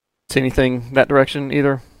see anything that direction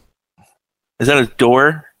either? Is that a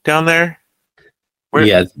door down there? Where-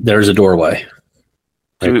 Yeah, there's a doorway.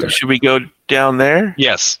 Right there. Should we go down there?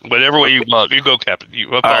 Yes, whatever way you want. You go, Captain.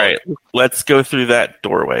 All right. Let's go through that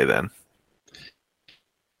doorway then.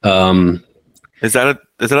 Is that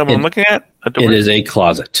what I'm looking at? A door? It is a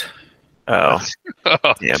closet. Oh,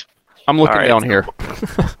 yeah. I'm looking All right. down here.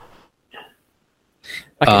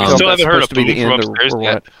 I can't tell Still if that's haven't heard a supposed to be the boom from end upstairs or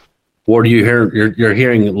yet. what. What do you hear? You're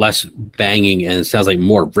hearing less banging, and it sounds like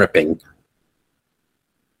more ripping.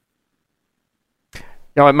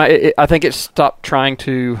 No, I think it stopped trying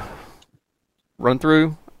to run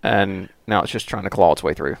through, and now it's just trying to claw its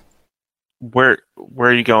way through. Where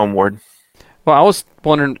are you going, Ward? Well, I was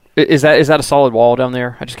wondering, is that a solid wall down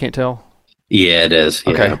there? I just can't tell. Yeah, it is.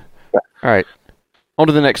 Yeah. Okay. All right. On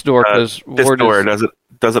to the next door, because This door,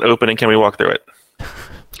 does it open and can we walk through it?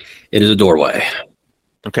 It is a doorway.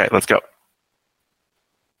 Okay, let's go.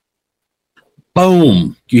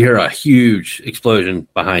 Boom! You hear a huge explosion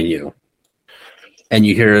behind you, and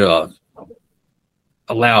you hear a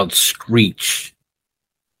loud screech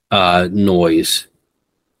noise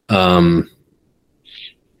that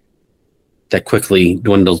quickly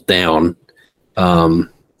dwindles down, and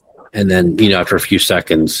then after a few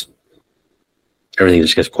seconds, everything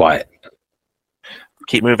just gets quiet.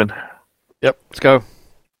 Keep moving. Yep, let's go.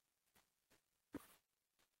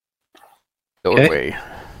 Okay. Doorway.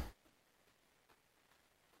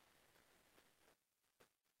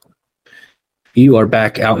 You are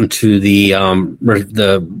back out into the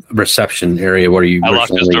reception area. What are you? I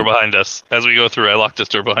locked this door behind us. As we go through, I locked this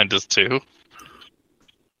door behind us too.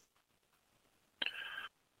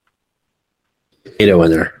 Kato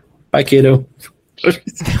in there. Bye, Kato.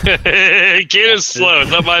 Kato's slow.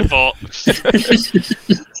 It's not my fault.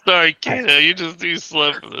 Sorry, Kato. You just do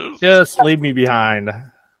slow for this. Just leave me behind.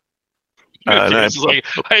 It's like,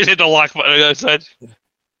 I had to lock my outside.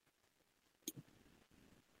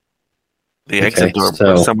 The exit door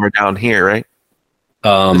so- is somewhere down here, right?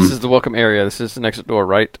 This is the welcome area. This is the exit door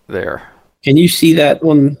right there. Can you see that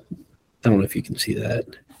one? I don't know if you can see that.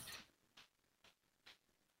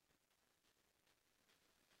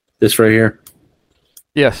 This right here?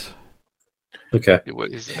 Yes. Okay.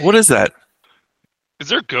 What is that? What is that? Is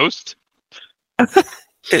there a ghost?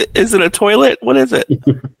 Is it a toilet? What is it?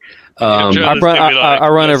 Um, Yeah, I Just run, give me I, like I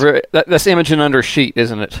run this. over. That's Imogen under a sheet,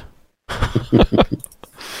 isn't it?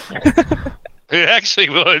 It actually,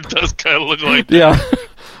 well, it does kind of look like. Yeah.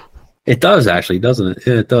 it does actually, doesn't it?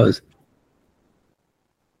 Yeah, it does.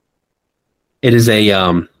 It is a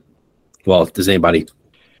well, does anybody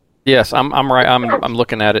Yes, I'm right. I'm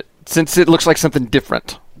looking at it. Since it looks like something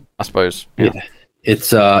different, I suppose. Yeah.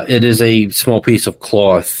 it is a small piece of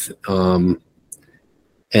cloth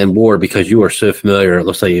and Ward, because you are so familiar, it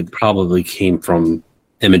looks like it probably came from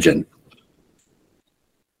Imogen.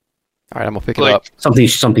 All right, I'm gonna pick Like- it up.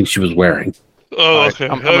 Something she was wearing. Oh, All right, okay.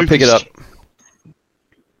 I'm gonna pick it up.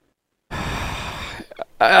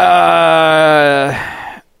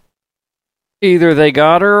 Either they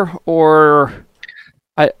got her, or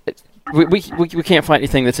we can't find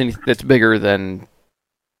anything that's bigger than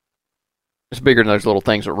those little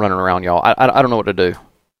things that are running around, y'all. I don't know what to do.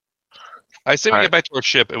 I say we All get right. back to our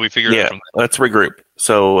ship and we figure it Yeah, out from there. let's regroup.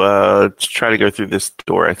 So let's try to go through this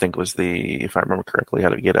door. I think was if I remember correctly, how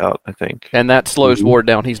to get out. I think. And that slows Mhm. Ward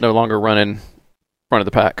down. He's no longer running front of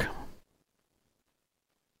the pack.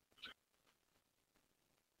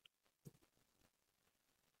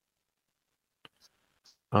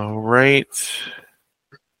 All right.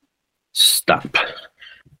 Stop.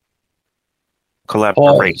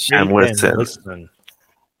 Collaborate and Wait and listen.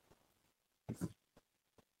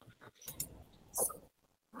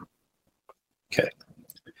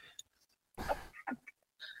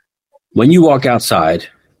 When you walk outside,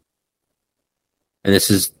 and this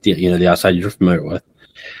is the outside you're familiar with,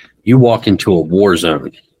 you walk into a war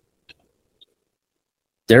zone.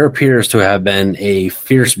 There appears to have been a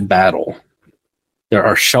fierce battle. There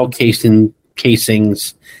are shell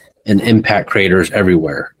casings and impact craters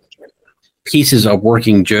everywhere. Pieces of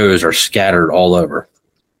working Joes are scattered all over.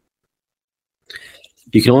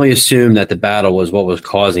 You can only assume that the battle was what was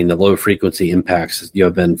causing the low frequency impacts you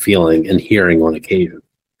have been feeling and hearing on occasion.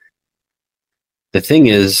 The thing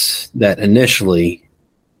is that initially,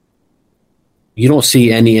 you don't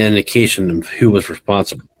see any indication of who was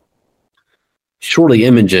responsible. Surely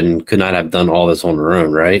Imogen could not have done all this on her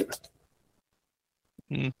own, right?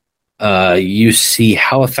 You see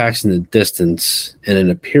Halifax in the distance, and it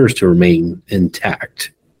appears to remain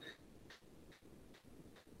intact.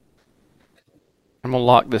 I'm gonna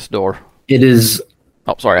lock this door. It is.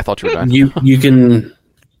 Oh, sorry. I thought you were done. You can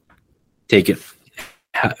take it.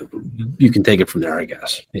 You can take it from there, I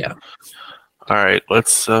guess. Yeah. All right,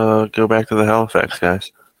 let's go back to the Halifax,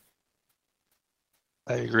 guys.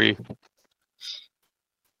 I agree.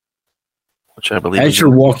 Which I believe. As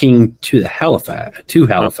you're walking to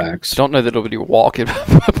Halifax, Don't know that it'll be walking.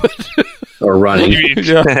 or running,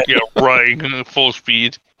 Yeah, running full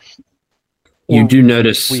speed. you do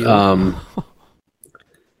notice Wheel.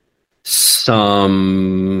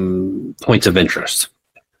 some points of interest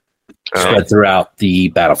spread throughout the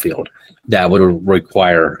battlefield that would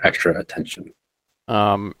require extra attention.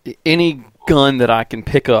 Any gun that I can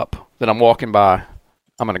pick up that I'm walking by,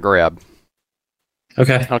 I'm gonna grab.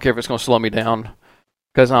 Okay. I don't care if it's gonna slow me down,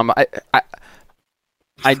 because I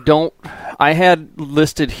had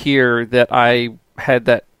listed here that I had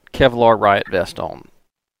that Kevlar riot vest on.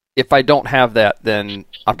 If I don't have that, then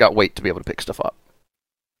I've got weight to be able to pick stuff up.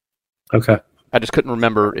 Okay. I just couldn't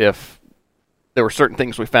remember if there were certain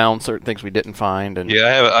things we found, certain things we didn't find, and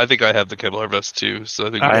Yeah, I think I have the Kevlar vest too. So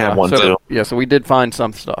I think I have one too. Yeah, so we did find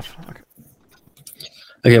some stuff.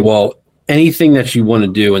 Okay. Well, anything that you want to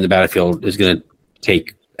do in the battlefield is going to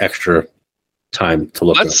take extra time to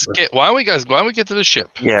look Let's over. get. Why don't we get to the ship?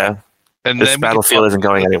 Yeah, And this then we can battlefield talk. isn't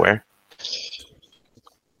going anywhere.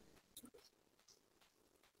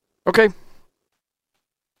 Okay.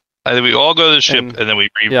 I think we all go to the ship, and then we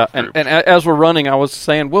Yeah, and as we're running, I was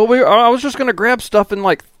saying, well, I was just going to grab stuff and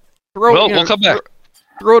like throw. Well, we'll come back.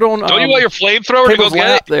 Throw it on. Don't you want your flamethrower to go Cable's get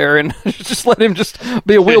lap it? there and just let him just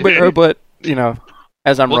be a wheelbarrow. But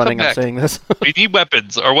as I'm We'll come running, I'm back. saying this. We need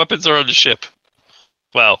weapons. Our weapons are on the ship.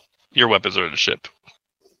 Well, your weapons are on the ship.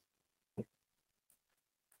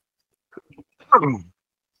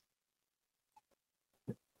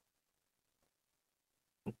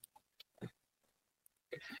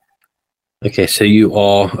 Okay, so you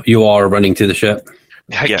all are running to the ship,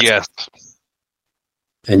 Yes. Yes.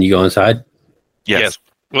 and you go inside. Yes.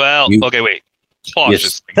 Well, You- okay, wait.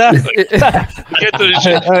 Cautious. Okay, We get to the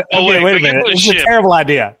ship. Oh, wait, wait a we get minute. to the This is a ship. terrible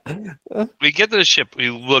idea. We get to the ship. We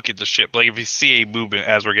look at the ship. Like if we see a movement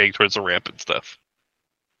as we're getting towards the ramp and stuff.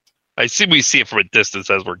 I assume we see it from a distance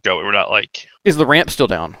as we're going. We're not like, Is the ramp still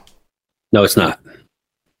down? No, it's not.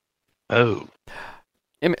 oh.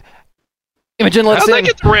 Imogen, let How'd us I in.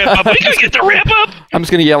 get the ramp up? We gotta get the ramp up. I'm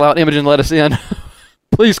just going to yell out, Imogen, let us in.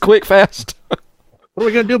 Please, quick, fast. What are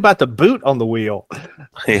we going to do about the boot on the wheel?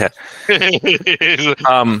 Yeah.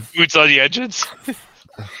 Boots on the engines.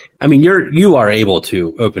 I mean, you are able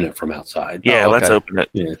to open it from outside. Yeah. Oh, Let's okay. open it.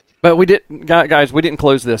 Yeah. But we didn't, guys, we didn't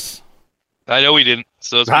close this. I know we didn't.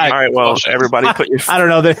 So it's Right. All right. Well, everybody, put your I don't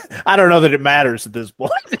know that it matters at this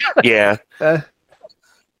point. yeah.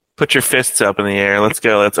 Put your fists up in the air. Let's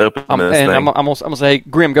go. Let's open this And thing. I'm gonna say, hey,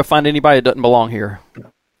 Grim, go find anybody that doesn't belong here.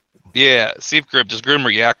 Yeah. See if does Grim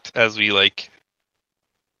react as we like.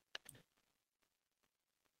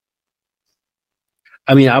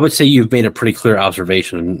 I mean, I would say you've made a pretty clear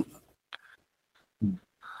observation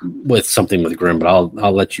with something with Grim, but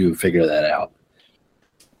I'll let you figure that out.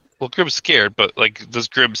 Well, Grim's scared, but like, does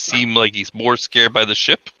Grim seem like he's more scared by the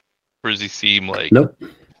ship, or does he seem like? Nope.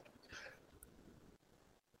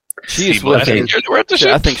 She's seem less with him. scared that we're at the I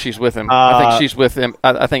ship? think she's with him. I think she's with him.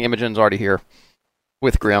 I think Imogen's already here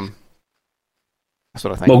with Grim. That's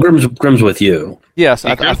what I think. Well, Grim's with you. Yes,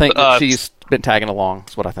 Hey, I Grim, think that she's been tagging along.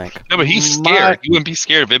 That's what I think. No, but he's scared. He wouldn't be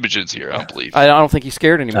scared of Imogen's here. I don't believe. I don't think he's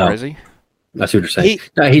scared anymore, Oh. is he? That's what you're saying.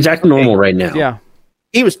 No, he's acting normal right now. Yeah.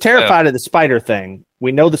 He was terrified of the spider thing.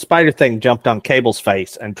 We know the spider thing jumped on Cable's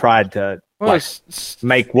face and tried to Well,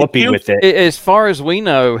 make whoopee with it. as far as we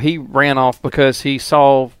know, he ran off because he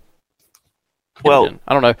saw. Well, Imogen.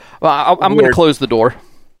 I don't know. Well, I'm going to Weird. close the door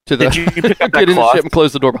to the did you pick up that get in the cloth? ship and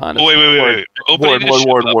close the door behind us. Wait. Opening the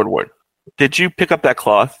ship up. Ward. Did you pick up that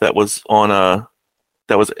cloth that was on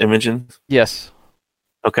that was Imogen's? Yes.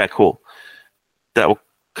 Okay, cool. That will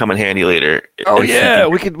come in handy later. Oh If you yeah,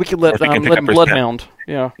 can- we could let if you can pick let up him her bloodhound.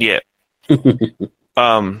 Yeah. Yeah.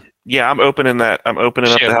 Yeah, I'm opening that. I'm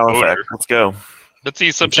opening up She the has an Halifax. odor. Let's go. Let's see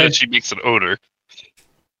assumption Okay. that she makes an odor.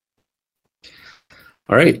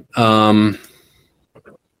 All right.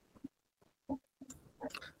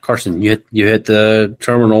 Carson, you hit the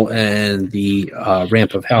terminal, and the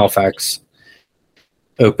ramp of Halifax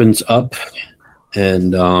opens up,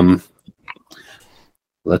 and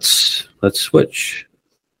let's switch.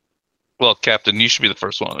 Well, Captain, you should be the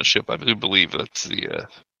first one on the ship. I do believe that's the.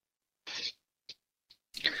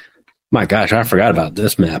 My gosh, I forgot about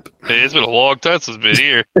this map. Hey, it's been a long time since I've been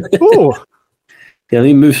here. Ooh. Yeah, let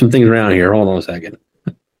me move some things around here. Hold on a second.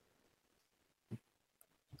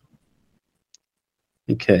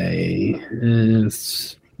 Okay.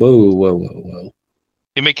 Whoa.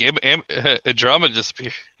 You make Andromeda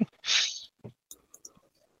disappear.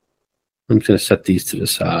 I'm just going to set these to the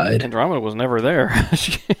side. Andromeda was never there.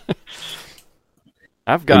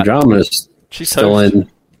 I've got. Andromeda's She's still toast.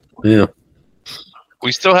 in. Yeah.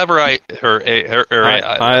 We still have her AI.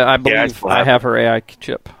 I believe I have her AI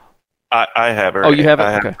chip. I have her. Oh, you have it?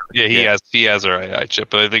 I Okay. Yeah, he has her AI chip,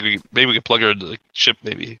 but I think we could plug her into the chip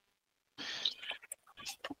maybe.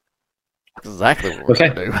 Exactly what we're Okay.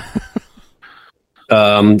 going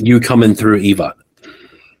to do. You come in through Eva.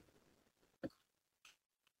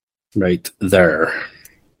 Right there.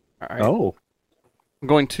 All right. Oh. I'm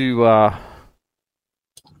going to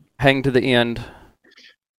hang to the end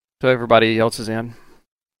so everybody else is in.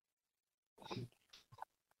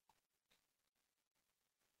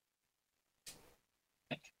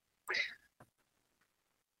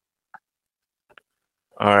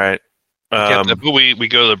 All right. Captain, we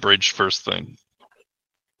go to the bridge first thing.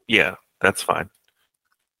 Yeah, that's fine.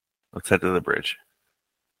 Let's head to the bridge.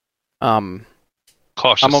 I'm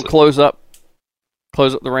Cautiously. gonna close up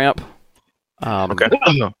the ramp. Okay.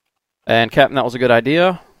 And Captain, that was a good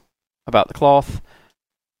idea about the cloth.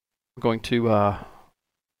 I'm going to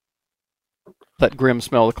let Grim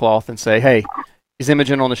smell the cloth and say, "Hey, he's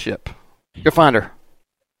Imogen on the ship. Go find her."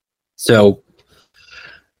 So,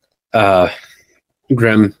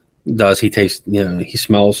 Grim does. He takes, he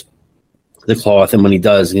smells the cloth, and when he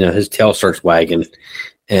does, his tail starts wagging,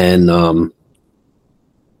 and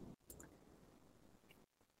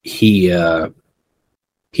he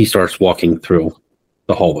starts walking through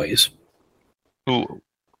the hallways. Ooh,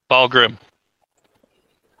 follow Grim.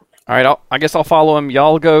 All right, I guess I'll follow him.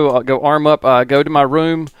 Y'all go arm up. Go to my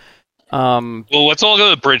room. Well, let's all go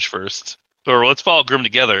to the bridge first, or let's follow Grim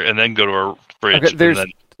together and then go to our bridge. Okay,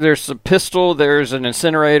 there's a pistol. There's an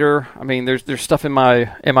incinerator. I mean, there's stuff in my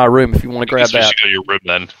room if you want to grab We that. should go to your room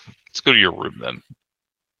then. Let's go to your room then,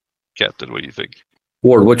 Captain. What do you think?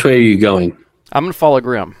 Ward, which way are you going? I'm gonna follow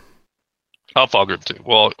Grim. I'll follow Grim too.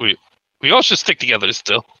 Well, we all should stick together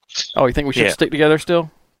still. Oh, you think we should Yeah. stick together still?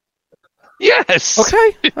 Yes.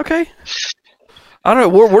 Okay. I don't know.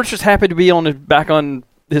 We're just happy to be back on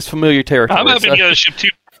his familiar territory. I'm happy so to get on the ship too.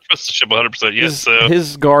 Trust the ship 100%. Yes.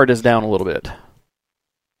 his guard is down a little bit.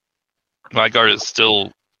 My guard is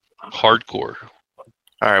still hardcore.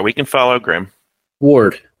 All right, we can follow Grim.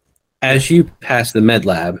 Ward, as you pass the med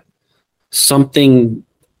lab, something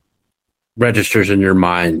registers in your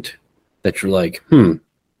mind that you're like,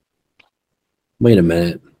 wait a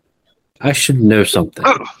minute. I should know something.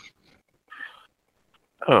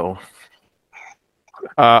 Oh,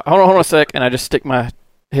 Hold on a sec, and I just stick my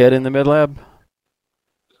head in the med lab.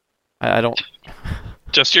 I don't.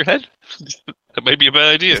 Just your head? That may be a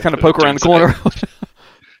bad idea. Just kind of poke around the corner.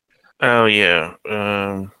 oh yeah.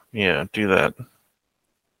 Yeah, do that.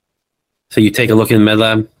 So you take a look in the med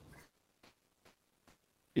lab.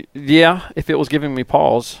 Yeah, if it was giving me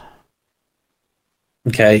pause.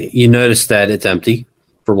 Okay, you notice that it's empty,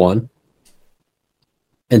 for one.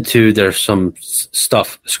 And two, there's some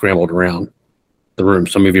stuff scrambled around the room,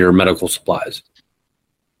 some of your medical supplies.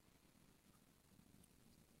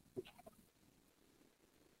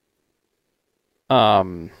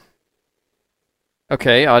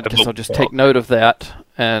 Okay, I guess I'll just take note of that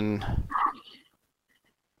and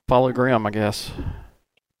follow Grim, I guess.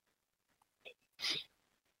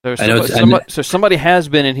 So somebody has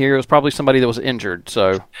been in here. It was probably somebody that was injured.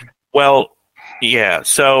 So, Well, yeah.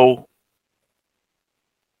 So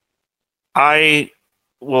I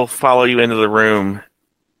will follow you into the room,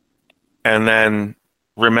 and then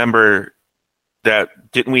remember that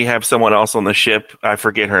didn't we have someone else on the ship? I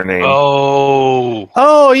forget her name.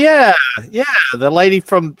 Oh yeah. The lady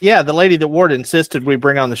that Ward insisted we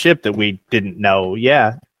bring on the ship that we didn't know.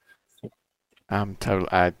 Yeah. I'm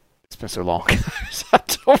totally. It's been so long. I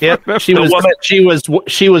don't Yep. remember.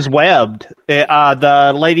 She was webbed.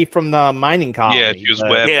 The lady from the mining colony. Yeah, she was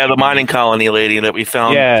webbed. Yeah, the mining colony lady that we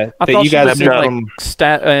found. Yeah, I that thought you she guys was did in, from.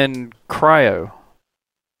 stat and cryo.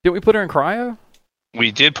 Didn't we put her in cryo? We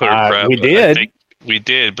did put her in cryo. we but did. I think we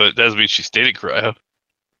did, but that doesn't mean she stayed in cryo.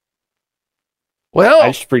 Well,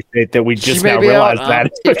 I just appreciate that we she just may now be out. realized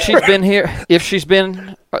that. If she's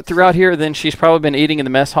been throughout here, then she's probably been eating in the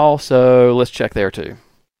mess hall. So let's check there too.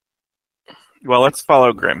 Well, let's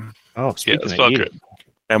follow Grim, Oh, Yeah, speaking let's of fuck eating. it.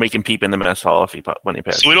 and we can peep in the mess hall when he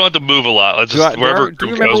passes. So we don't have to move a lot. Let's Do just you wherever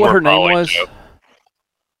remember Grim goes, what we're her name following was? Joe.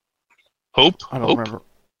 Hope. I don't Hope. remember.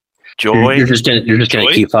 Joy. You're just gonna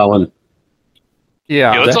Joy? keep following.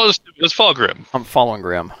 Yeah, Yeah, let's follow Grim. I'm following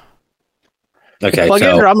Grim. Okay, Plug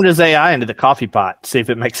so Andromeda's AI into the coffee pot. See if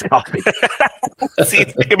it makes coffee. See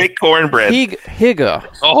if we can make cornbread. Higa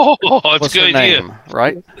Oh, that's was a her good idea. name,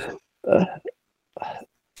 right?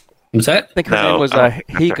 what's that? I think her No, name was I don't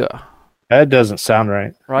think Higa, That doesn't sound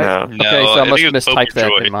right. right? No. No, Okay, so I I must think it's Hope mistype that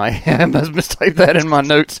Joy. in my I must mistype that in my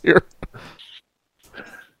notes here.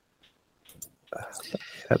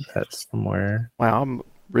 That's somewhere. Wow, I'm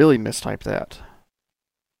really mistyped that.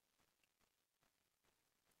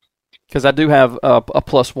 Because I do have a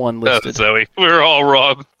 +1 Oh, listed. Zoe. We're all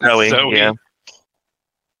wrong. Zoe, yeah.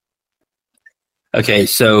 Okay,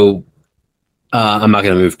 so I'm not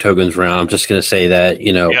going to move tokens around. I'm just going to say that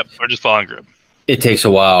Yep, we're just following Grim. it takes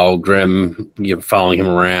a while. Grim, you're following him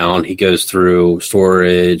around. He goes through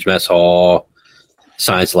storage, mess hall,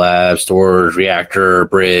 science lab, storage, reactor,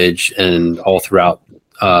 bridge, and all throughout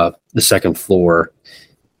the second floor.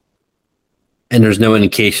 And there's no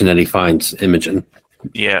indication that he finds Imogen.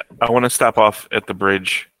 Yeah, I want to stop off at the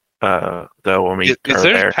bridge, though, when we Is are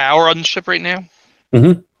there there. power on the ship right now?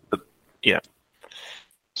 Mhm. Yeah.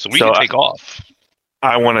 So we So can take off.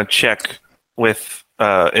 I want to check with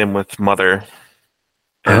Mother.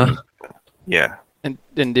 Uh-huh. Yeah. And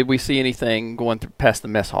did we see anything going past the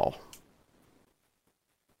mess hall?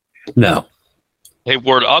 No. Hey,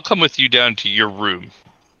 Ward, I'll come with you down to your room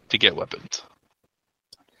to get weapons.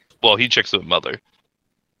 Well, he checks with Mother.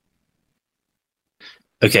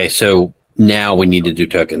 Okay, so now we need to do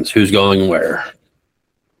tokens. Who's going where?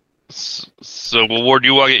 So, well, Ward,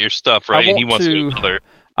 you want to get your stuff, right? And he wants to go with Mother.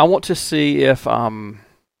 I want to see if in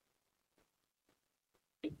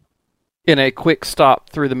a quick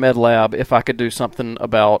stop through the med lab, if I could do something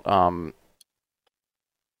about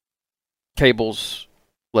Cable's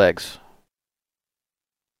legs.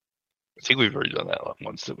 I think we've already done that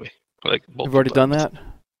once, didn't we? Like We've already done that.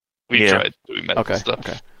 We Yeah. tried. We met Okay. stuff.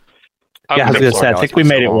 Okay. Yeah, I was going to say, I think we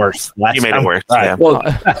made it worse. Last You made it time. worse, Right. yeah. Well,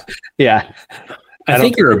 Yeah. I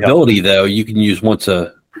think your ability though, you can use once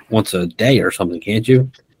a day or something, can't you?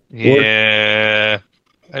 Yeah.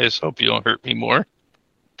 I just hope you don't hurt me more.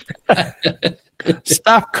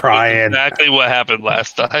 Stop crying. Exactly what happened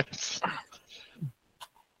last time.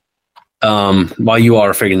 While you all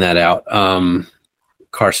are figuring that out,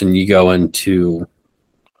 Carson, you go into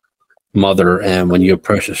Mother, and when you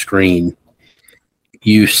approach the screen,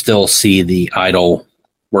 you still see the idle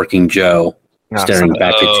working Joe staring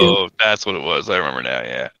back at you. Oh, that's what it was. I remember now,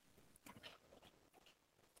 yeah.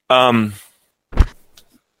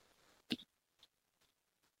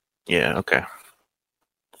 Yeah, okay.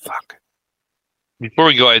 Fuck. Before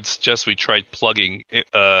we go, I'd suggest we try plugging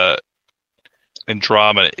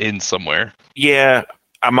Andromeda in somewhere. Yeah,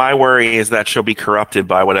 my worry is that she'll be corrupted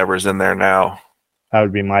by whatever's in there now. That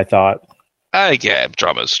would be my thought. I get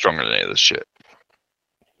Andromeda's stronger than any of this shit.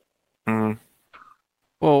 Mm.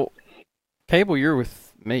 Well, Cable, you're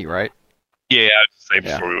with me, right? Yeah, I'd say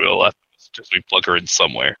Yeah. before we left, just we plug her in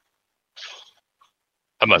somewhere.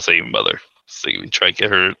 I'm not saying Mother. So we try to get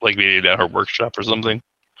her, like maybe down her workshop or something.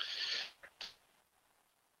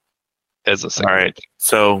 As a All second. right.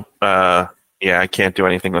 So, yeah, I can't do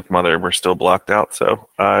anything with Mother. We're still blocked out, so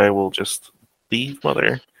I will just leave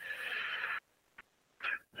Mother.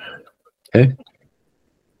 Okay.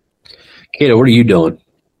 Kato, what are you doing?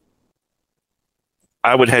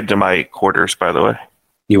 I would head to my quarters, by the way.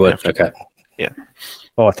 You would? Okay.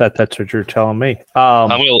 Oh, I thought that's what you're telling me. I'm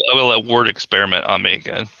gonna let Ward experiment on me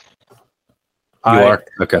again. You are?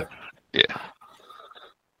 Okay. Yeah.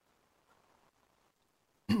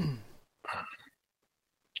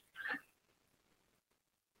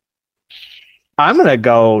 I'm going to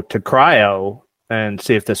go to cryo and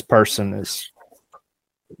see if this person is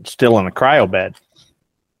still in a cryo bed.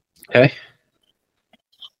 Okay.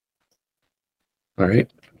 All right.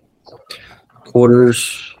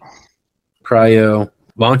 Quarters, cryo.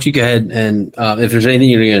 Why don't you go ahead and if there's anything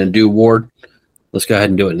you're going to do, Ward, let's go ahead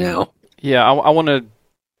and do it now. Yeah, I want to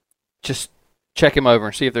just check him over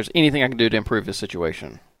and see if there's anything I can do to improve his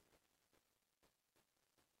situation.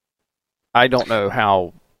 I don't know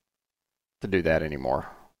how to do that anymore.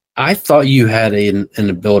 I thought you had an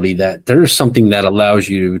ability that there's something that allows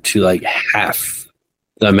you to like half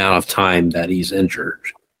the amount of time that he's injured.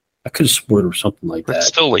 I could have sworn it was something like It's that.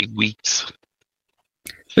 still like weeks.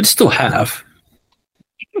 But still half.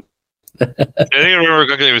 I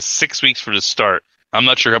remember it was 6 weeks for the start. I'm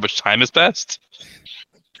not sure how much time has passed.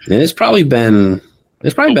 It's probably been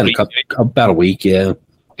about a week, yeah.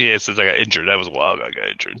 Yeah, since I got injured. That was a while ago I got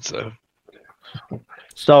injured.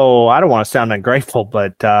 So I don't want to sound ungrateful,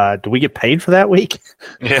 but do we get paid for that week?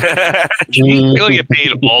 You only get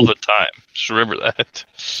paid all the time. Just remember that.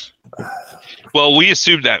 Well, we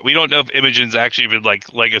assumed that. We don't know if Imogen's actually been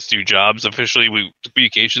letting us do jobs officially.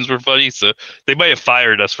 Communications were funny, so they might have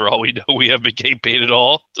fired us for all we know. We haven't been getting paid at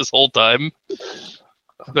all this whole time.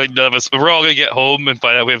 None of us. We're all gonna get home and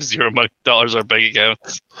find out we have $0 in our bank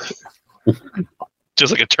accounts.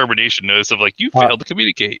 Just like a termination notice of you failed to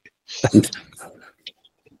communicate.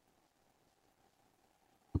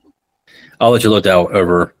 I'll let you look out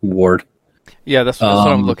over Ward. Yeah, that's what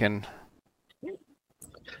I'm looking.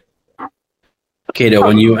 Kato,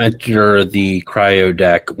 when you enter the cryo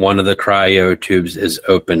deck, one of the cryo tubes is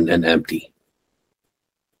open and empty.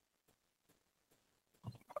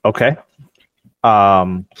 Okay.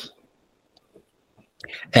 And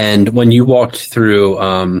when you walked through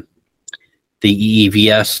the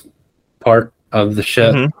EEVS part of the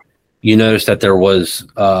ship, you noticed that there was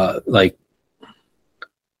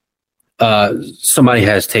somebody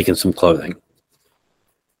has taken some clothing.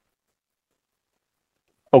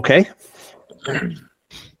 Okay.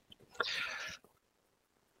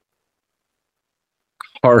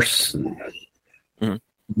 Carson,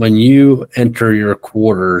 when you enter your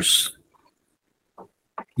quarters,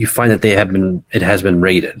 you find that it has been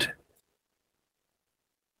raided.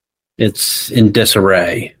 It's in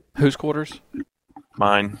disarray. Whose quarters?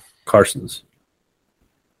 Mine. Carson's.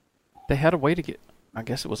 They had a way to get. I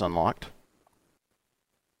guess it was unlocked.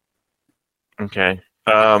 Okay.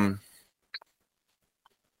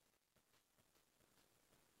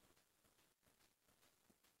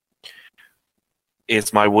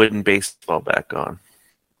 Is my wooden baseball bat on?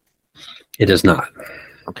 It is not.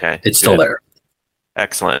 Okay. It's still there.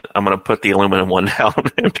 Excellent. I'm going to put the aluminum one down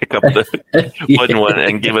and pick up the wooden one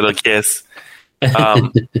and give it a kiss.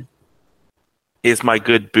 Is my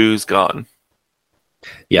good booze gone?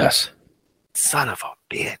 Yes. Son of a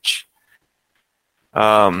bitch.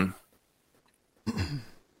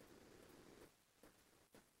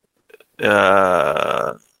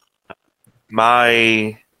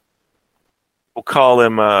 We'll call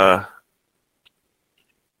him, I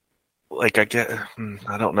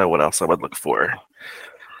don't know what else I would look for.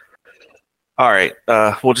 All right.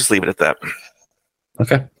 We'll just leave it at that.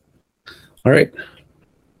 Okay. All right.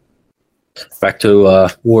 Back to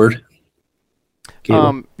Ward.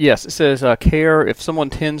 Yes, it says care if someone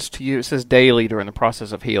tends to you. It says daily during the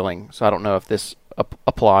process of healing, so I don't know if this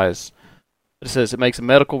applies. It says it makes a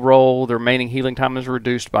medical roll. The remaining healing time is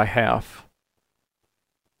reduced by half.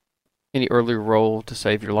 Any earlier roll to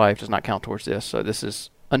save your life does not count towards this. So this is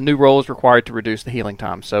a new roll is required to reduce the healing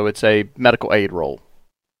time. So it's a medical aid roll.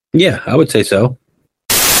 Yeah, I would say so.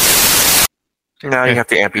 Now you have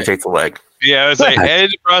to amputate the leg. Yeah, I was like, in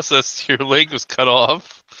the process, your leg was cut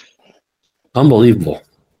off. Unbelievable.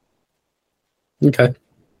 Okay.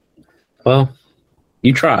 Well,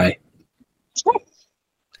 you try.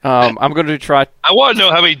 I'm going to try. I want to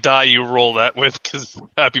know how many die you roll that with, because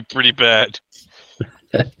that'd be pretty bad.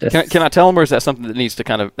 Can I tell him, or is that something that needs to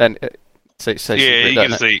kind of say? Yeah, you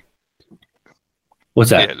can say. What's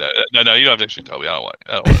that? Yeah, no, you don't have to actually tell me. I don't want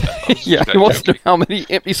that. Yeah, he wants to know how many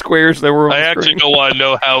empty squares there were on I the actually screen. don't want to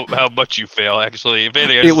know how much you fail, actually. If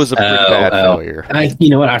anything, It was a pretty bad failure. You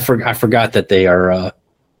know what? I forgot that they are.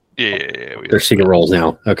 They're secret rolls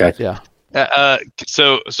now. Okay. Yeah.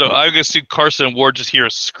 So I guess see Carson and Ward just hear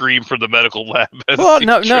a scream from the medical lab. Well,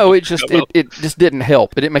 no, it just didn't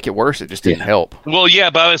help. It didn't make it worse. It just didn't help. Well, yeah,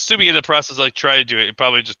 but I'm assuming in the process, trying to do it, it'd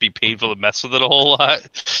probably just be painful to mess with it a whole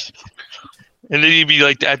lot. And then you'd be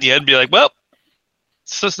at the end, be like, well,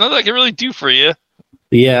 so it's nothing I can really do for you.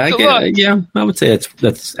 Yeah, I would say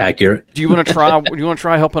that's accurate. Do you want to try? Do you want to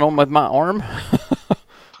try helping on with my arm?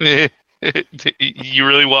 You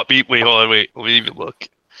really want me? Wait, hold on, wait. Let me even look.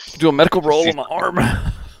 Do a medical roll on my arm.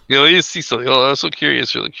 Yeah, let me see something. I'm so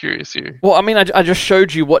curious, really curious here. Well, I mean, I just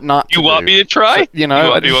showed you what not to do. You want me to try? So, you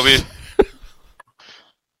know, you want me to...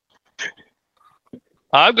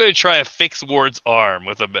 I'm going to try to fix Ward's arm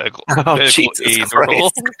with a medical aid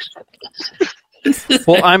roll.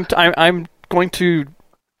 Well, I'm going to.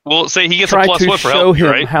 Well, say he gets try a plus to one for show help, him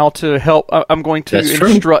right? how to help. I'm going to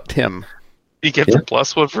instruct him. He gets a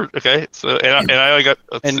plus one for so and I got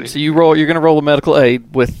so you roll. You're going to roll a medical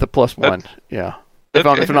aid with the plus one. Yeah, if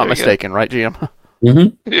I'm not mistaken, right, GM?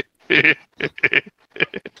 Mm-hmm.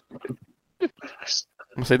 I'm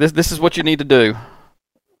gonna say this is what you need to do.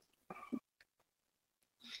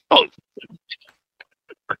 Oh.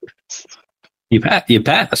 You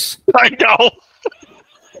pass. I know.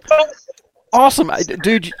 Awesome,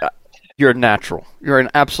 dude. You're a natural. You're an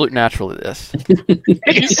absolute natural at this.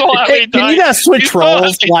 You saw how many Can you times- guys switch you saw how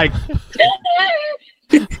roles? many- Like,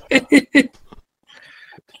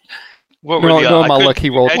 What No, were the no, I my couldn't luck, he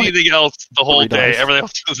rolled do anything else the whole 3 day. dice. Everything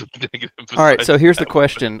else was a negative. All right, so here's the besides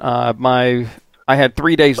question. I had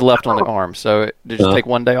 3 days left on the arm, so did you Uh-huh. take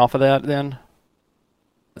 1 day off of that then?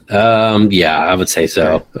 Yeah, I would say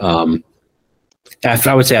so.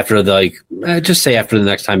 I would say after the just say after the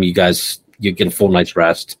next time you get a full night's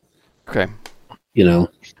rest. Okay. You know,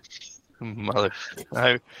 Mother, I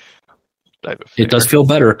have a it does feel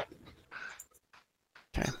better.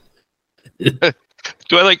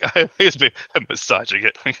 Do I like? I'm massaging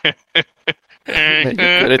it. Man, you're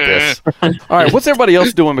good at this. All right, what's everybody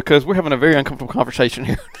else doing? Because we're having a very uncomfortable conversation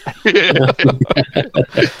here.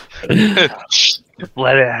 Just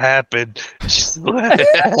let it happen. Just let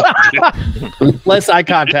it happen. less eye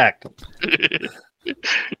contact.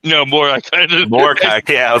 No, more. I kind of More cock.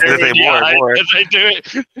 Yeah, I was gonna say more. As I do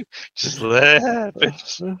it, just let it happen.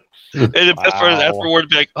 And the best part is afterward,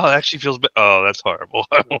 be like, "Oh, it actually feels bad. Oh, that's horrible.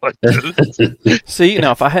 I don't like this." See,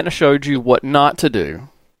 now if I hadn't showed you what not to do,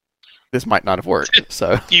 this might not have worked.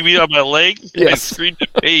 So, You mean on my leg? Yes. I screamed in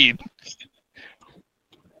pain.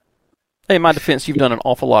 hey, in my defense, you've done an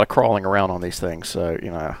awful lot of crawling around on these things, so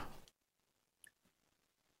you know.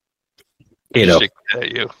 Kato, Shake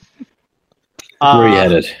at you. where are you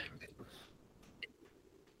headed?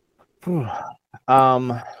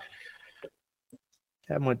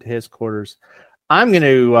 Haven't went to his quarters. I'm going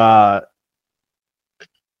to.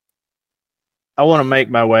 I want to make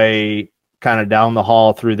my way kind of down the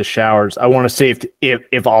hall through the showers. I want to see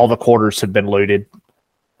if all the quarters have been looted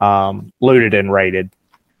and raided.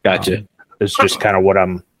 Gotcha. It's just kind of what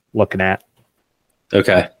I'm looking at.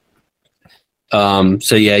 Okay.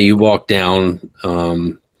 So yeah, you walk down.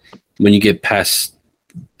 When you get past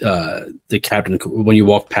when you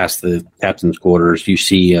walk past the captain's quarters, you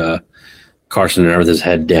see Carson there with his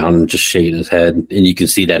head down and just shaking his head, and you can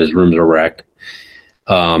see that his rooms are wrecked.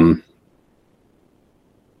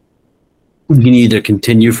 You can either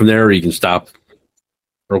continue from there or you can stop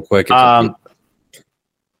real quick. It's up to you.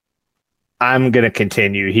 I'm going to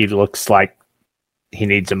continue. He looks like he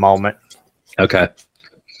needs a moment. Okay.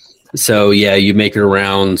 So yeah, you make your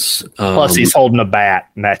rounds. Plus, he's holding a bat,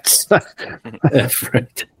 and that's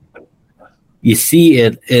Right. You see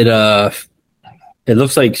it. It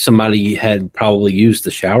looks like somebody had probably used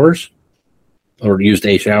the showers, or used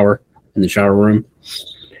a shower in the shower room,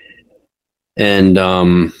 and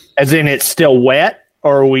as in it's still wet,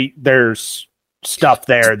 or there's stuff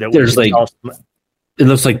there that There's, we like, it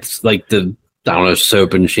looks like the I don't know,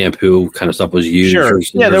 soap and shampoo kind of stuff was used. sure. Or,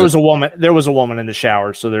 Yeah, there was a woman. There was a woman in the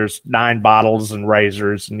shower, so there's 9 bottles and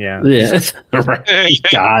razors, and yeah. Right.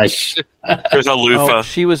 Gosh. There's a Oh, loofah.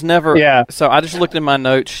 she was never. Yeah. So I just looked in my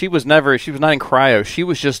notes. She was not in cryo. She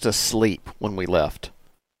was just asleep when we left.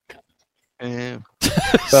 So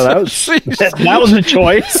that was that was a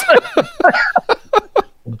choice.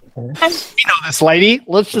 This lady.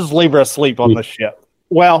 Let's just leave her asleep on the ship.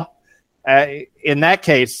 Well, in that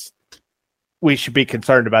case, we should be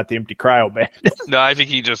concerned about the empty cryo bed. No, I think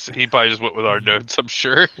he probably just went with our notes. I'm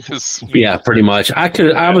sure. 'Cause Yeah, pretty much.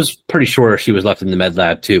 I was pretty sure she was left in the med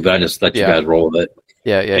lab too, but I just let you Yeah. guys roll with it.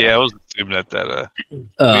 Yeah. I was assuming that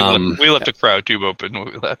Um, we left a cryo tube open when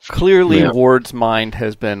we left. Clearly, Yeah. Ward's mind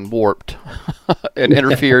has been warped and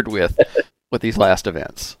interfered with these last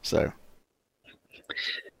events. So,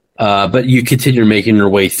 but you continue making your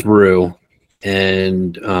way through,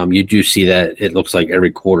 and you do see that it looks like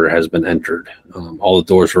every quarter has been entered. All the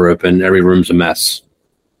doors are open. Every room's a mess.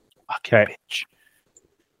 Okay.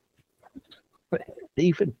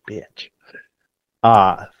 Even bitch.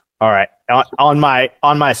 All right. On my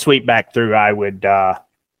sweep back through, I would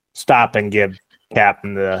stop and give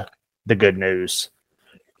Captain the good news.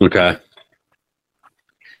 Okay.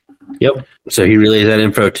 Yep. So he relays that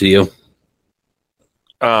info to you.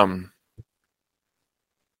 Well,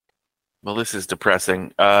 this is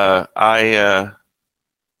depressing. I'm gonna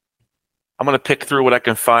pick through what I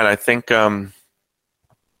can find. I think it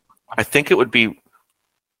would be.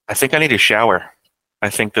 I think I need a shower. I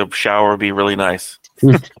think the shower would be really nice.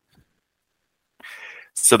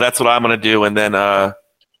 So that's what I'm gonna do, and then I'm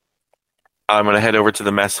gonna head over to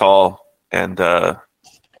the mess hall, and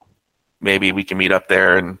maybe we can meet up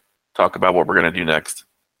there and talk about what we're gonna do next.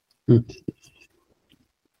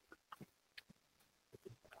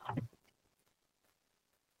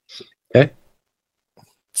 Okay.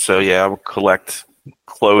 So yeah, I will collect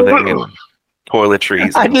clothing and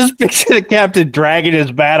toiletries. I just picture the captain dragging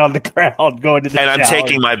his bat on the ground, going to the And I'm shower.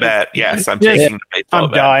 taking my bat. Yes, I'm Yes. taking the baseball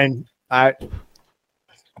I'm bat. dying. I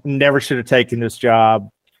never should have taken this job.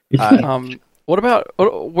 What about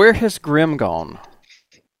where has Grim gone?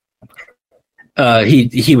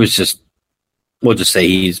 He was just. We'll just say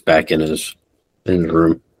he's back in his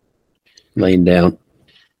room, laying down.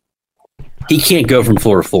 He can't go from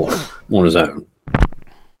floor to floor on his own.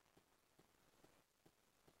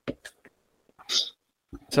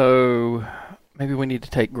 So maybe we need to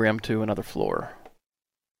take Grim to another floor.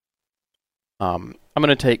 I'm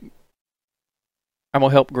gonna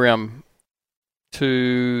help Grim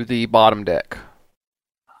to the bottom deck.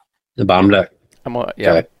 The bottom deck.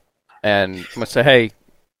 Yeah. Okay. And I'm gonna say, hey,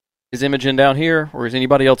 is Imogen down here, or is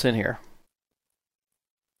anybody else in here?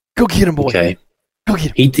 Go get him, boy. Okay. Go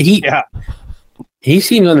get him. He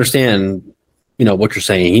seems to understand, what you're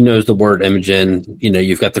saying. He knows the word Imogen.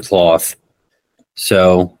 You've got the cloth.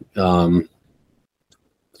 So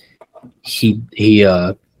he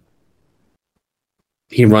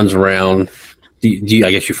runs around. Do you,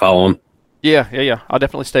 I guess you follow him? Yeah. I'll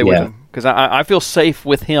definitely stay with him because I feel safe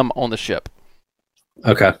with him on the ship.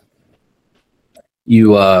 Okay.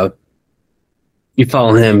 You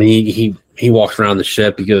follow him. He walks around the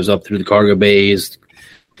ship. He goes up through the cargo bays,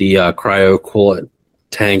 the cryo coolant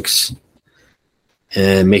tanks,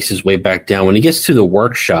 and makes his way back down. When he gets to the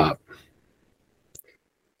workshop,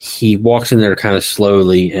 he walks in there kind of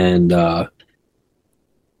slowly, and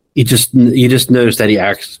you just notice that he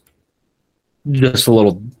acts just a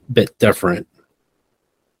little bit different.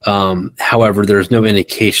 However, there's no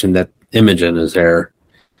indication that Imogen is there.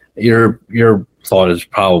 Your thought is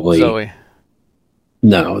probably Zoe.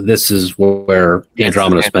 No, this is where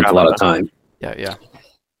Andromeda spent a lot of time. Yeah.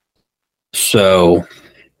 So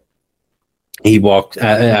he walked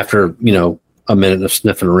after a minute of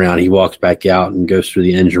sniffing around. He walks back out and goes through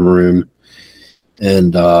the engine room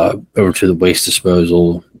and over to the waste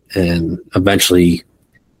disposal, and eventually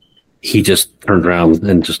he just turns around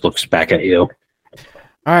and just looks back at you.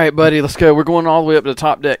 All right, buddy, let's go. We're going all the way up to the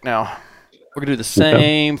top deck now. We're gonna do the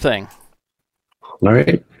same thing. All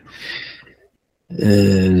right.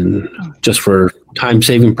 And just for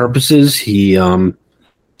time-saving purposes, he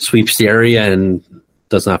sweeps the area and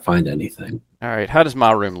does not find anything. All right, how does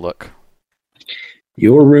my room look?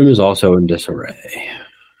 Your room is also in disarray.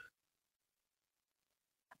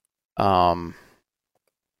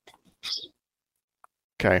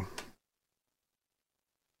 Okay.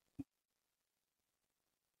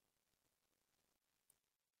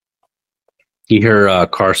 You hear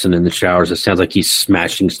Carson in the showers. It sounds like he's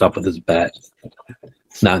smashing stuff with his bat.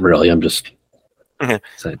 Not really. I'm just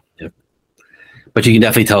saying. Yeah. But you can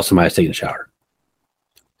definitely tell somebody's taking a shower.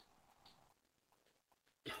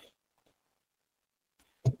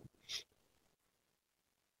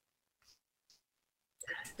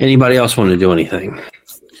 Anybody else want to do anything?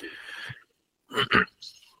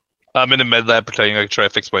 I'm in a med lab pretending I can try to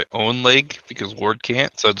fix my own leg because Ward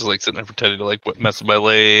can't. So I'm just like sitting there pretending to mess with my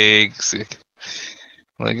legs. It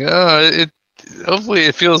hopefully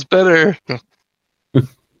it feels better.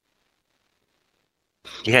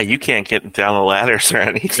 Yeah, you can't get down the ladders or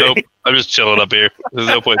anything. Nope, I'm just chilling up here. There's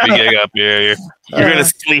no point me getting up here. You're gonna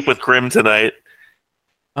sleep with Grim tonight.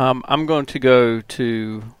 I'm going to go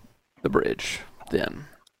to the bridge then.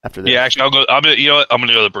 After this. Yeah, actually, I'll go. I'm gonna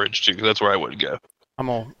go to the bridge too because that's where I would go.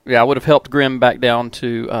 I would have helped Grim back down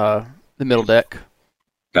to the middle deck,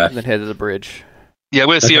 Okay. and then head to the bridge. Yeah, I'm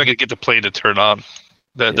gonna see if I can get the plane to turn on.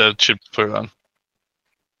 That should put it on.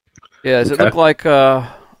 Yeah, does it look like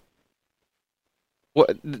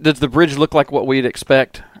what does the bridge look like what we'd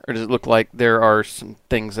expect, or does it look like there are some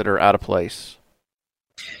things that are out of place?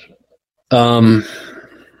 Yeah,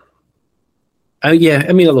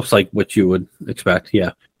 I mean, it looks like what you would expect.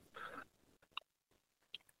 Yeah.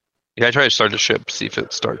 Yeah, I try to start the ship, see if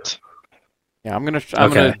it starts. Yeah, I'm gonna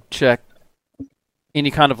check any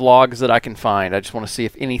kind of logs that I can find. I just want to see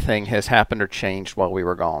if anything has happened or changed while we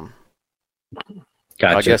were gone.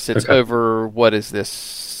 Gotcha. I guess it's over. What is this?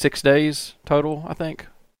 6 days total? I think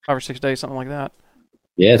 5 or 6 days, something like that.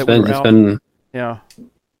 Yeah, it's been yeah,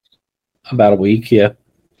 about a week. Yeah.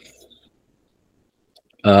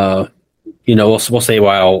 We'll say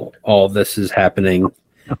while all this is happening,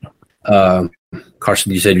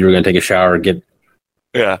 Carson, you said you were going to take a shower, and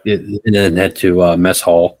then head to mess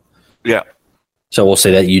hall. Yeah. So we'll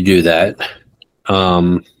say that you do that.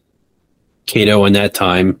 Cato, in that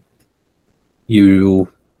time,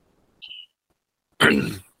 you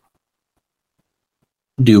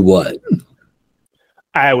do what?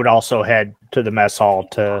 I would also head to the mess hall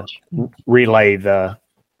to relay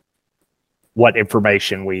what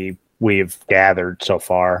information we we've gathered so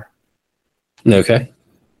far. Okay.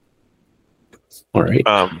 All right.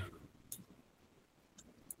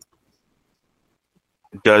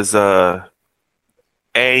 Does A,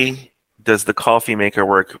 does the coffee maker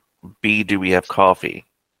work? B, do we have coffee?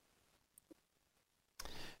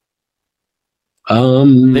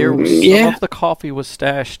 Some Yeah. of the coffee was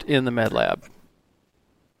stashed in the med lab.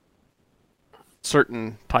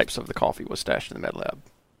 Certain types of the coffee was stashed in the med lab.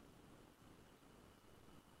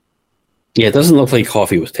 Yeah, it doesn't look like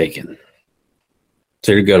coffee was taken.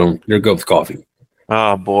 So you're good with coffee.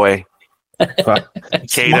 Oh boy,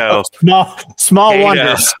 Kato. Small Kato.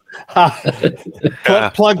 wonders.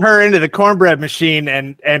 Plug her into the cornbread machine,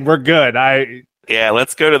 and we're good. Yeah,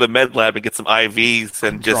 let's go to the med lab and get some IVs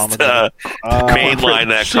and just mainline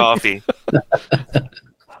that coffee.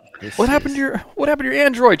 What happened to your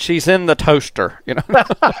android? She's in the toaster, you know.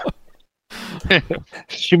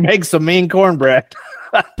 She makes some mean cornbread.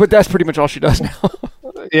 But that's pretty much all she does now.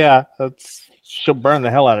 Yeah, she'll burn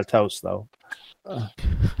the hell out of toast, though.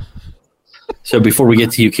 So before we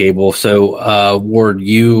get to you, Cable, Ward,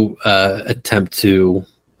 you attempt to,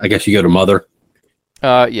 I guess you go to Mother.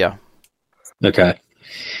 Yeah. Okay.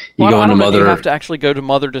 You go into Mother. You have to actually go to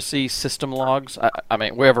Mother to see system logs. I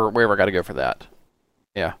mean, wherever I got to go for that.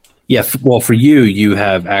 Yeah. Yeah. Well, for you, you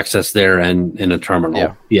have access there and in a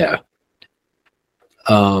terminal. Yeah.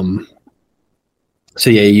 So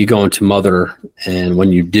yeah, you go into Mother, and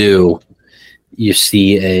when you do, you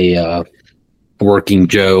see a working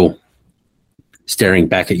Joe staring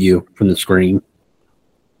back at you from the screen,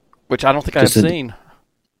 which I don't think I've seen.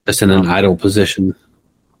 Just in an idle position.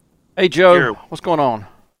 Hey Joe, what's going on?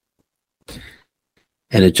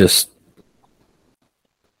 And it just,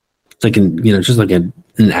 it's like just like an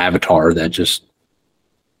avatar that just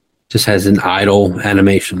has an idle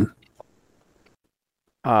animation.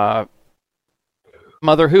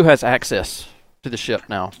 Mother, who has access to the ship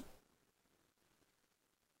now?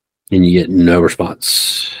 And you get no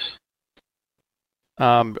response.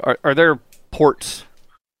 Are there ports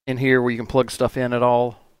in here where you can plug stuff in at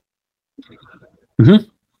all? Mm-hmm.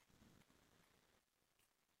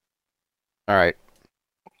 All right.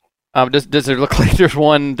 Does it look like there's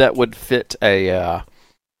one that would fit the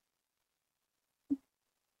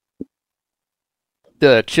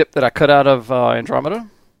chip that I cut out of Andromeda?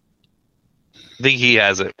 I think he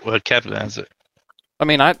has it. Well, Captain has it. I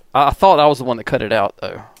mean, I thought I was the one that cut it out,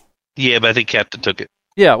 though. Yeah, but I think Captain took it.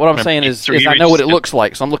 Yeah, what I'm saying is I know what it looks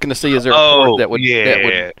like, so I'm looking to see is there a port that would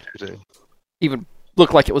even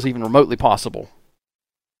look like it was even remotely possible.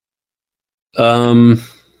 I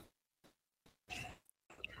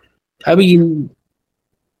mean,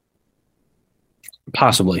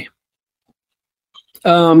 possibly.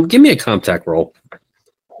 Give me a contact roll.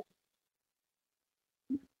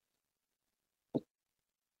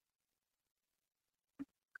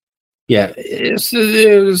 Yeah, it's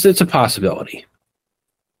a possibility.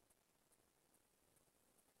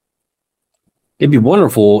 It'd be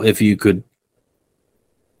wonderful if you could,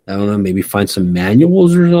 I don't know, maybe find some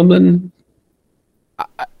manuals or something.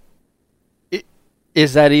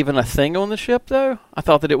 Is that even a thing on the ship, though? I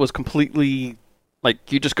thought that it was completely,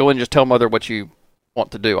 like, you just go in and just tell Mother what you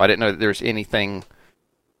want to do. I didn't know that there's anything.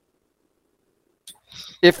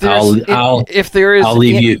 I'll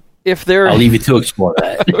leave you to explore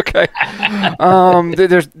that. Okay.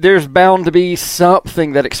 There's bound to be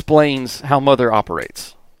something that explains how Mother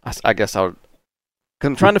operates. I guess I would. Because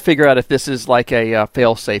I'm trying to figure out if this is like a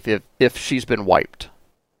fail-safe if she's been wiped.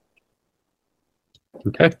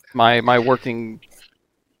 Okay. My working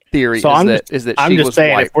theory so is that I'm she just was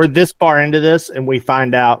saying, wiped. if we're this far into this and we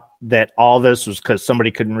find out that all this was because somebody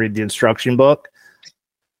couldn't read the instruction book,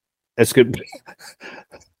 that's good.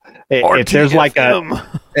 If there's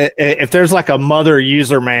like a Mother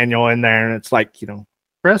user manual in there, and it's like,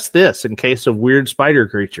 press this in case of weird spider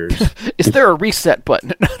creatures. Is there a reset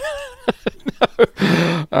button?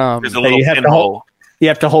 There's a little pinhole. You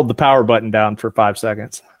have to hold the power button down for 5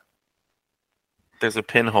 seconds. There's a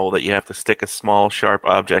pinhole that you have to stick a small, sharp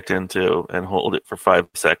object into and hold it for 5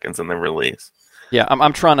 seconds and then release. Yeah,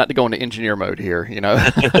 I'm trying not to go into engineer mode here,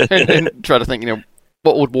 and try to think,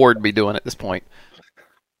 what would Ward be doing at this point?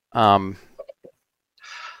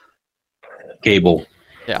 Cable.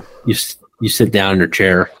 Yeah. You sit down in your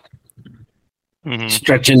chair,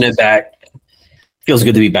 stretching it back. Feels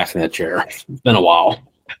good to be back in that chair. It's been a while,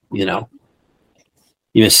 You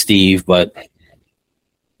miss Steve, but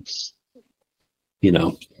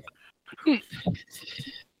you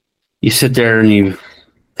sit there and you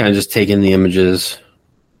kind of just take in the images,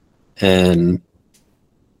 and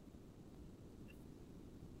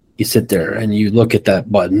you sit there and you look at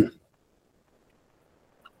that button,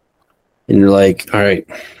 And you're like, all right,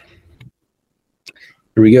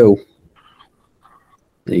 here we go.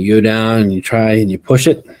 And you go down and you try and you push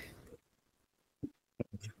it.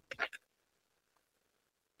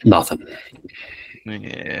 Nothing.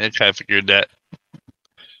 Yeah, I kind of figured that.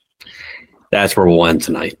 That's where we'll end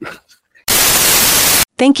tonight.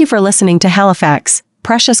 Thank you for listening to Halifax,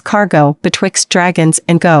 Precious Cargo Betwixt Dragons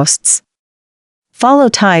and Ghosts. Follow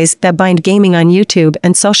Ties That Bind Gaming on YouTube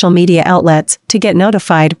and social media outlets to get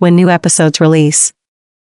notified when new episodes release.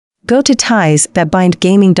 Go to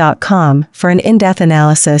tiesthatbindgaming.com for an in-depth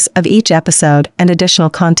analysis of each episode and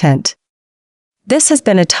additional content. This has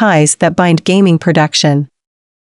been a Ties That Bind Gaming production.